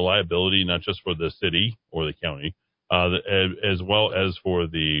importantly, the liability, not just for the city or the county, as well as for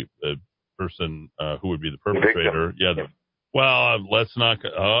the person who would be the perpetrator. Let's not.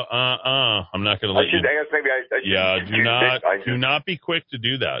 I'm not going to let you. I guess maybe I do not be quick to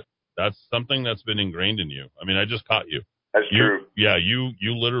do that. That's something that's been ingrained in you. I mean, I just caught you. That's true. Yeah, you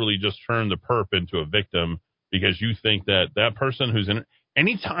literally just turned the perp into a victim because you think that person who's in it.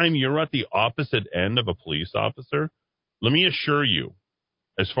 Anytime you're at the opposite end of a police officer, let me assure you,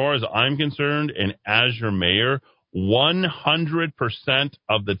 as far as I'm concerned, and as your mayor, 100%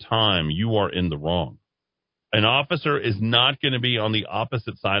 of the time you are in the wrong. An officer is not going to be on the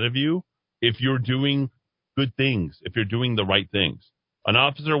opposite side of you if you're doing good things, if you're doing the right things. An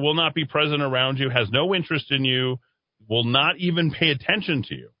officer will not be present around you, has no interest in you, will not even pay attention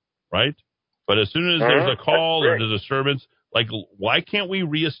to you, right? But as soon as there's a call or the disturbance, like, why can't we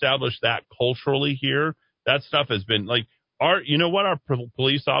reestablish that culturally here? That stuff has been like our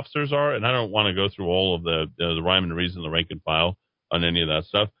police officers are, and I don't want to go through all of the rhyme and reason, the rank and file on any of that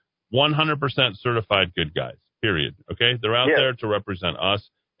stuff. 100% certified good guys, period. Okay, they're out there to represent us,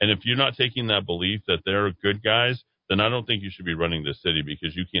 and if you're not taking that belief that they're good guys, then I don't think you should be running this city,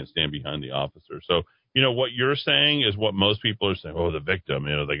 because you can't stand behind the officer. So, what you're saying is what most people are saying. Oh, the victim,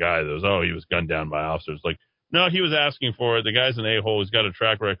 the guy that was, he was gunned down by officers. Like, no, he was asking for it. The guy's an a-hole. He's got a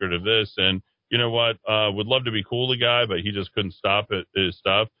track record of this. And you know what? Would love to be cool to the guy, but he just couldn't stop his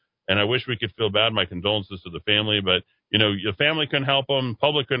stuff. And I wish we could feel bad. My condolences to the family. But, your family couldn't help him.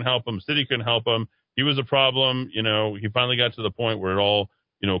 Public couldn't help him. City couldn't help him. He was a problem. He finally got to the point where it all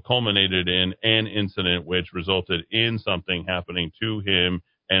culminated in an incident which resulted in something happening to him,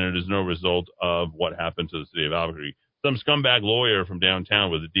 and it is no result of what happened to the city of Albuquerque. Some scumbag lawyer from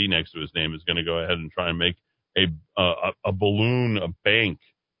downtown with a D next to his name is going to go ahead and try and make a balloon a bank,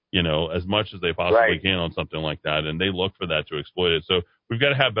 as much as they possibly can on something like that, and they look for that to exploit it. So we've got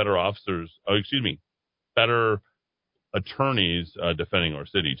to have better better attorneys defending our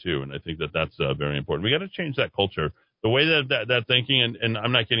city too, and I think that's very important. We got to change that culture, the way that thinking, and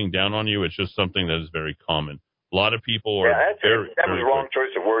I'm not getting down on you. It's just something that is very common. A lot of people are. Yeah, that was a wrong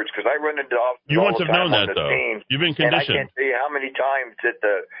choice of words, because I run into officers. You must have known that, though. Scene, you've been conditioned. And I can't tell you how many times that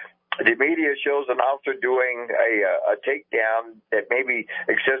the media shows an officer doing a takedown that maybe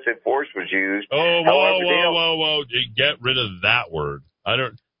excessive force was used. Oh, whoa! Get rid of that word.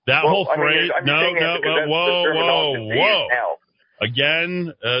 Whole phrase. Whoa!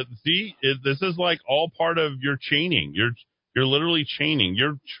 Again, this is like all part of your chaining. You're literally chaining.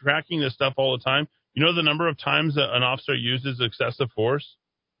 You're tracking this stuff all the time. You know the number of times that an officer uses excessive force?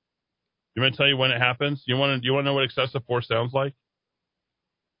 You want to tell you when it happens? Do you want to know what excessive force sounds like?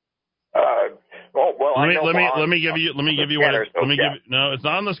 Let me give you no, it's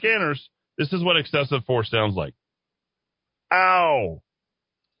not on the scanners. This is what excessive force sounds like. Ow.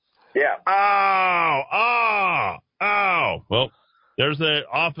 Yeah. Ow. Well, there's an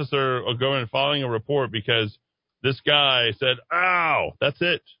officer going and filing a report because this guy said, ow. That's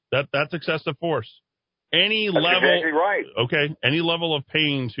it. That's excessive force. That's exactly right. Okay. Any level of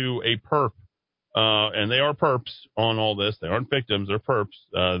pain to a perp, and they are perps on all this. They aren't victims. They're perps.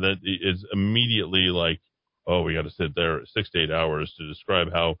 That is immediately like, oh, we got to sit there 6 to 8 hours to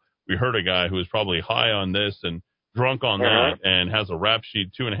describe how we heard a guy who was probably high on this and drunk on that and has a rap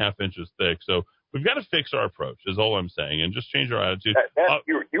sheet 2.5 inches thick. So we've got to fix our approach, is all I'm saying, and just change our attitude.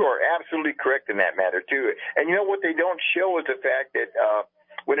 You are absolutely correct in that matter, too. And you know what they don't show is the fact that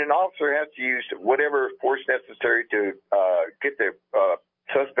when an officer has to use whatever force necessary to get the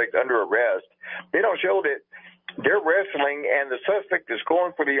suspect under arrest, they don't show that they're wrestling and the suspect is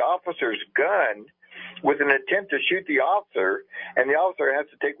going for the officer's gun with an attempt to shoot the officer, and the officer has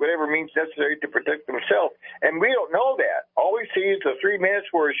to take whatever means necessary to protect himself. And we don't know that. All we see is the 3 minutes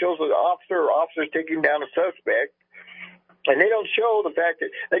where it shows the officer or officers taking down a suspect, and they don't show the fact that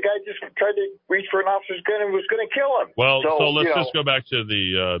the guy just tried to reach for an officer's gun and was going to kill him. Well, so let's just go back to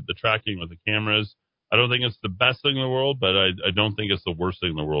the tracking with the cameras. I don't think it's the best thing in the world, but I don't think it's the worst thing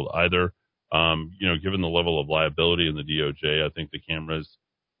in the world either. Given the level of liability in the DOJ, I think the cameras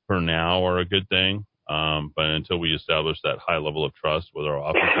for now are a good thing. But until we establish that high level of trust with our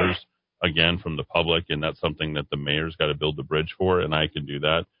officers, again, from the public, and that's something that the mayor's got to build the bridge for, and I can do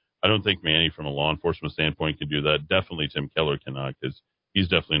that. I don't think Manny, from a law enforcement standpoint, can do that. Definitely Tim Keller cannot, because he's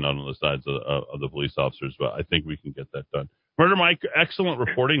definitely not on the sides of the police officers, but I think we can get that done. Murder Mike, excellent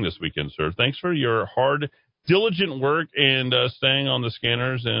reporting this weekend, sir. Thanks for your hard, diligent work and staying on the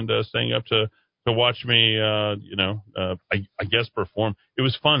scanners and staying up to watch me, I guess perform. It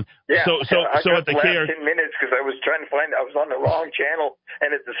was fun. Yeah. So at the last 10 minutes because I was trying to I was on the wrong channel,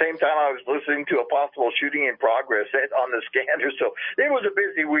 and at the same time I was listening to a possible shooting in progress on the scanner. So it was a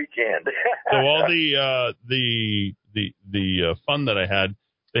busy weekend. So all the fun that I had,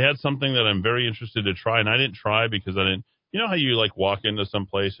 they had something that I'm very interested to try, and I didn't try because I didn't. You know how you like walk into some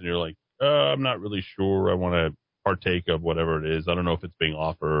place and you're like, I'm not really sure I want to partake of whatever it is. I don't know if it's being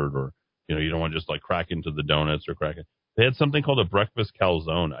offered or. You don't want to just like crack into the donuts or crack it. They had something called a breakfast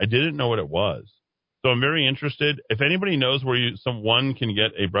calzone. I didn't know what it was. So I'm very interested. If anybody knows where someone can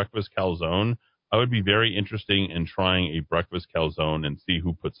get a breakfast calzone, I would be very interested in trying a breakfast calzone and see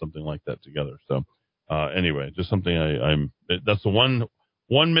who put something like that together. So anyway, just something that's the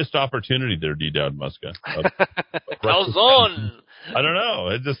one missed opportunity there, D. Dowd Muska. Calzone. I don't know.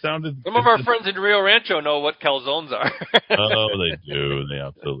 It just sounded. Some of our friends in Rio Rancho know what calzones are. Oh, they do. They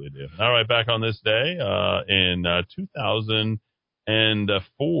absolutely do. All right, back on this day in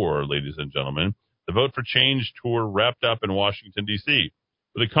 2004, ladies and gentlemen, the Vote for Change tour wrapped up in Washington, D.C.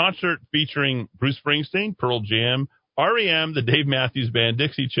 with a concert featuring Bruce Springsteen, Pearl Jam, R.E.M., the Dave Matthews Band,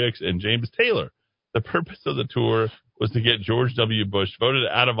 Dixie Chicks, and James Taylor. The purpose of the tour was to get George W. Bush voted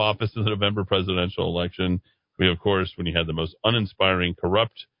out of office in the November presidential election. Of course, when he had the most uninspiring,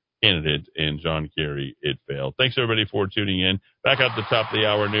 corrupt candidate in John Kerry, it failed. Thanks, everybody, for tuning in. Back at the top of the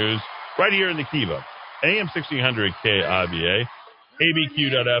hour news, right here in the Kiva. AM 1600 KIVA,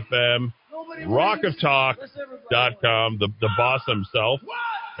 ABQ.FM, rockoftalk.com, the boss himself.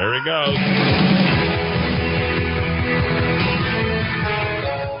 There he goes.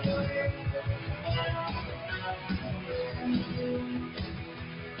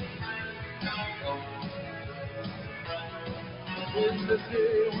 the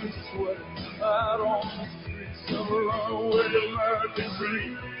day we sweat out on the streets of a runaway American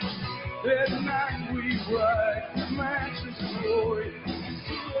dream. At night we ride matches glowing,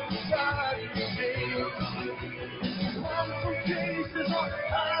 suicide game. Run from cases on the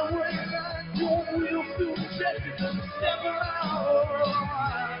highway line, your wheels still checking, stepping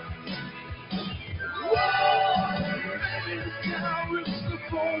out. Whoa, baby, the town rips the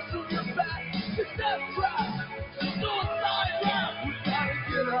bones from your back. It's that rap, the suicide rap. We gotta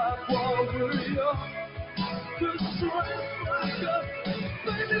get out while we're young. Just trying like us,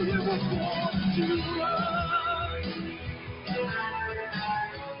 baby, we were born to run.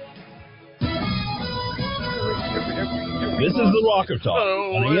 This is the Rocker Talk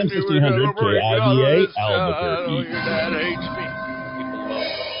on AM 1600 KIVA Albuquerque. Your dad hates me.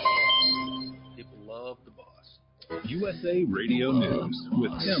 People love the boss. USA Radio News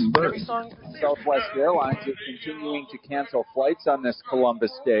with Tim Burke. Southwest Airlines is continuing to cancel flights on this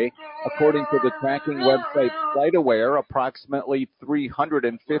Columbus Day. According to the tracking website FlightAware, approximately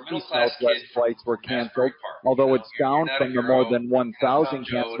 350 Southwest flights were canceled, although it's down from the more than 1,000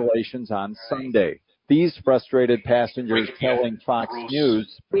 cancellations on Sunday. These frustrated passengers telling Fox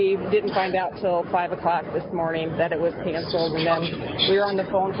News, "We didn't find out till 5 o'clock this morning that it was canceled, and then we were on the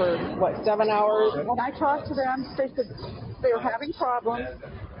phone for, 7 hours? When I talked to them, they said they were having problems.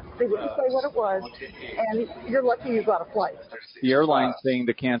 They wouldn't say what it was, and you're lucky you got a flight." The airline saying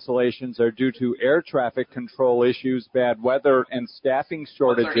the cancellations are due to air traffic control issues, bad weather, and staffing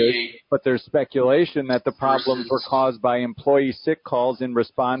shortages, but there's speculation that the problems were caused by employee sick calls in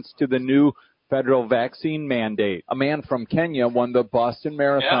response to the new federal vaccine mandate. A man from Kenya won the Boston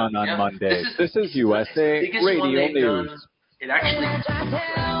Marathon on Monday. This is USA Radio News. It actually...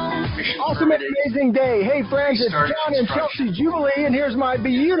 Awesome, amazing day. Hey, friends, it's John and Chelsea Jubilee, and here's my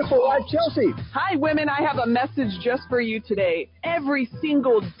beautiful wife, Chelsea. Hi, women. I have a message just for you today. Every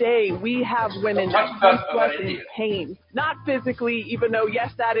single day, we have women that are in pain. Not physically, even though,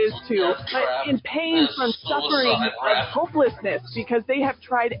 yes, that is too, but in pain from suffering of hopelessness because they have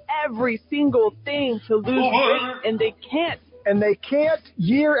tried every single thing to lose weight, and they can't. And they can't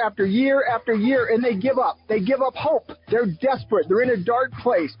year after year after year, and they give up. They give up hope. They're desperate. They're in a dark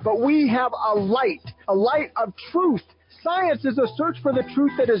place. But we have a light of truth. Science is a search for the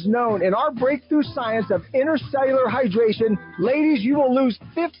truth that is known. In our breakthrough science of intercellular hydration, ladies, you will lose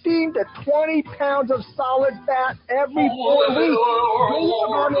 15 to 20 pounds of solid fat every 4 weeks.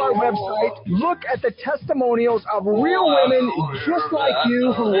 Go on our website, look at the testimonials of real women just like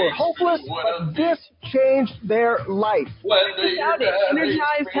you who were hopeless, but this changed their life. Check out at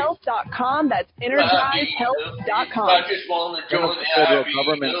EnergizeHealth.com. That's EnergizeHealth.com. The federal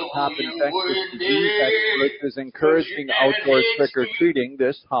government's top infectious disease expert is encouraging outdoor trick-or-treating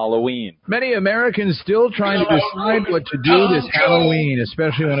this Halloween. Many Americans still trying to decide what to do this Halloween,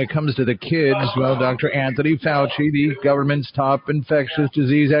 especially when it comes to the kids. Well, Dr. Anthony Fauci, the government's top infectious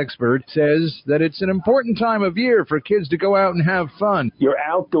disease expert, says that it's an important time of year for kids to go out and have fun. You're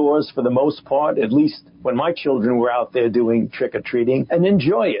outdoors for the most part, at least when my children were out there doing trick-or-treating, and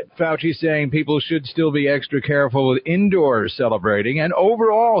enjoy it. Fauci saying people should still be extra careful with indoor celebrating, and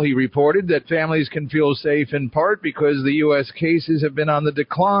overall he reported that families can feel safe in part because the U.S. cases have been on the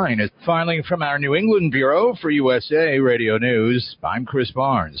decline. Finally, from our New England Bureau for USA Radio News, I'm Chris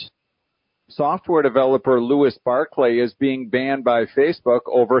Barnes. Software developer Louis Barclay is being banned by Facebook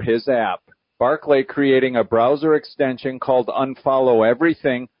over his app. Barclay creating a browser extension called Unfollow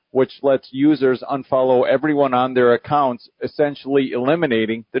Everything, which lets users unfollow everyone on their accounts, essentially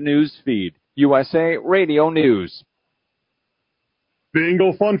eliminating the news feed. USA Radio News.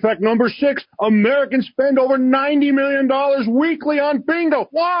 Bingo fun fact number 6. Americans spend over $90 million weekly on bingo.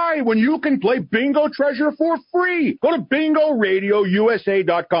 Why? When you can play Bingo Treasure for free. Go to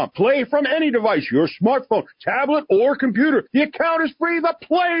BingoRadioUSA.com. Play from any device, your smartphone, tablet, or computer. The account is free. The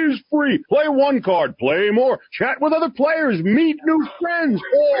play is free. Play one card. Play more. Chat with other players. Meet new friends.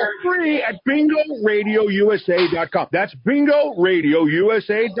 All free at BingoRadioUSA.com. That's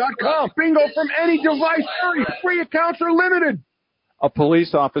BingoRadioUSA.com. Bingo from any device. Free accounts are limited. A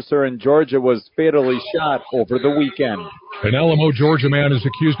police officer in Georgia was fatally shot over the weekend. An Alamo, Georgia man is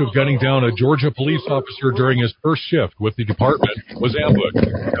accused of gunning down a Georgia police officer during his first shift with the department was ambushed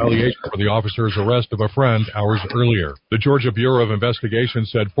in retaliation for the officer's arrest of a friend hours earlier. The Georgia Bureau of Investigation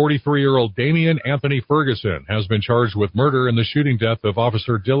said 43-year-old Damian Anthony Ferguson has been charged with murder in the shooting death of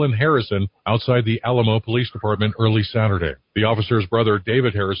Officer Dylan Harrison outside the Alamo Police Department early Saturday. The officer's brother,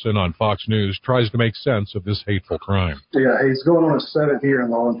 David Harrison, on Fox News, tries to make sense of this hateful crime. Yeah, he's going on his 7th year in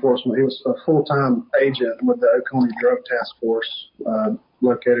law enforcement. He was a full-time agent with the Oconee Drug Task Force,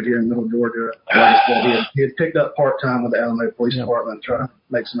 located here in Middle Georgia. Like I said, he had picked up part-time with the Alamo Police Department, trying to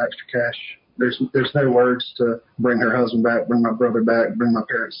make some extra cash. There's no words to bring her husband back, bring my brother back, bring my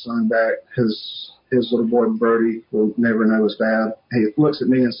parents' son back. His little boy, Brody, will never know his dad. He looks at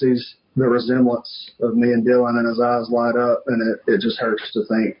me and sees the resemblance of me and Dylan, and his eyes light up, and it just hurts to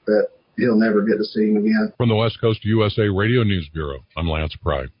think that he'll never get to see him again. From the West Coast USA Radio News Bureau, I'm Lance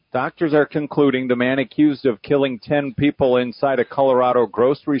Pry. Doctors are concluding the man accused of killing 10 people inside a Colorado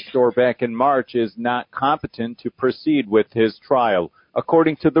grocery store back in March is not competent to proceed with his trial.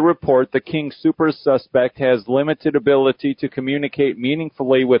 According to the report, the King Super suspect has limited ability to communicate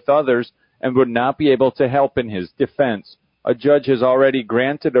meaningfully with others and would not be able to help in his defense. A judge has already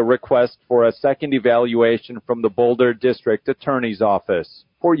granted a request for a second evaluation from the Boulder District Attorney's Office.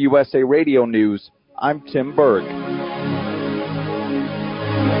 For USA Radio News, I'm Tim Berg.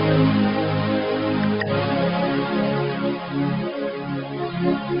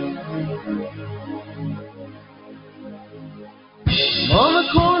 On the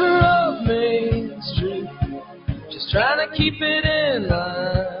corner of Main Street, just trying to keep it in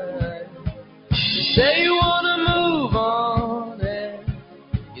line. You say you want to move on, and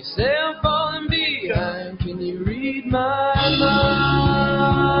you say I'm falling behind. Can you read my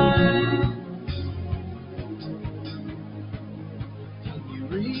mind? Can you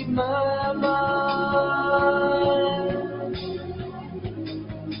read my mind?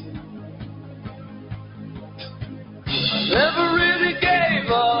 I never really gave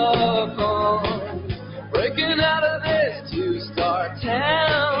up on breaking out of this two-star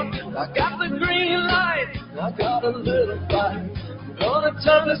town. I got the green light, I got a little fight. I'm gonna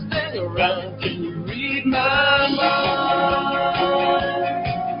turn this thing around. Can you read my mind?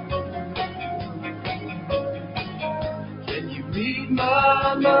 Can you read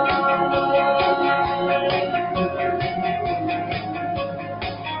my mind?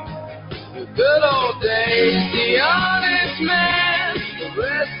 The good old days, the honest man, the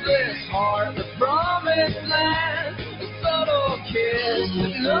restless heart, the promised land, the subtle kiss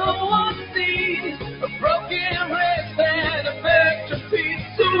that no one sees, a broken wristband, a extra piece.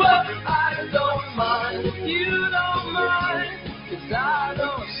 So I don't mind if you don't mind, 'cause I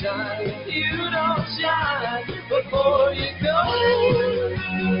don't shine if you don't shine. Before you go,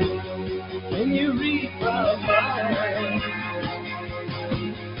 can you read my mind?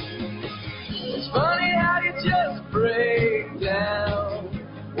 It's funny how you just break down,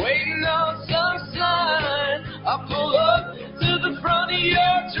 waiting on some sign. I pull up to the front of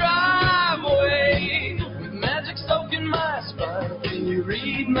your driveway with magic soaking my spine. Can you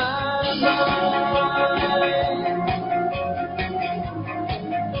read my mind?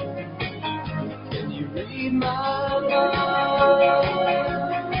 Can you read my mind?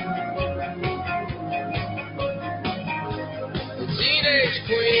 The teenage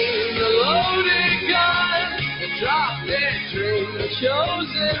queen, the loaded gun, the drop-dead dream, the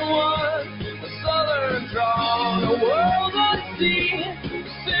chosen one, a southern drawl, a world unseen, a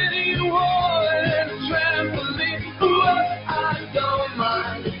city wall and a trampoline. Ooh, I don't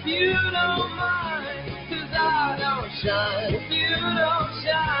mind if you don't mind, 'cause I don't shine if you don't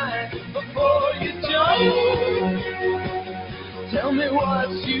shine. Before you jump, tell me what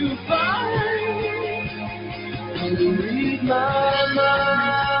you find. Can you read my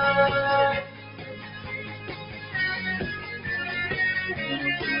mind?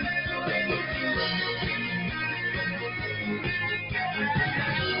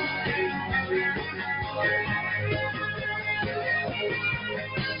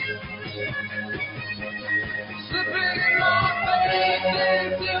 Slipping in my face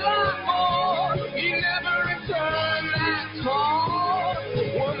until I'm more. You never return that call.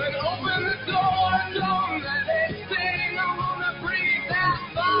 Woman, open the door, don't let it sting. I wanna breathe that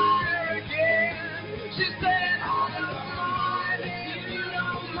fire again. She said, I don't mind if you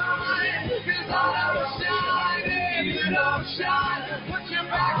don't mind, 'cause I don't shine if you don't shine. Put your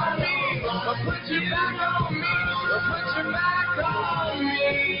back on me, or put your back on me, or put your back on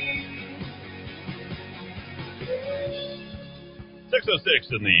me. 6:06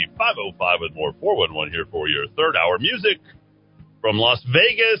 in the 5:05 with more 411 here for your third hour. Music from Las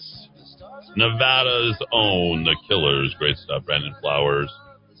Vegas, Nevada's own The Killers. Great stuff. Brandon Flowers.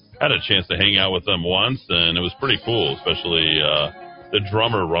 Had a chance to hang out with them once, and it was pretty cool, especially the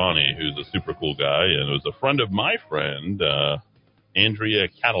drummer, Ronnie, who's a super cool guy, and it was a friend of my friend, Andrea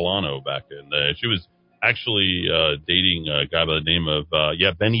Catalano, back in the She was actually dating a guy by the name of,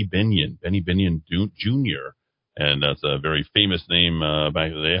 Benny Binion Jr., And that's a very famous name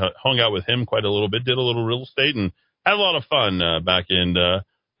back in the day. Hung out with him quite a little bit, did a little real estate, and had a lot of fun back in the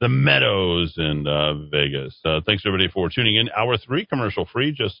Meadows in Vegas. Thanks, everybody, for tuning in. Hour 3,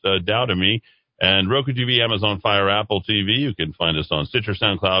 commercial-free, just Dowd and me. And Roku TV, Amazon Fire, Apple TV. You can find us on Stitcher,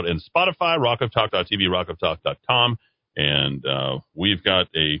 SoundCloud, and Spotify, rockoftalk.tv, rockoftalk.com. And we've got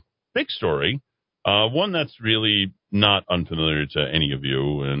a big story, one that's really not unfamiliar to any of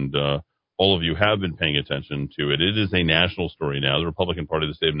you, and all of you have been paying attention to it. It is a national story now. The Republican Party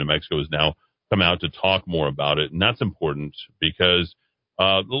of the state of New Mexico has now come out to talk more about it, and that's important because,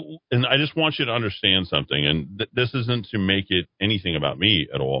 and I just want you to understand something, and this isn't to make it anything about me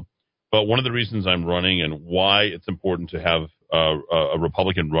at all, but one of the reasons I'm running and why it's important to have a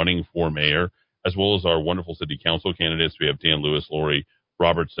Republican running for mayor, as well as our wonderful city council candidates. We have Dan Lewis, Lori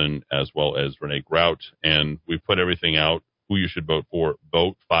Robertson, as well as Renee Grout, and we've put everything out, who you should vote for,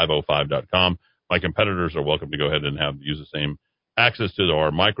 vote505.com. My competitors are welcome to go ahead and use the same access to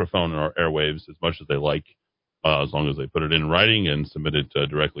our microphone and our airwaves as much as they like, as long as they put it in writing and submit it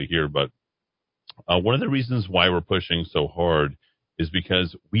directly here. But one of the reasons why we're pushing so hard is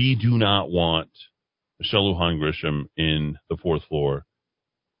because we do not want Michelle Lujan Grisham in the fourth floor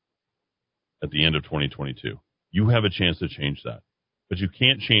at the end of 2022. You have a chance to change that, but you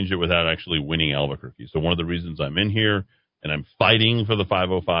can't change it without actually winning Albuquerque. So one of the reasons I'm in here and I'm fighting for the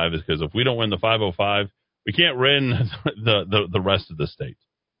 505 is because if we don't win the 505, we can't win the rest of the state.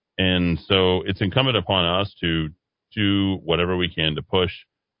 And so it's incumbent upon us to do whatever we can to push.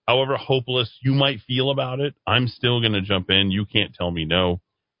 However hopeless you might feel about it, I'm still going to jump in. You can't tell me no.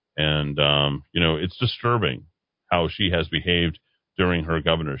 And, it's disturbing how she has behaved during her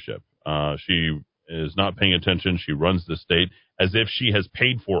governorship. She is not paying attention. She runs the state as if she has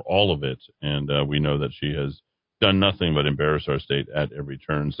paid for all of it. And we know that she has done nothing but embarrass our state at every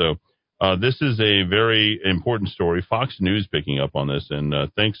turn. So this is a very important story. Fox News picking up on this. And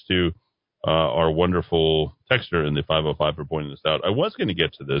thanks to our wonderful texter in the 505 for pointing this out. I was going to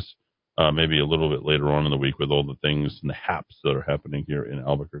get to this maybe a little bit later on in the week with all the things and the haps that are happening here in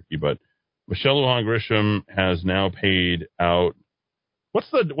Albuquerque. But Michelle Lujan Grisham has now paid out.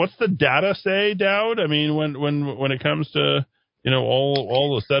 What's the data say, Dowd? I mean, when it comes to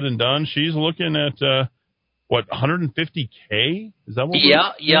all the said and done, she's looking at $150K? Is that what?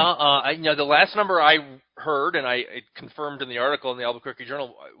 Yeah. The last number I heard, and I confirmed in the article in the Albuquerque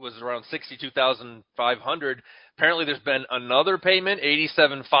Journal, was around $62,500. Apparently, there's been another payment,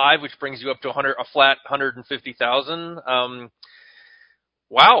 $87,500, which brings you up to a flat $150,000.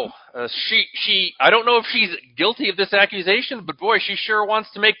 Wow. She I don't know if she's guilty of this accusation, but boy, she sure wants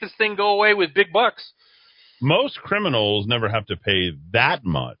to make this thing go away with big bucks. Most criminals never have to pay that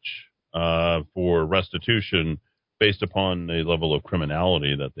much for restitution based upon the level of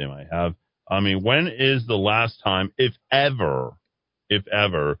criminality that they might have. I mean, when is the last time, if ever,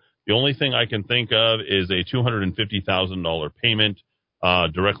 the only thing I can think of is a $250,000 payment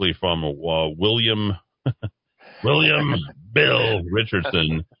directly from William Bill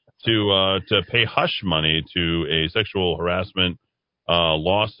Richardson to pay hush money to a sexual harassment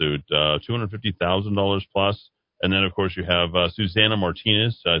lawsuit, $250,000 plus. And then, of course, you have Susana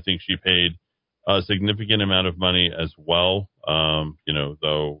Martinez. I think she paid a significant amount of money as well,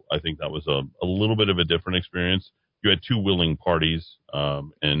 though I think that was a little bit of a different experience. You had two willing parties,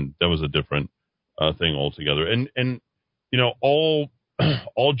 and that was a different thing altogether. And all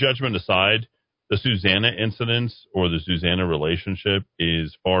judgment aside, the Susana incidents or the Susana relationship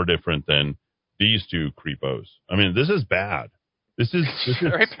is far different than these two creepos. I mean, this is bad. This is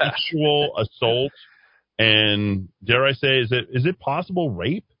sexual assault. And dare I say, is it possible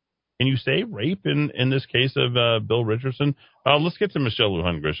rape? Can you say rape in this case of Bill Richardson? Let's get to Michelle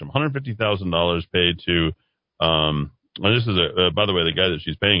Lujan Grisham. $150,000 paid to. This is by the way, the guy that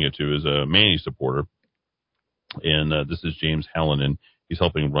she's paying it to is a Manny supporter, and this is James Hallinan. He's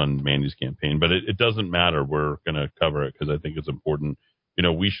helping run Manny's campaign, but it doesn't matter. We're going to cover it because I think it's important.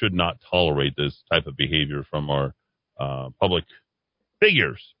 We should not tolerate this type of behavior from our public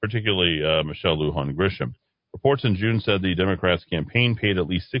figures, particularly Michelle Lujan Grisham. Reports in June said the Democrats' campaign paid at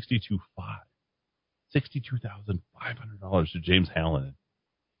least $62,500 to James Hallinan.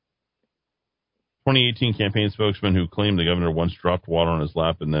 2018 campaign spokesman who claimed the governor once dropped water on his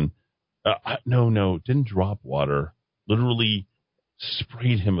lap and then, didn't drop water, literally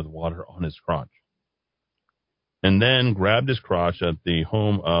sprayed him with water on his crotch. And then grabbed his crotch at the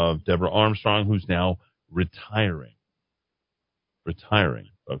home of Deborah Armstrong, who's now retiring,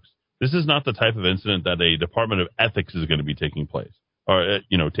 folks. This is not the type of incident that a Department of Ethics is going to be taking place or,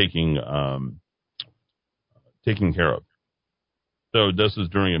 taking care of. So this is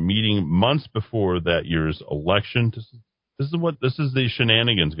during a meeting months before that year's election. This is the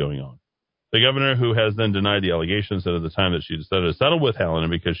shenanigans going on. The governor, who has then denied the allegations, said at the time that she decided to settle with Hallinan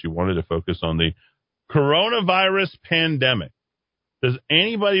because she wanted to focus on the coronavirus pandemic. Does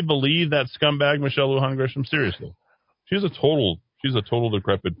anybody believe that scumbag Michelle Lujan Grisham? Seriously, she's a total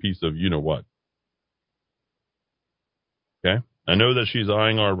decrepit piece of you know what. Okay, I know that she's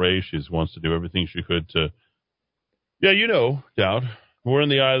eyeing our race. She wants to do everything she could to. Yeah, you know, Dowd. We're in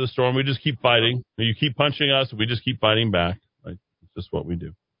the eye of the storm. We just keep fighting. You keep punching us. We just keep fighting back. Right? It's just what we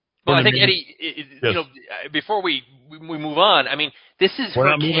do. Well, I think, Eddie, you know, before we move on, I mean, this is... We're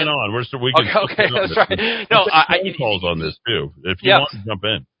not moving on. We can okay, that's right. No, I calls on this, too, if you want to jump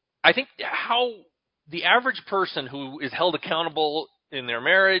in. I think how the average person who is held accountable in their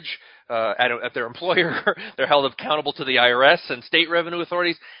marriage, at their employer, they're held accountable to the IRS and state revenue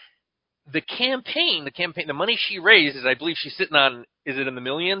authorities. The campaign, the money she raised is, I believe she's sitting on, is it in the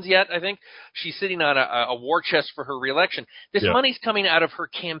millions yet, I think? She's sitting on a war chest for her reelection. This money's coming out of her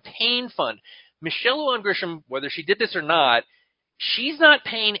campaign fund. Michelle Lujan Grisham, whether she did this or not, she's not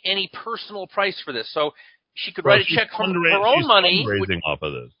paying any personal price for this. So she could write a check from her own money. Fundraising off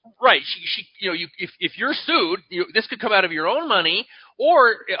of this. Right. She you know, if you're sued, this could come out of your own money,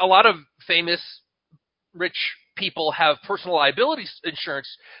 or a lot of famous rich people have personal liability insurance,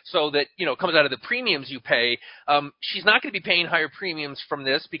 so that, you know, it comes out of the premiums you pay. She's not going to be paying higher premiums from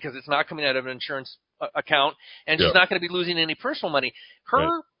this because it's not coming out of an insurance account, and she's not going to be losing any personal money.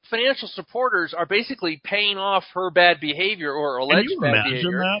 Her financial supporters are basically paying off her bad behavior or alleged bad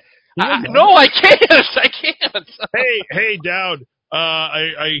behavior. No, I can't. I can't. Hey, Dowd.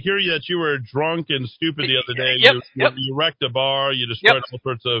 I hear you that you were drunk and stupid the other day. You wrecked a bar. You destroyed all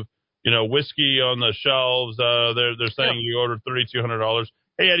sorts of, you know, whiskey on the shelves. They're saying you ordered $3,200.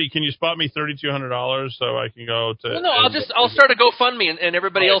 Hey, Eddie, can you spot me $3,200 so I can go to? Well, no, I'll start a GoFundMe, and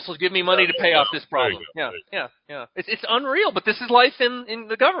everybody else will give me money to pay off this problem. Yeah. It's unreal, but this is life in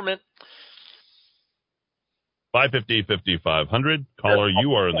the government. 550-5500. Caller,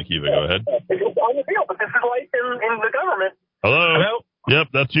 you are in the Kiva. Go ahead. It's unreal, but this is life in the government. Hello? Yep,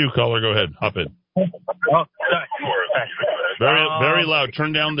 that's you, caller. Go ahead. Hop in. Very loud.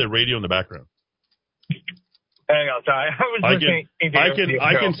 Turn down the radio in the background. Hang on, sorry.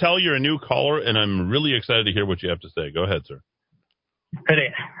 I can tell you're a new caller, and I'm really excited to hear what you have to say. Go ahead, sir.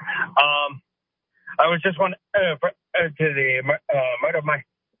 Hey, I was just wanting to the murder of my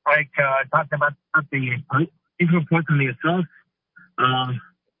talked about the police reports on the assault.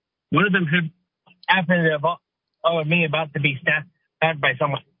 One of them happened to me about to be stabbed by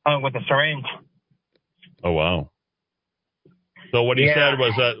someone with a syringe. Oh, wow. So what he said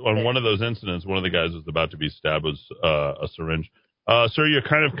was that on one of those incidents, one of the guys was about to be stabbed with a syringe. Sir, you're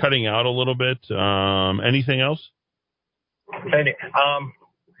kind of cutting out a little bit. Anything else?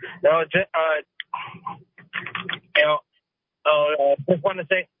 No, just want to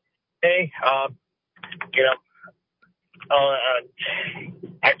say, hey,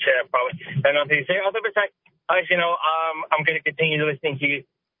 actually, I probably don't know if you say other besides, I'm going to continue listening to you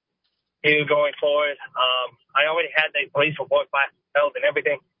going forward. I already had the police report filed and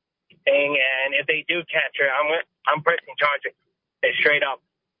everything, and if they do catch her, I'm pressing charges straight up.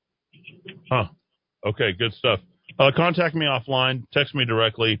 Huh. Okay, good stuff. Contact me offline. Text me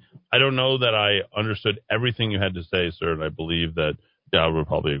directly. I don't know that I understood everything you had to say, sir, and I believe that Dowd would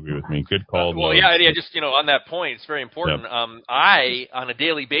probably agree with me. Good call. Well, yeah, Eddie, I just, on that point, it's very important. Yep. I, on a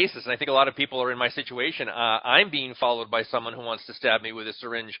daily basis, and I think a lot of people are in my situation, I'm being followed by someone who wants to stab me with a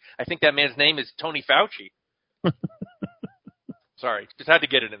syringe. I think that man's name is Tony Fauci. Sorry, just had to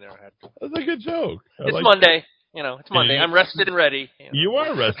get it in there. That's a good joke. It's Monday. It's Monday. I'm rested and ready. You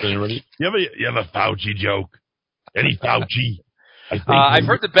are rested and ready. You have a Fauci joke. Eddie Fauci. I've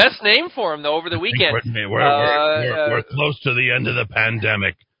heard the best name for him, though, over the weekend. We're close to the end of the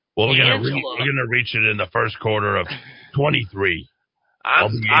pandemic. We're gonna reach it in the first quarter of 23.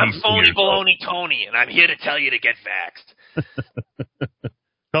 I'm phony baloney Tony, and I'm here to tell you to get vaxxed.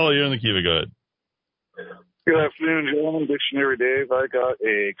 Caller, you're in the Kiva. Go ahead. Good afternoon, gentlemen. Dictionary Dave. I got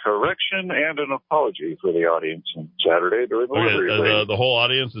a correction and an apology for the audience on Saturday during the delivery. The whole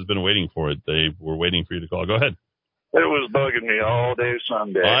audience has been waiting for it. They were waiting for you to call. Go ahead. It was bugging me all day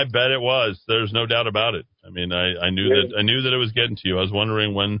Sunday. I bet it was. There's no doubt about it. I mean, I knew that it was getting to you. I was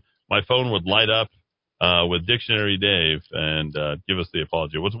wondering when my phone would light up with Dictionary Dave and give us the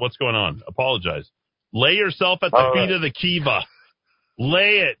apology. What's going on? Apologize. Lay yourself at the feet of the Kiva.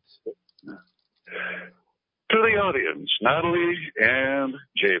 Lay it. To the audience, Natalie and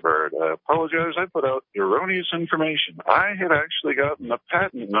Jaybird, I apologize. I put out erroneous information. I had actually gotten the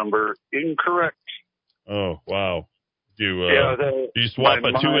patent number incorrect. Oh, wow. Do you swap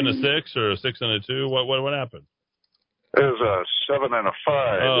a 2 and a 6 or a 6 and a 2? What happened? It was a 7 and a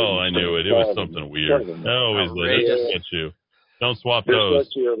 5. Oh, I knew it. It was something weird. Always get you. Don't swap those.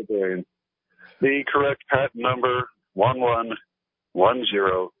 The correct patent number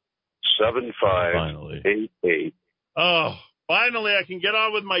 11107588. Oh, finally I can get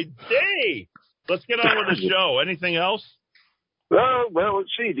on with my day. Let's get on with the show. Anything else? Well, let's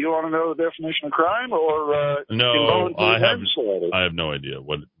see. Do you want to know the definition of crime or no? I have no idea.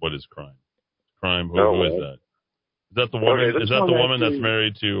 What is crime? Crime? Who is that? Is that the woman? Okay, is that the woman that's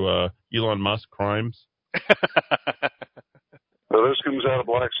married to Elon Musk? Crimes? So this comes out of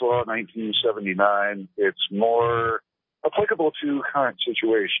Black's Law, 1979. It's more applicable to current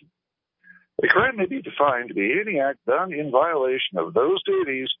situation. A crime may be defined to be any act done in violation of those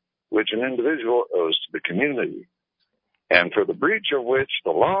duties which an individual owes to the community, and for the breach of which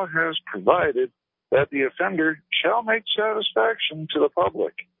the law has provided that the offender shall make satisfaction to the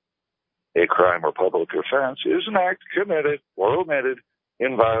public. A crime or public offense is an act committed or omitted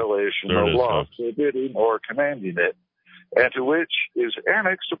in violation of law forbidding or commanding it, and to which is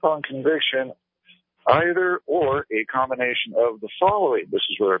annexed upon conviction either or a combination of the following. This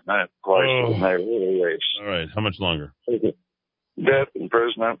is where it applies to the early race. All right. How much longer? Death,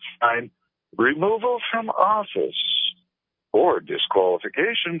 imprisonment, fine, removal from office, or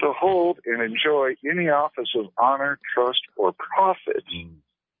disqualification to hold and enjoy any office of honor, trust, or profit.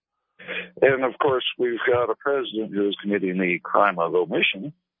 And, of course, we've got a president who is committing the crime of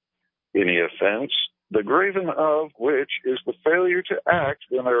omission, any offense, the graven of which is the failure to act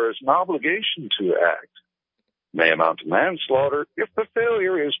when there is an obligation to act, may amount to manslaughter if the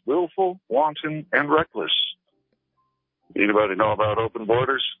failure is willful, wanton, and reckless. Anybody know about open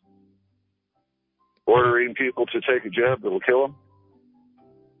borders? Ordering people to take a jab that'll kill them?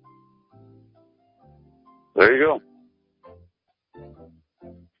 There you go.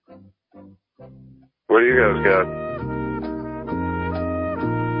 What do you guys got?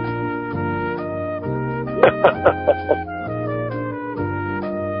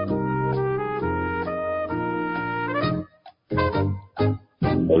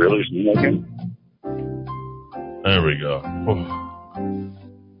 Really smoking? There we go.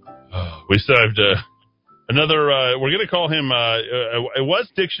 We saved another. We're going to call him. It was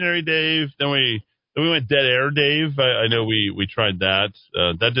Dictionary Dave. Then we went Dead Air Dave. I know we tried that.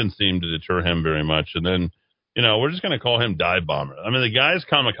 That didn't seem to deter him very much. And then, we're just going to call him Dive Bomber. I mean, the guy's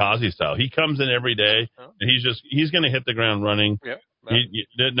kamikaze style. He comes in every day, and he's going to hit the ground running. Yep.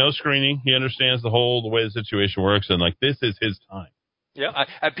 No screening. He understands the way the situation works, and this is his time. Yeah,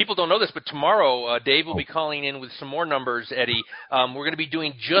 people don't know this, but tomorrow Dave will be calling in with some more numbers, Eddie. We're going to be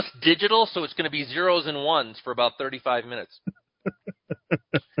doing just digital, so it's going to be zeros and ones for about 35 minutes.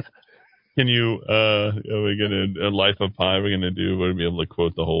 Can you, are we going to, Life of Pi, we're going to do, we're going to be able to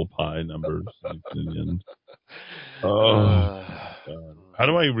quote the whole pi numbers. God. How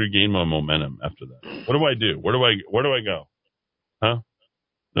do I regain my momentum after that? What do I do? Where do I go? Huh?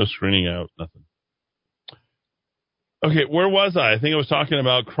 No screening out, nothing. Okay, where was I? I think I was talking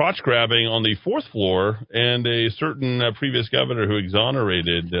about crotch grabbing on the 4th floor and a certain previous governor who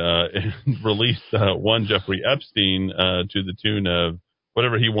exonerated and released one Jeffrey Epstein to the tune of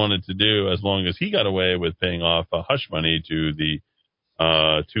whatever he wanted to do, as long as he got away with paying off hush money to the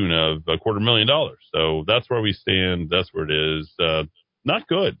tune of $250,000. So that's where we stand. That's where it is. Not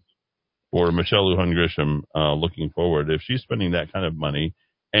good for Michelle Lujan Grisham looking forward. If she's spending that kind of money,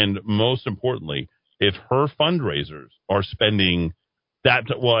 and most importantly, if her fundraisers are spending that,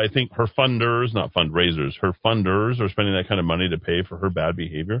 well, I think her funders, not fundraisers, her funders are spending that kind of money to pay for her bad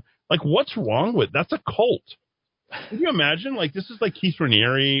behavior. What's wrong with that's a cult? Can you imagine? This is like Keith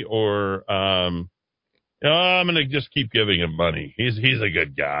Raniere or, I'm going to just keep giving him money. He's a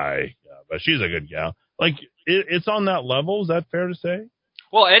good guy, but she's a good gal. It's on that level. Is that fair to say?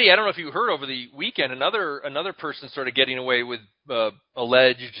 Well, Eddie, I don't know if you heard over the weekend, another person started getting away with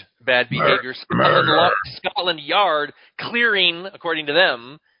alleged bad behavior. Scotland Yard clearing, according to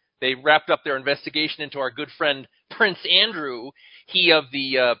them, they wrapped up their investigation into our good friend Prince Andrew. He of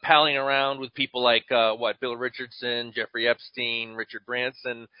the palling around with people like Bill Richardson, Jeffrey Epstein, Richard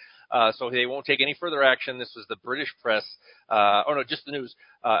Branson. So they won't take any further action. This was the British press. Just the news.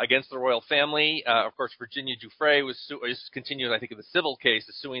 Against the royal family. Of course, Virginia Giuffre is continuing, I think, in the civil case,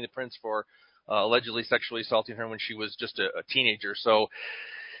 is suing the prince for allegedly sexually assaulting her when she was just a teenager. So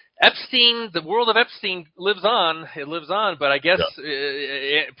Epstein, the world of Epstein lives on. It lives on. But I guess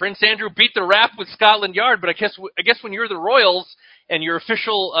Prince Andrew beat the rap with Scotland Yard. But I guess when you're the royals and your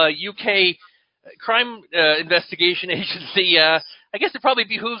official UK crime investigation agency, I guess it probably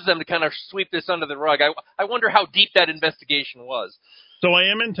behooves them to kind of sweep this under the rug. I wonder how deep that investigation was. So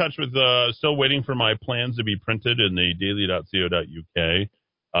I am in touch with, still waiting for my plans to be printed in the daily.co.uk.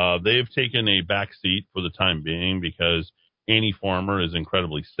 They've taken a back seat for the time being because Annie Farmer is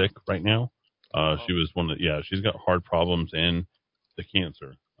incredibly sick right now. She was she's got heart problems and the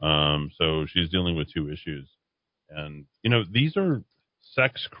cancer. So she's dealing with two issues. And, these are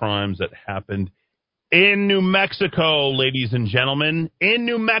sex crimes that happened in New Mexico, ladies and gentlemen, in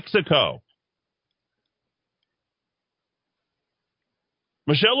New Mexico.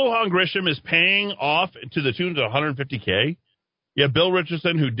 Michelle Lujan Grisham is paying off to the tune of $150K. Yeah, Bill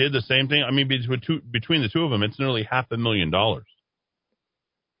Richardson, who did the same thing. I mean, between the two of them, it's nearly $500,000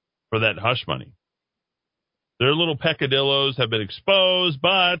 for that hush money. Their little peccadillos have been exposed,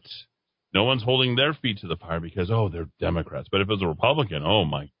 but no one's holding their feet to the fire because, they're Democrats. But if it was a Republican, oh,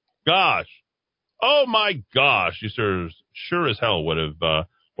 my gosh, you sure as hell would have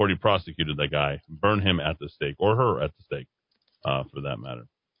already prosecuted that guy, burn him at the stake, or her at the stake, for that matter.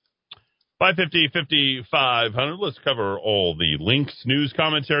 550, 5500. Let's cover all the links, news,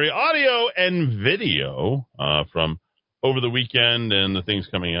 commentary, audio, and video from over the weekend and the things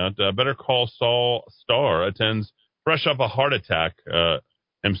coming out. Better Call Saul Starr attends fresh off a heart attack.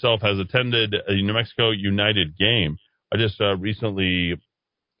 Himself has attended a New Mexico United game. I just recently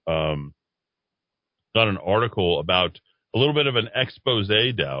got an article about a little bit of an expose,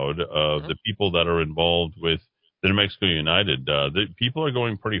 Dowd, of the people that are involved with the New Mexico United. The people are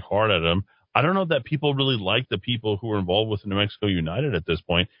going pretty hard at him. I don't know that people really like the people who are involved with the New Mexico United at this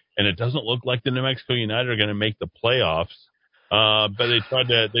point, and it doesn't look like the New Mexico United are going to make the playoffs. But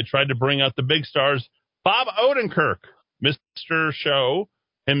they tried to bring out the big stars, Bob Odenkirk, Mr. Show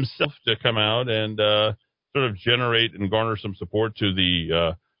himself, to come out and sort of generate and garner some support to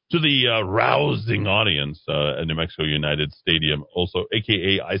the rousing audience at New Mexico United Stadium, also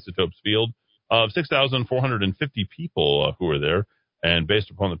AKA Isotopes Field, of 6,450 people who were there. And based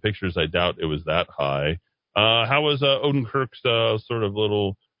upon the pictures, I doubt it was that high. How was Odenkirk's sort of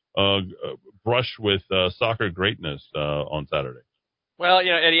little brush with soccer greatness on Saturday? Well,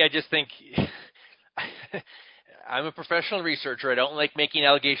 Eddie, I just think I'm a professional researcher. I don't like making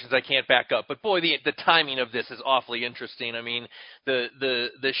allegations I can't back up. But boy, the timing of this is awfully interesting. I mean,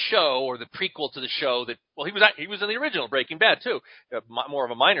 the show, or the prequel to the show that, well, he was in the original Breaking Bad too, more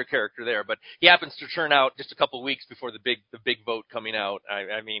of a minor character there. But he happens to turn out just a couple of weeks before the big vote coming out.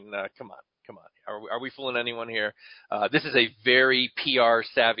 I mean, come on. Are we fooling anyone here? This is a very PR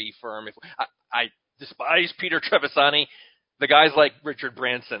savvy firm. I despise Peter Trevisani. The guy's like Richard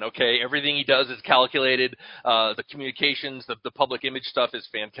Branson, okay? Everything he does is calculated. The communications, the public image stuff is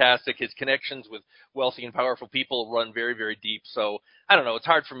fantastic. His connections with wealthy and powerful people run very, very deep. So, I don't know. It's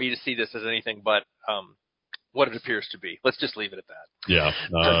hard for me to see this as anything but what it appears to be. Let's just leave it at that. Yeah.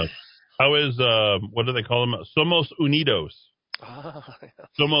 How is, what do they call them? Somos Unidos.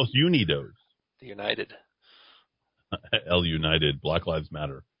 Somos Unidos. The United. El United. Black Lives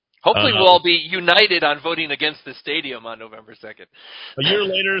Matter. Hopefully we'll all be united on voting against the stadium on November 2nd. A year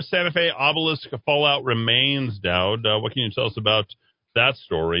later, Santa Fe obelisk fallout remains, Dowd. What can you tell us about that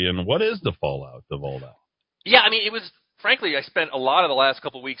story, and what is the fallout of all that? Yeah, I mean, it was, frankly, I spent a lot of the last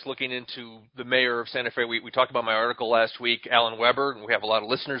couple of weeks looking into the mayor of Santa Fe. We talked about my article last week, Alan Weber, and we have a lot of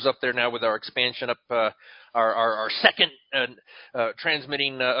listeners up there now with our expansion up, our second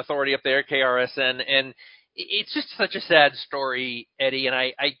transmitting authority up there, KRSN, and it's just such a sad story, Eddie, and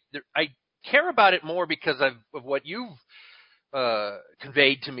I care about it more because of what you've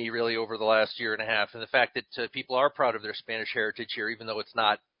conveyed to me really over the last year and a half, and the fact that people are proud of their Spanish heritage here, even though it's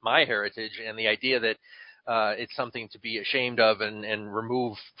not my heritage, and the idea that it's something to be ashamed of and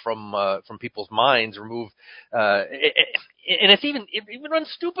remove from people's minds, and it even runs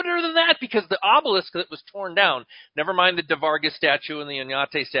stupider than that, because the obelisk that was torn down, never mind the De Vargas statue and the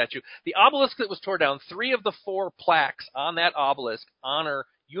Oñate statue, the obelisk that was torn down, 3 of the 4 plaques on that obelisk honor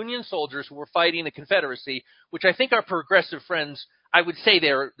Union soldiers who were fighting the Confederacy, which I think our progressive friends, I would say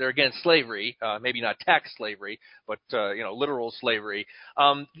they're against slavery, maybe not tax slavery, but literal slavery.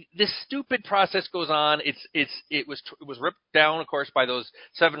 This stupid process goes on. It was ripped down, of course, by those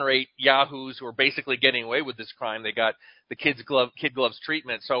 7 or 8 yahoos who are basically getting away with this crime. They got the kid gloves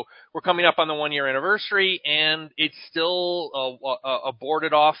treatment. So we're coming up on the 1-year anniversary, and it's still a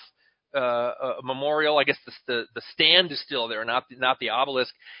boarded off a memorial. I guess the stand is still there, not the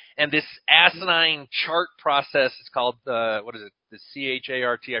obelisk. And this asinine chart process is called, what is it? The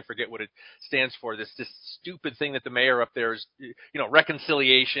CHART, I forget what it stands for. This stupid thing that the mayor up there is,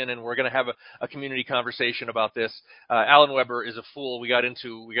 reconciliation, and we're going to have a community conversation about this. Alan Weber is a fool. We got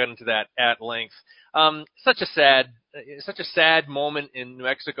into that at length. Such a sad moment in New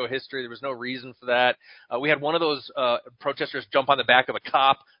Mexico history. There was no reason for that. We had one of those protesters jump on the back of a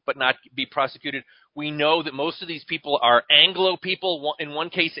cop but not be prosecuted. We know that most of these people are Anglo people. In one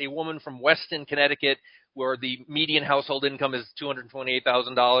case, a woman from Weston, Connecticut, where the median household income is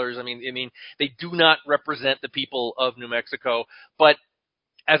 $228,000. I mean, they do not represent the people of New Mexico. But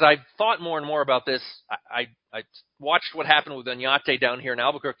as I've thought more and more about this, I watched what happened with Oñate down here in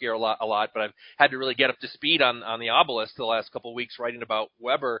Albuquerque a lot, but I've had to really get up to speed on the obelisk the last couple of weeks writing about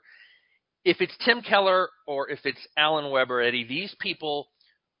Weber. If it's Tim Keller or if it's Alan Weber, Eddie, these people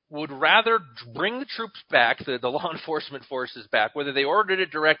would rather bring the troops back, the law enforcement forces back, whether they ordered it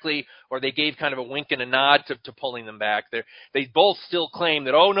directly or they gave kind of a wink and a nod to pulling them back. They both still claim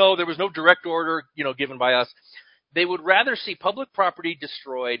that, oh, no, there was no direct order, given by us. They would rather see public property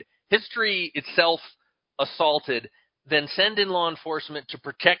destroyed, history itself assaulted, than send in law enforcement to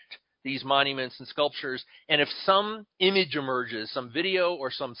protect these monuments and sculptures. And if some image emerges, some video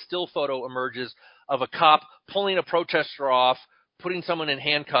or some still photo emerges of a cop pulling a protester off, putting someone in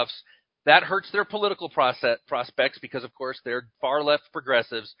handcuffs, that hurts their political prospects because, of course, they're far-left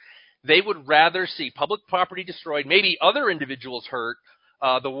progressives. They would rather see public property destroyed, maybe other individuals hurt,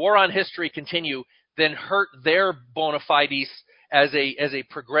 the war on history continue, than hurt their bona fides as a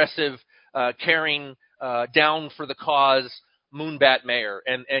progressive, caring, down for the cause Moonbat mayor.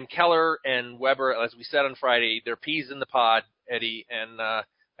 And Keller and Weber, as we said on Friday, they're peas in the pod, Eddie, and I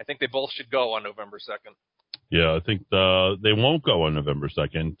think they both should go on November 2nd. Yeah, I think they won't go on November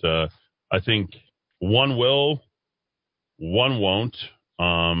 2nd. I think one will, one won't,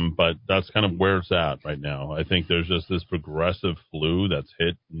 but that's kind of where it's at right now. I think there's just this progressive flu that's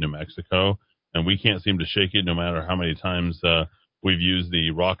hit New Mexico, and we can't seem to shake it no matter how many times we've used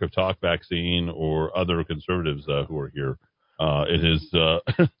the Rock of Talk vaccine or other conservatives who are here. It is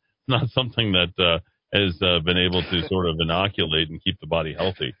not something that has been able to sort of inoculate and keep the body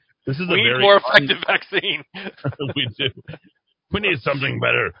healthy. This is we need more effective vaccine. We do. We need something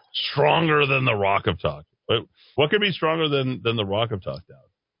better, stronger than the Rock of Talk. But what could be stronger than the Rock of Talk, Dad?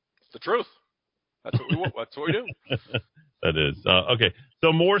 It's the truth. That's what we want. That's what we do. That is. Okay.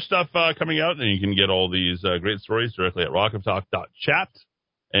 So more stuff coming out, and you can get all these great stories directly at rockoftalk.chat.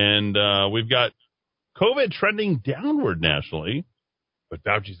 And we've got COVID trending downward nationally. But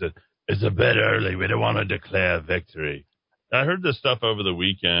Fauci said, it's a bit early. We don't want to declare victory. I heard this stuff over the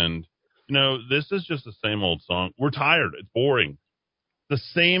weekend. This is just the same old song. We're tired. It's boring. The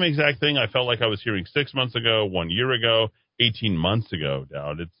same exact thing I felt like I was hearing 6 months ago, 1 year ago, 18 months ago,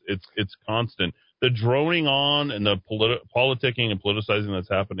 Dowd. It's constant. The droning on and the politicking and politicizing that's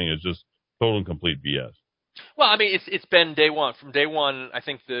happening is just total and complete BS. Well, I mean, it's been day one. From day one, I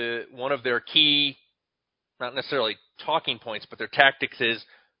think one of their key, not necessarily talking points, but their tactics is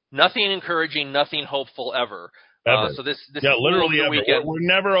nothing encouraging, nothing hopeful ever. So this literally ever. We're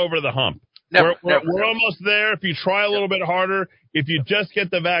never over the hump. Never. We're almost there. If you try a little bit harder, if you just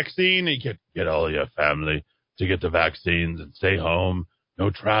get the vaccine, you get all your family to get the vaccines and stay home. No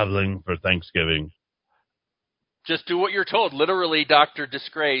traveling for Thanksgiving. Just do what you're told. Literally, Dr.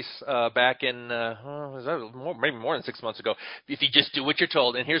 Disgrace back in maybe more than 6 months ago. If you just do what you're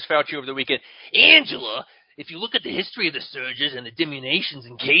told. And here's Fauci over the weekend. Angela, if you look at the history of the surges and the diminutions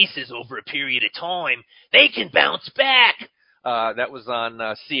in cases over a period of time, they can bounce back. That was on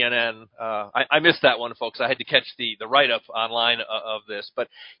CNN. I missed that one, folks. I had to catch the write-up online of this. But,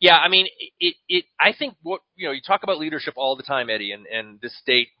 yeah, I mean, I think you talk about leadership all the time, Eddie, and this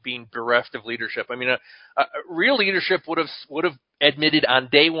state being bereft of leadership. I mean, a real leadership would have admitted on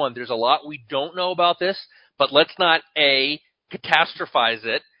day one, there's a lot we don't know about this, but let's not, A, catastrophize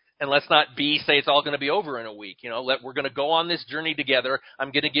it, and let's not, B, say it's all going to be over in a week. We're going to go on this journey together.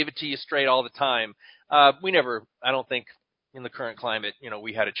 I'm going to give it to you straight all the time. We never, I don't think, in the current climate,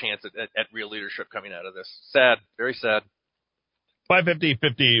 we had a chance at real leadership coming out of this. Sad, very sad.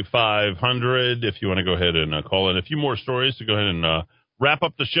 550-5500 if you want to go ahead and call in a few more stories to go ahead and wrap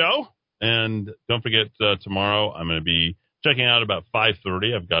up the show. And don't forget, tomorrow I'm going to be checking out about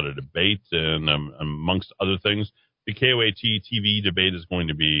 5:30. I've got a debate, and amongst other things, the KOAT TV debate is going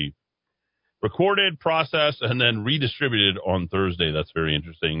to be recorded, processed, and then redistributed on Thursday. That's very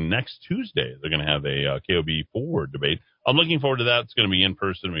interesting. Next Tuesday, they're going to have a KOB4 debate. I'm looking forward to that. It's going to be in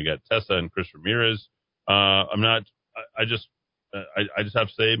person. We got Tessa and Chris Ramirez. I just have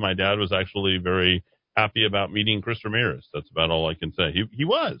to say my dad was actually very happy about meeting Chris Ramirez. That's about all I can say. He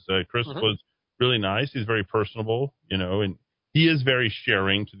was. Chris was really nice. He's very personable, and he is very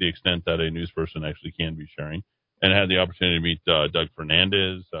sharing to the extent that a news person actually can be sharing. And I had the opportunity to meet Doug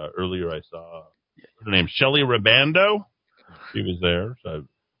Fernandez. Earlier I saw her name, Shelley Rabando. She was there. So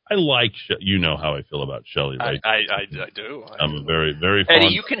I like, how I feel about Shelley, right? I do. I'm very, very fond.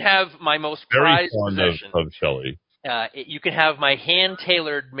 Eddie, you can have my most prized possession. Of Shelley. You can have my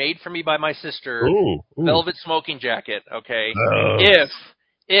hand-tailored, made for me by my sister, velvet smoking jacket, okay?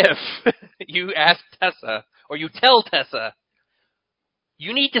 If you ask Tessa, or you tell Tessa,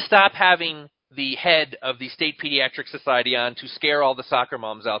 you need to stop having the head of the State Pediatric Society on to scare all the soccer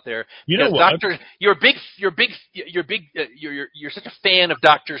moms out there. You know what? You're such a fan of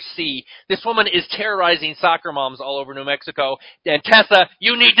Dr. C. This woman is terrorizing soccer moms all over New Mexico. And Tessa,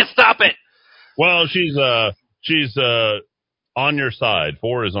 you need to stop it. Well, she's on your side.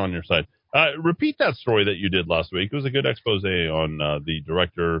 4 is on your side. Repeat that story that you did last week. It was a good expose on the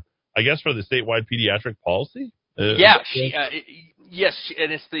director, I guess, for the statewide pediatric policy. Yes,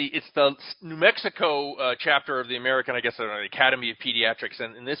 and it's the New Mexico chapter of the American, Academy of Pediatrics,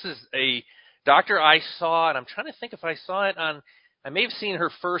 and this is a doctor I saw, and I'm trying to think if I saw it on. I may have seen her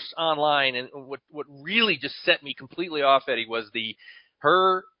first online, and what really just set me completely off, Eddie, was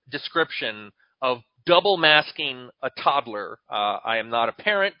her description of double masking a toddler. I am not a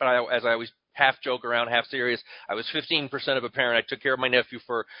parent, but as I always half joke around, half serious, I was 15% of a parent. I took care of my nephew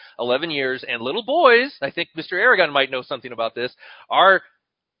for 11 years, and little boys, I think Mr. Aragon might know something about this, are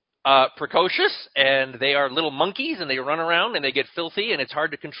precocious, and they are little monkeys, and they run around, and they get filthy, and it's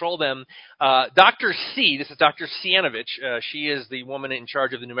hard to control them. Dr. C, this is Dr. Cianovich. She is the woman in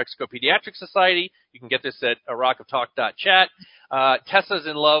charge of the New Mexico Pediatric Society. You can get this at rockoftalk.chat. Tessa's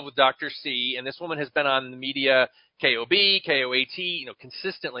in love with Dr. C, and this woman has been on the media, KOB, KOAT,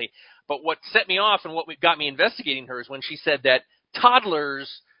 consistently. But what set me off and what got me investigating her is when she said that toddlers,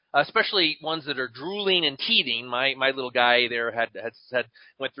 especially ones that are drooling and teething, my little guy there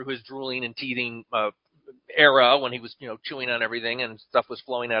went through his drooling and teething era when he was chewing on everything and stuff was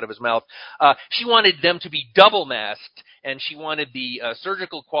flowing out of his mouth. She wanted them to be double masked, and she wanted the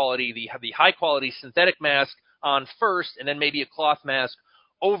surgical quality, the high quality synthetic mask on first, and then maybe a cloth mask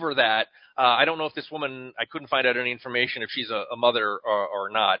over that. I don't know if this woman, I couldn't find out any information if she's a mother or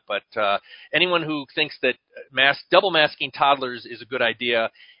not, but anyone who thinks that double masking toddlers is a good idea,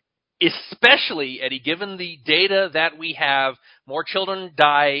 especially, Eddie, given the data that we have, more children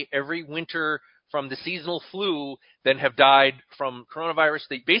die every winter from the seasonal flu than have died from coronavirus.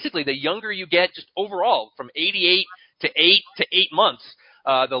 Basically, the younger you get, just overall, from 88 to 8 months,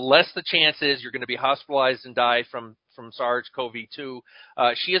 the less the chance is you're going to be hospitalized and die from SARS-CoV-2.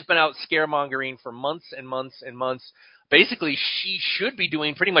 She has been out scaremongering for months and months and months. Basically, she should be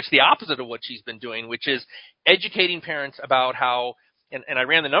doing pretty much the opposite of what she's been doing, which is educating parents about how, and I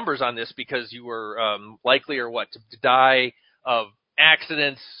ran the numbers on this because you were likely to die of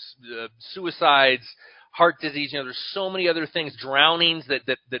accidents, suicides, heart disease. There's so many other things, drownings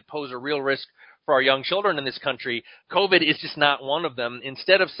that pose a real risk for our young children in this country. COVID is just not one of them.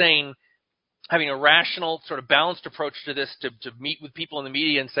 Instead of having a rational, sort of balanced approach to this, to meet with people in the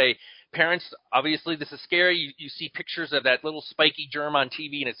media and say, parents, obviously this is scary. You see pictures of that little spiky germ on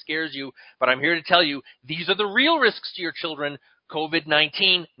TV and it scares you, but I'm here to tell you these are the real risks to your children.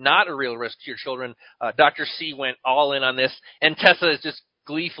 COVID-19, not a real risk to your children. Dr. C went all in on this, and Tessa is just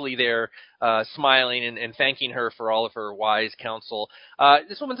gleefully there, smiling and thanking her for all of her wise counsel.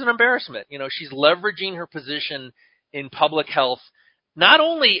 This woman's an embarrassment. She's leveraging her position in public health. Not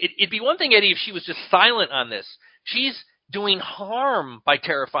only, it'd be one thing, Eddie, if she was just silent on this. She's doing harm by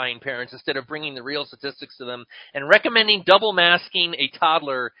terrifying parents instead of bringing the real statistics to them. And recommending double masking a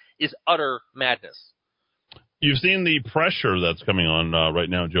toddler is utter madness. You've seen the pressure that's coming on right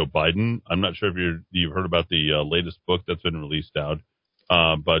now, Joe Biden. I'm not sure if you've heard about the latest book that's been released out,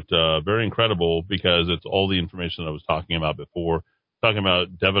 but very incredible because it's all the information that I was talking about before. Talking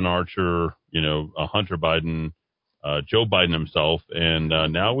about Devin Archer, Hunter Biden, Joe Biden himself, and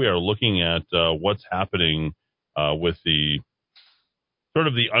now we are looking at what's happening with the sort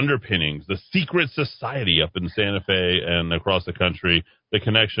of the underpinnings, the secret society up in Santa Fe and across the country, the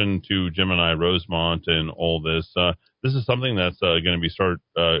connection to Gemini Rosemont and all this. This is something that's going to be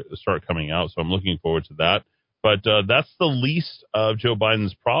start coming out, so I'm looking forward to that. But that's the least of Joe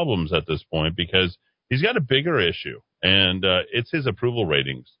Biden's problems at this point because he's got a bigger issue, and it's his approval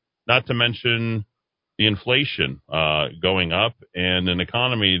ratings, not to mention the inflation going up and an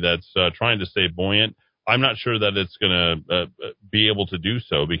economy that's trying to stay buoyant. I'm not sure that it's going to be able to do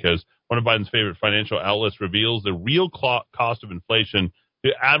so because one of Biden's favorite financial outlets reveals the real cost of inflation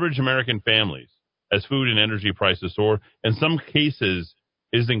to average American families as food and energy prices soar. In some cases,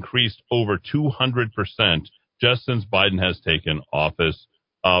 is increased over 200% just since Biden has taken office.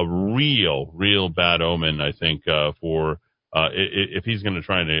 A real bad omen, I think, for if he's going to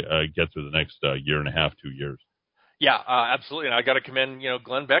try and get through the next year and a half, 2 years. Yeah, absolutely. And I got to commend,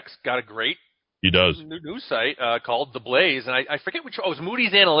 Glenn Beck's got a great news site called The Blaze, and I forget which. Oh, it was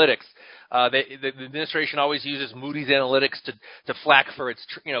Moody's Analytics. The administration always uses Moody's Analytics to flack for its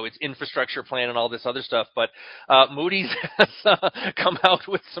its infrastructure plan and all this other stuff. But Moody's has come out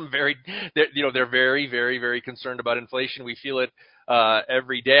with some they're very, very, very concerned about inflation. We feel it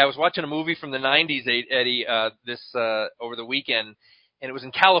every day. I was watching a movie from the 90s, Eddie, this over the weekend. And it was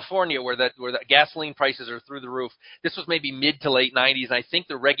in California where the gasoline prices are through the roof. This was maybe mid to late 90s, and I think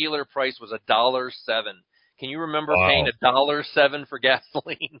the regular price was $1.07. Can you remember paying $1.07 for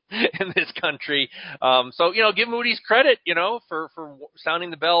gasoline in this country? So give Moody's credit, for sounding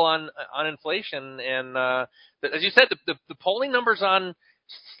the bell on inflation. And as you said, the polling numbers on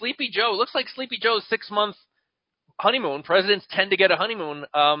Sleepy Joe, it looks like Sleepy Joe's 6-month honeymoon. Presidents tend to get a honeymoon.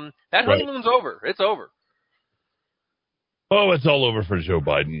 That honeymoon's over. It's over. Oh, it's all over for Joe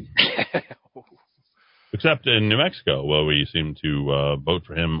Biden. Except in New Mexico, where we seem to vote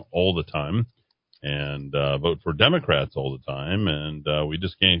for him all the time and vote for Democrats all the time. And we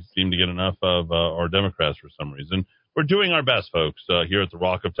just can't seem to get enough of our Democrats for some reason. We're doing our best, folks, here at the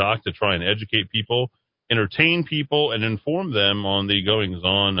Rock of Talk to try and educate people, entertain people, and inform them on the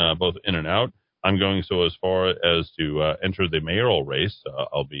goings-on both in and out. I'm going so as far as to enter the mayoral race.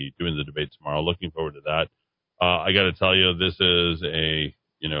 I'll be doing the debate tomorrow. Looking forward to that. I got to tell you, this is a,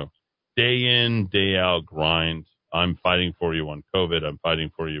 day in, day out grind. I'm fighting for you on COVID. I'm fighting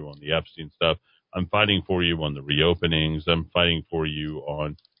for you on the Epstein stuff. I'm fighting for you on the reopenings. I'm fighting for you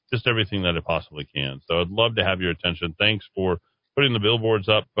on just everything that I possibly can. So I'd love to have your attention. Thanks for putting the billboards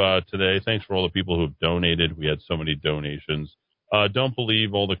up today. Thanks for all the people who have donated. We had so many donations. Don't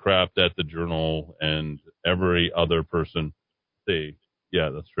believe all the crap that the Journal and every other person say. Yeah,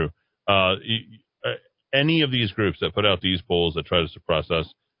 that's true. Any of these groups that put out these polls that try to suppress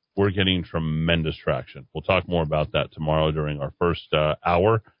us, we're getting tremendous traction. We'll talk more about that tomorrow during our first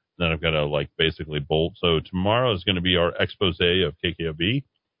hour. Then I've got to basically bolt. So tomorrow is going to be our expose of KKOB.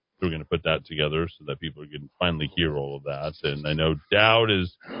 We're going to put that together so that people can finally hear all of that. And I know Dowd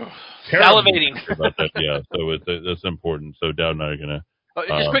is salivating about that. Yeah, so that's important. So Dowd and I are going to.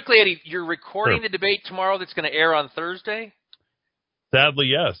 Just quickly, Eddie, you're recording the debate tomorrow. That's going to air on Thursday. Sadly,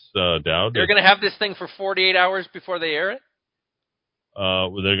 yes, Dowd. They're going to have this thing for 48 hours before they air it?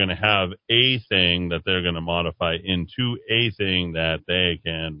 They're going to have a thing that they're going to modify into a thing that they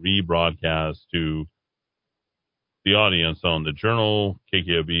can rebroadcast to the audience on the Journal,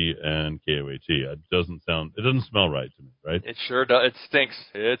 KKOB, and KOAT. It doesn't smell right to me, right? It sure does. It stinks.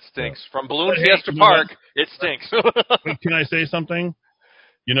 Yeah. From Balloon Fiesta Park, it stinks. Can I say something?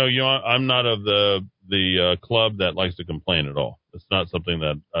 I'm not of the club that likes to complain at all. It's not something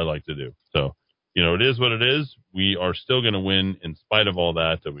that I like to do. So, it is what it is. We are still going to win in spite of all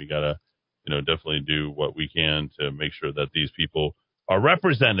that. And we got to, definitely do what we can to make sure that these people are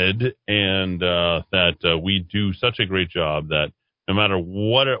represented and that we do such a great job that no matter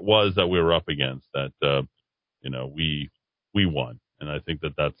what it was that we were up against, that we won. And I think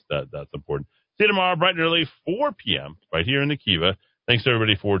that's important. See you tomorrow, bright and early, 4 p.m. right here in the Kiva. Thanks,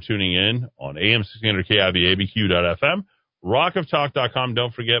 everybody, for tuning in on AM 1600 KIV, ABQ.FM, rockoftalk.com.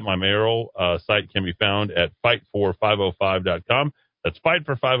 Don't forget, my mayoral site can be found at fightfor505.com. That's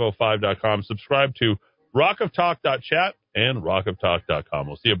fightfor505.com. Subscribe to rockoftalk.chat and rockoftalk.com.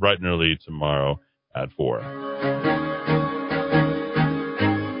 We'll see you bright and early tomorrow at 4.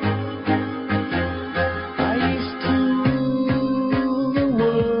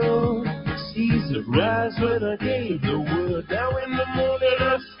 Rise when I gave the word. Now in the morning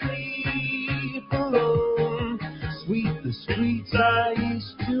I sleep alone. Sweep the streets I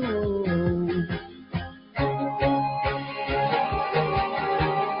used to own.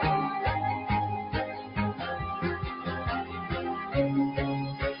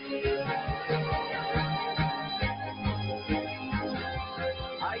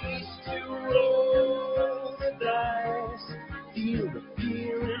 I used to roll the dice, feel the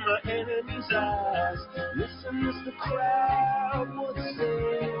fear in my enemy's eyes. Listen as the crowd would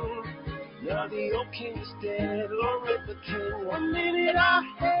sing. Now the old king's dead, long live the king. 1 minute I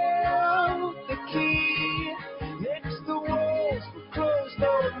held the key. Next the walls were closed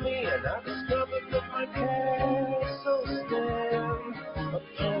on me, and I discovered that my castle stand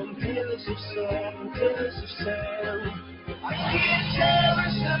upon pillars of sand, pillars of sand. I hear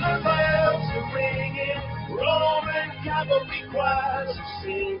terrorists and the bells are ringing, Roman cavalry choirs are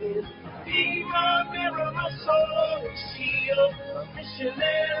singing. Be my mirror, my soul and shield.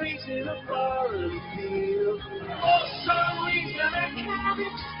 Missionaries in a foreign field. For some reason I can't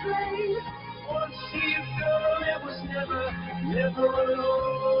explain. Once you've gone, it was never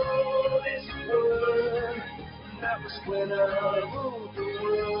alone. This world, that was when I ruled the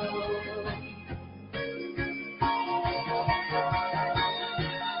world.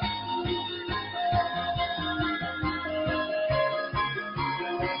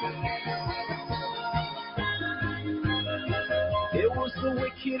 It was the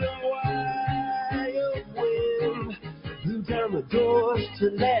wicked and wild wind blew down the doors to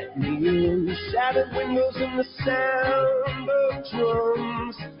let me in. Shattered windows and the sound of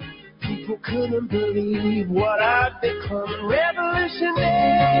drums. People couldn't believe what I'd become.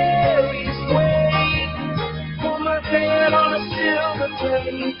 Revolutionaries wait for my head on a silver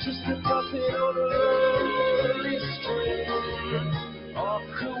plate, just a puppet on a lonely string. Oh,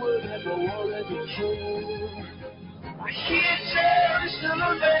 who would ever want to be king? I hear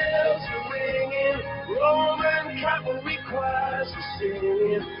Jerusalem bells are ringing, Roman cavalry choirs are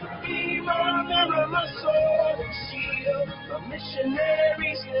singing. Be my mirror, my sword and shield, my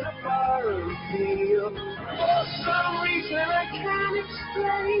missionaries in a foreign field. For some reason I can't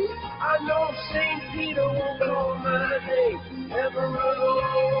explain, I know St. Peter won't call my name ever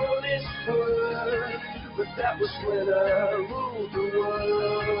alone this world, but that was when I ruled the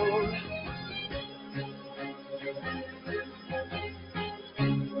world.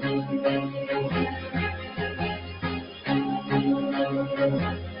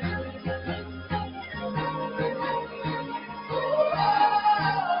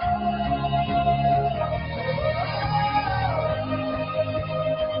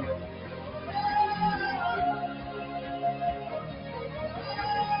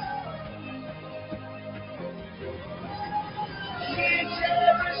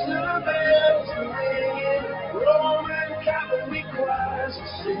 Jerusalem bells are ringing, Roman cavalry choirs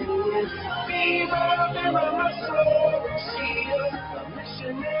are singing. Be my mirror, my sword and shield, my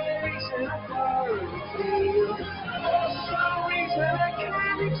missionaries in a foreign field. For some reason I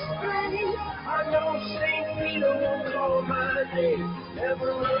can't explain, I know St. Peter won't call my name ever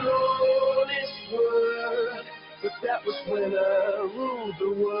alone this world, but that was when I ruled the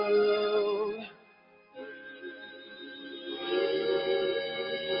world.